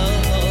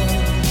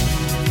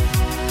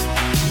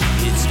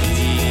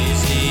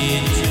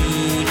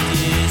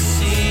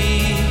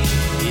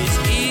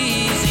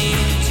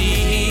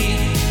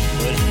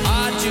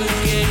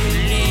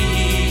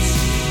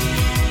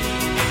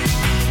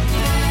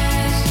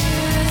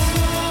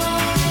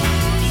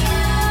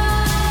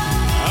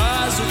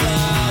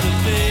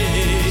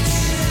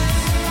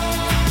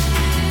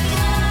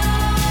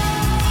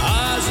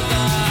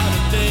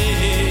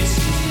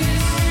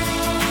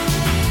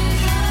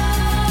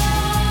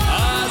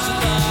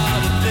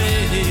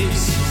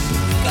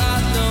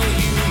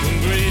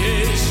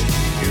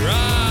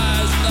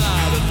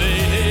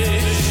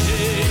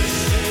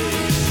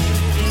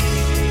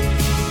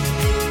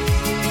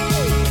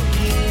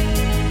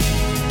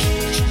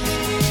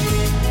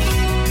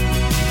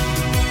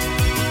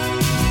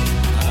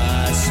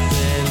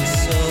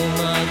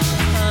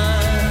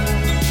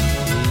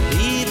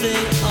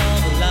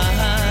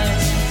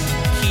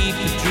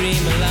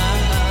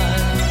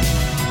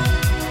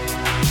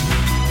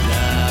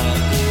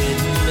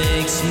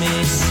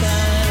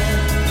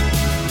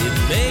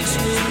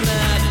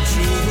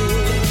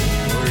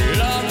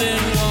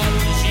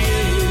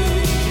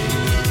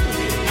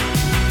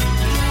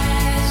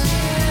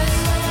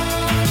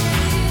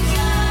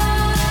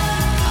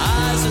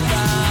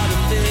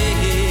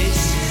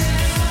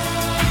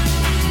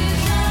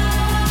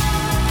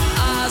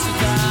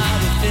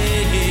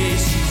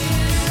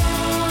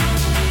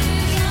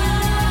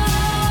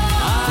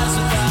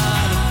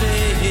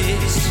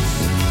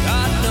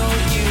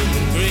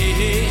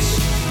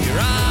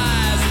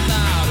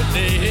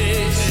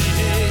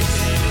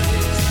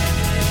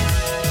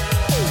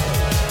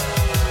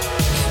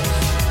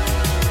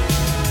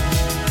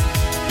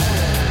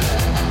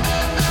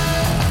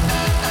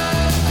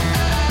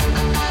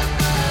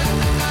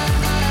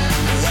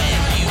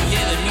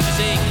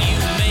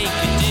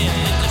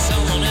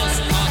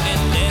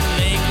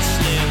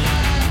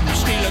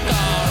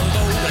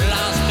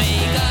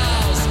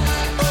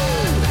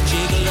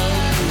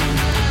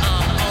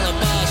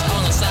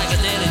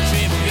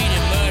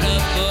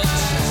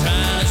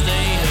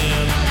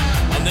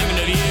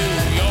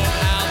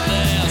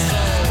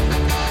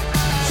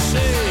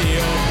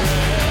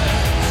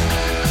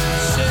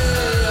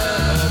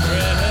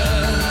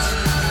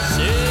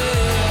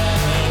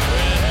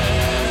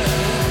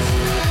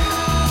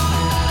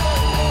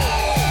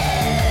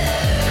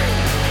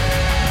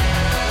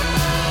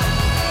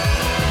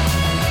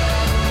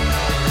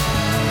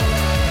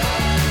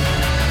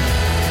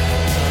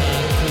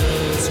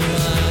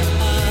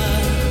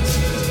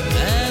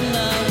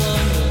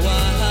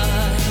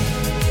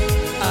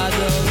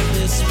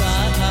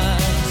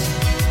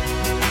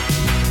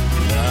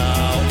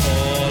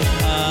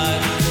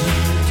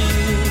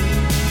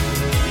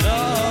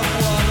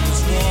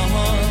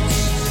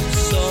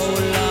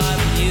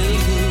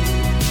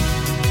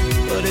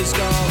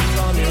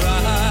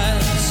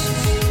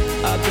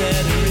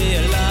better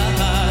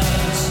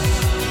realize.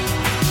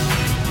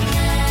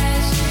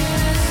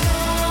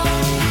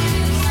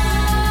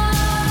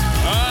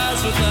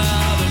 Eyes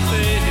without a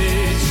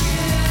face.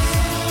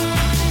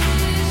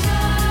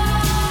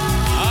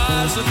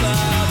 Eyes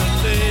without a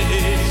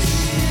face.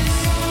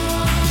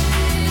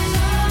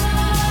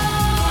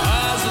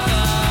 Eyes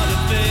without a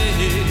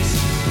face.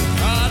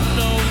 Got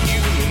no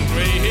human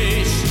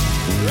grace.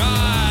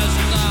 Eyes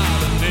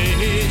without a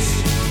face.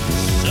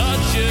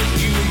 Such a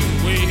human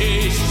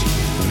waste.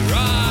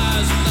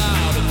 Eyes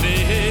without a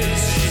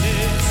face.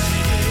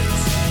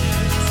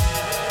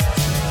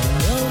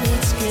 No,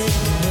 it's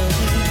getting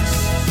worse.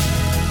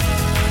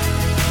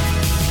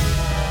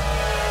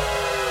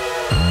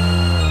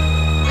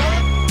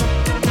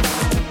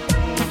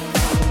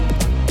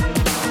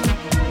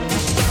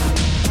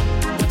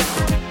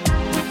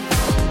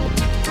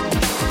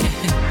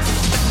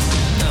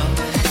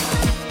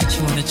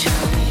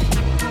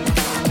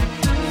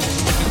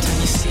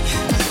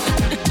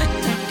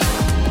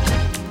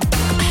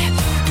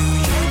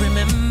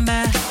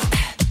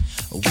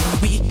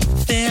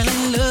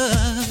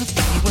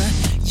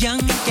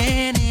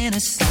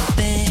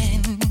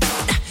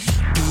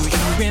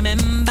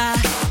 Remember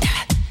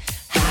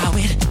how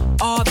it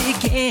all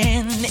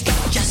began? It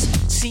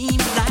just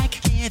seemed like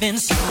heaven,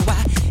 so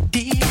I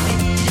did it.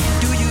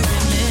 Do you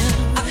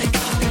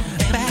remember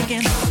back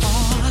in the fall?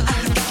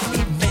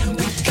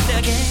 We could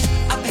again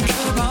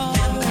after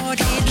all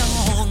day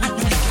long.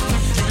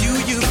 Do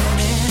you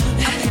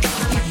remember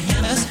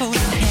us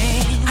holding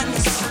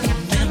hands?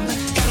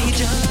 We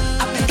just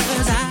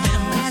as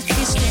eyes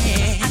we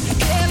stared.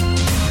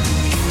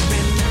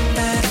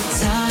 Remember the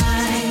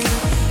time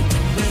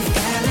we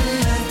fell in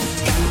love.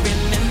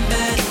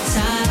 Remember the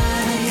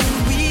time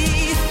we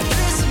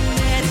first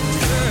met,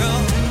 girl.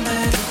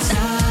 Remember the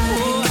time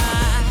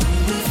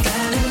we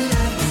fell in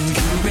love.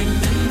 Do you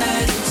remember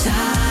the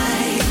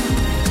time?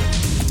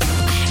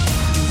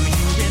 Do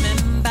you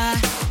remember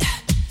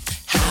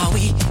how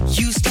we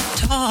used to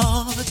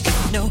talk?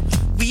 No,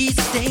 we'd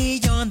stay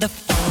on the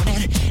phone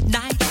at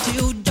night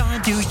till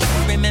dawn. Do you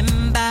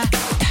remember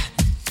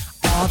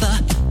all the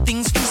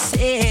things we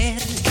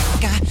said?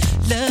 Like I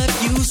love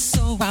you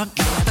so I'll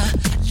never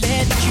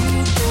let you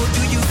go.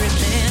 Do you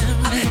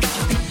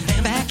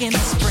remember back in the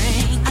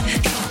spring?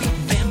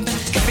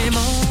 Every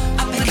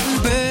morning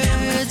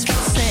birds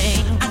would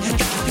sing.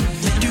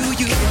 Do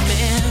you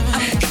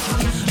remember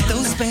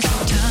those special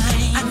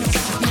times?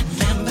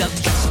 The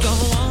thoughts go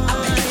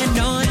on and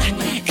on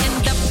in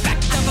the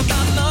back of my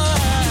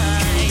mind.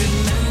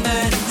 Remember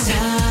the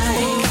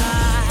time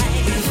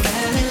we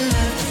fell in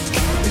love.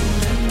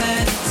 Remember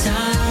the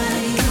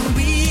time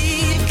we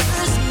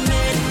first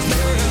met,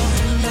 girl.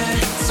 Remember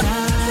the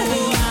time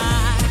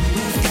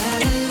we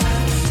fell in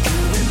love.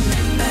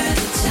 Remember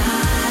the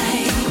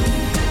time.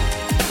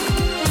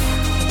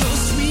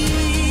 Those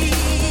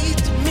sweet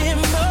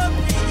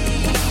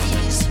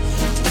memories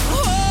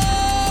will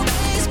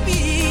always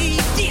be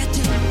dear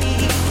to me.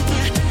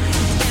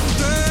 And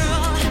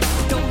girl,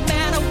 no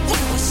matter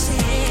what was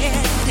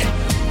said,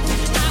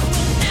 I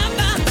will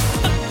never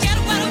forget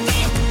what we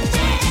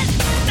did.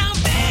 Now,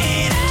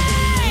 baby,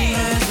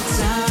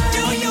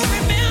 do you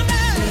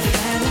remember?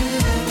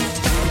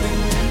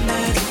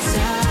 Remember the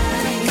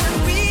time when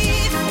we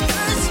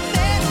first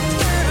met,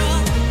 girl.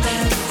 Remember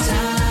the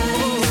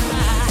time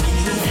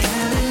we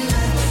fell in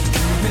love.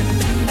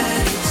 Remember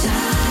the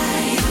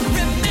time.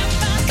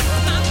 Remember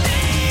my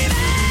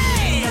baby.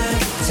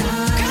 Cause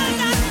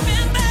I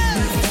remember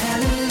we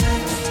fell in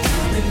love.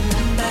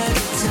 Remember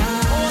the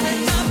time all in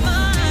my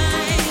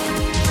mind,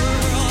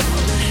 girl.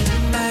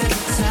 Remember the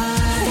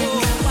time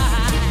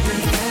we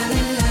fell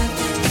in love.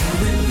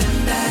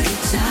 Remember the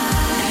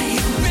time.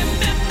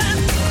 Remember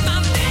my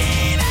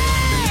baby.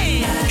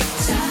 Remember the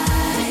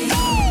time.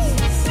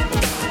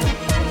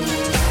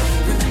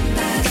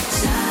 Remember the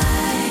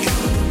time.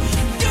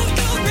 Do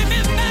you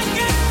remember,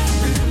 girl?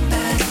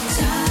 Remember the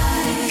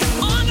time.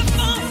 On the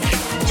phone,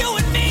 you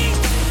and me.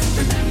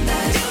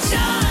 Remember the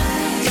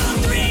time. You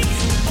agree?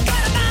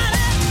 What about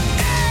it,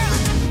 girl?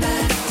 Remember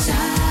the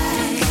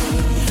time.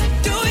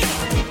 Do it,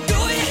 do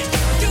it,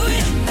 do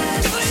it,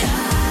 do it,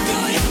 do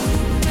it.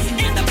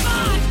 In the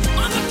bar,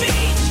 on the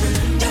beach,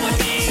 you and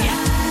me,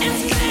 and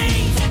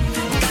Spain.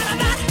 What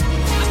about it?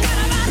 What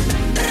about it?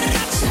 Remember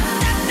the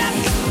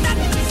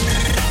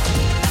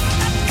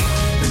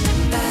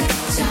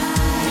time.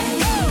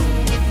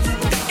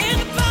 In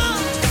the bar,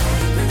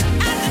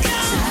 at the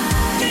door.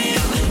 Do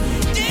you,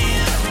 do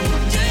you,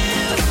 do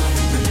you,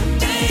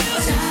 do you,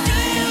 do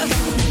you,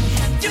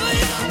 do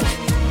you,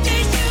 do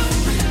you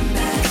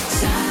remember the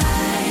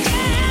time?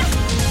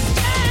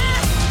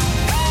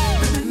 Yeah,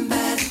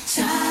 remember the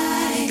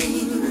time.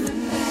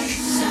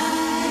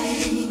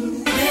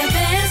 De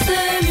beste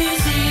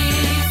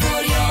muziek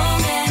voor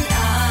jong en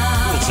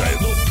oud. Noordzij.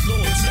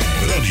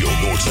 Radio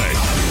Noordzij.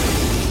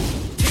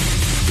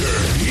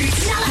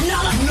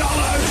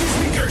 Knallen uit de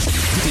speakers.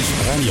 Dit is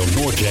Radio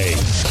Noordzee.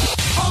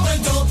 Op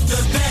en top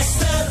de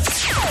beste.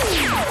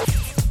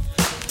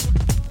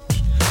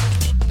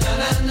 Na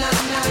na na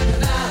na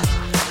na.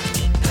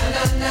 Na na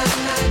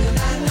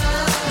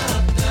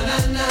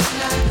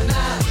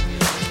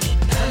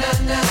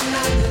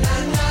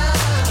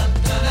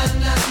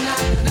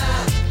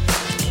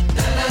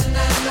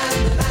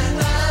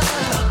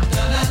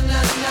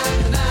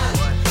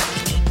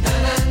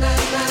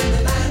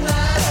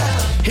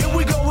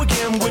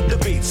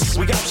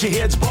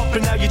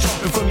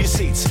jumping from your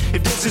seats.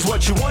 If this is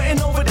what you want and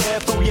over there,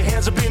 throw your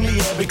hands up in the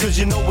air because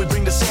you know we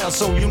bring the sound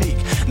so unique.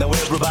 Now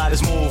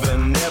everybody's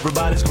moving,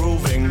 everybody's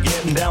grooving,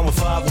 getting down with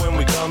 5 when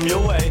we come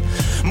your way.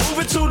 Move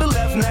it to the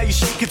left, now you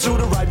shake it to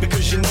the right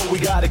because you know we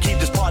gotta keep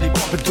this party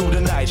bumping through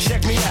the night.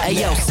 Check me out. Hey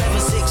yo, 7,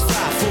 6,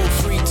 5, 4,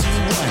 3, 2, 1.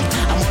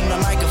 I'm on the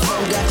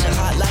microphone, got you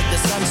hot like the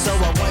sun. So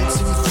I 1, 2,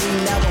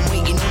 3, now I'm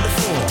waiting on the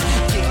floor.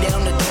 Kick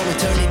down the door and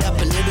turn it up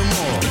a little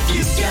more. If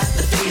you got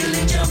the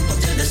feeling, jump up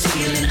to the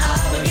ceiling. I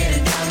will get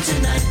it down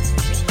tonight.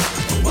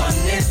 1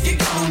 if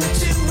you're gonna,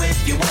 2 if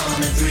you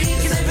wanna, 3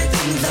 cause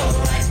everything's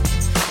alright.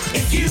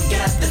 If you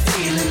got the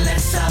feeling,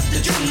 let's stop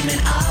the dreaming.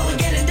 I will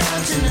get it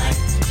down tonight.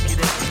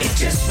 It's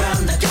just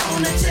round the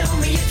corner. Tell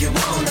me if you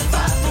wanna.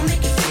 5 will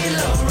make you feel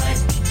alright.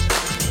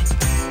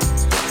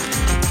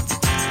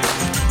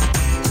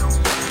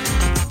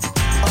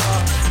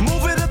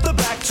 Move it at the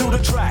back to the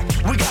track.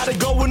 We got it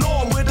going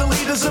on. We're the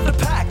leaders of the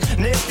pack.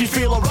 And if you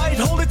feel alright,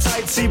 hold it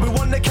tight. See, we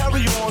want to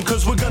carry on,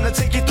 cause we're gonna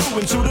take you through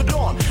into the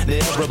dawn.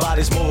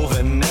 Everybody's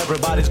moving,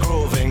 everybody's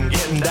grooving,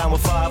 getting down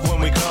with 5 when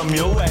we come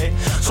your way.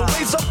 So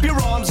raise up your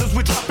arms as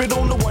we drop it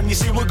on the one. You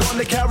see, we're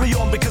gonna carry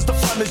on because the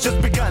fun has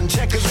just begun.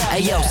 Check us out.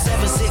 Hey yo,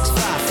 7, 6,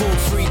 5, 4,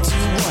 3, 2, 1.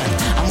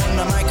 I'm on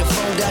the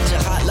microphone, got you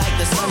hot like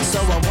the sun. So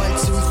I 1,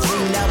 2,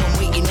 3, now I'm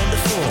waiting on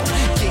the floor.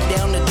 Kick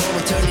down the door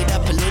and turn it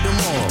up a little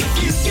more. If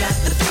you got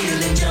the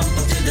feeling, jump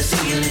up to the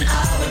ceiling.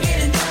 I will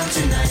get it down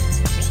tonight.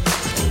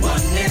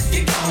 1 if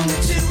you're gonna,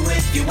 2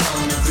 if you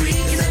wanna, 3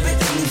 cause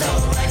everything's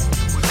alright.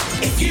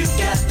 If you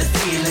got the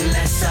feeling,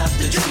 let's stop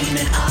the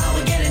dreaming. I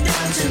will get it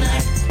down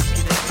tonight.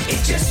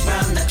 It's just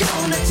round the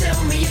corner.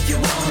 Tell me if you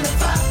wanna.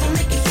 5 will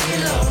make you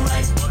feel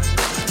alright.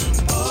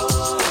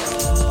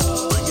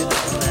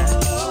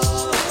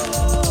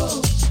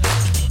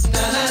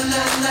 Na na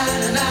na na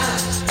na na.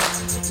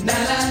 Na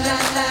na na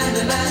na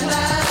na na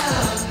na.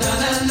 Na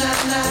na na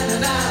na na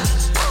na.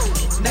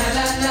 Na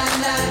na na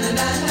na na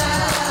na na.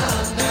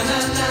 Na na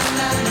na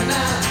na na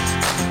na.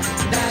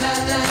 Na na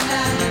na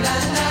na na na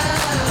na.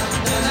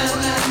 Na na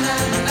na na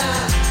na na.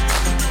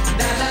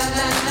 Na na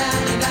na na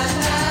na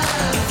na.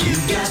 If you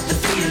got the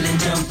feeling,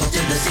 jump up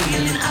to the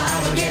ceiling. I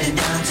will get it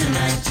down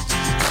tonight.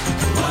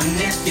 1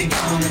 if you're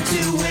gonna,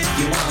 2 if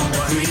you wanna,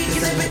 3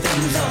 cause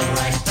everything's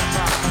alright.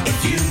 If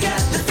you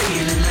got the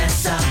feeling, let's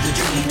stop the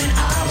dreaming. I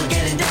will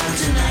get it down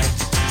tonight.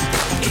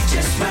 It's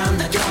just round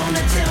the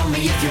corner. Tell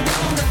me if you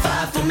wanna.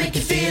 5 will make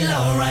you feel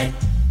alright.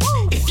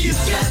 If you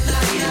got the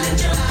feeling,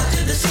 jump up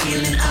to the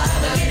ceiling. I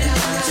will get it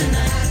down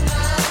tonight.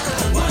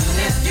 1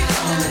 if you're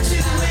gonna,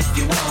 2 if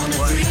you wanna,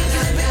 3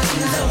 cause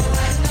everything's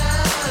alright.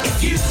 If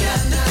you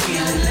got the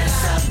feeling, let's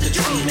stop the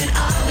dreaming.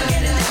 I will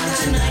get it down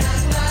tonight.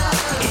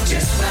 It's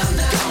just round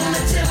the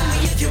corner. Tell me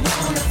if you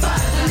wanna. 5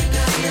 will make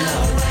you feel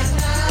alright.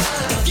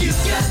 If you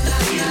got the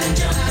feeling,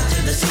 jump up to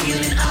the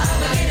ceiling. I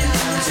will get it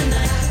down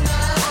tonight.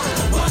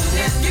 1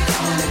 if you're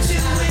gonna, 2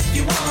 if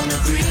you wanna,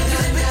 3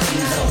 cause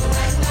everything's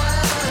alright.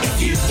 If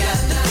you got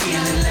the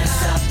feeling, let's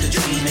stop the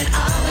dreaming. I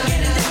will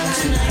get it down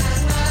tonight.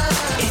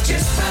 It's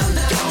just round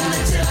the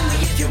corner. Tell me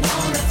if you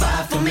wanna.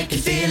 5 will make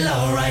you feel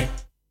alright.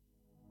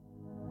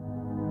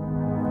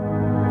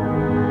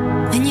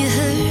 When you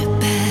hurt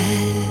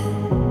bad,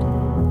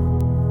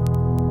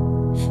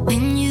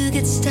 when you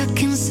get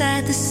stuck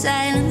inside the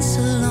silence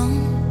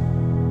alone,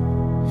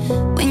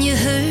 when you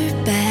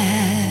hurt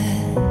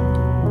bad,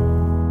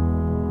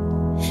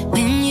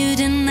 when you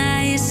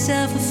deny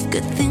yourself of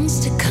good things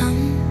to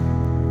come,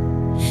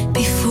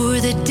 before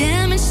the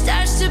damage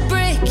starts to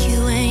break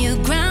you and your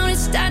ground it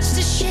starts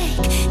to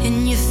shake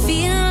and you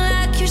feel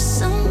like you're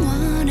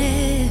someone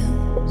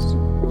else,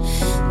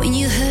 when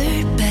you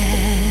hurt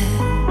bad,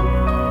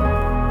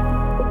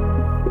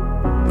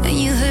 when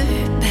you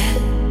hurt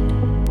bad,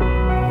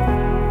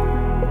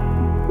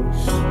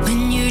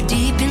 when you're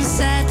deep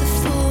inside the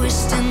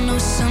forest and no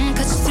sun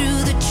cuts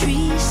through the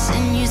trees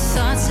and your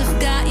thoughts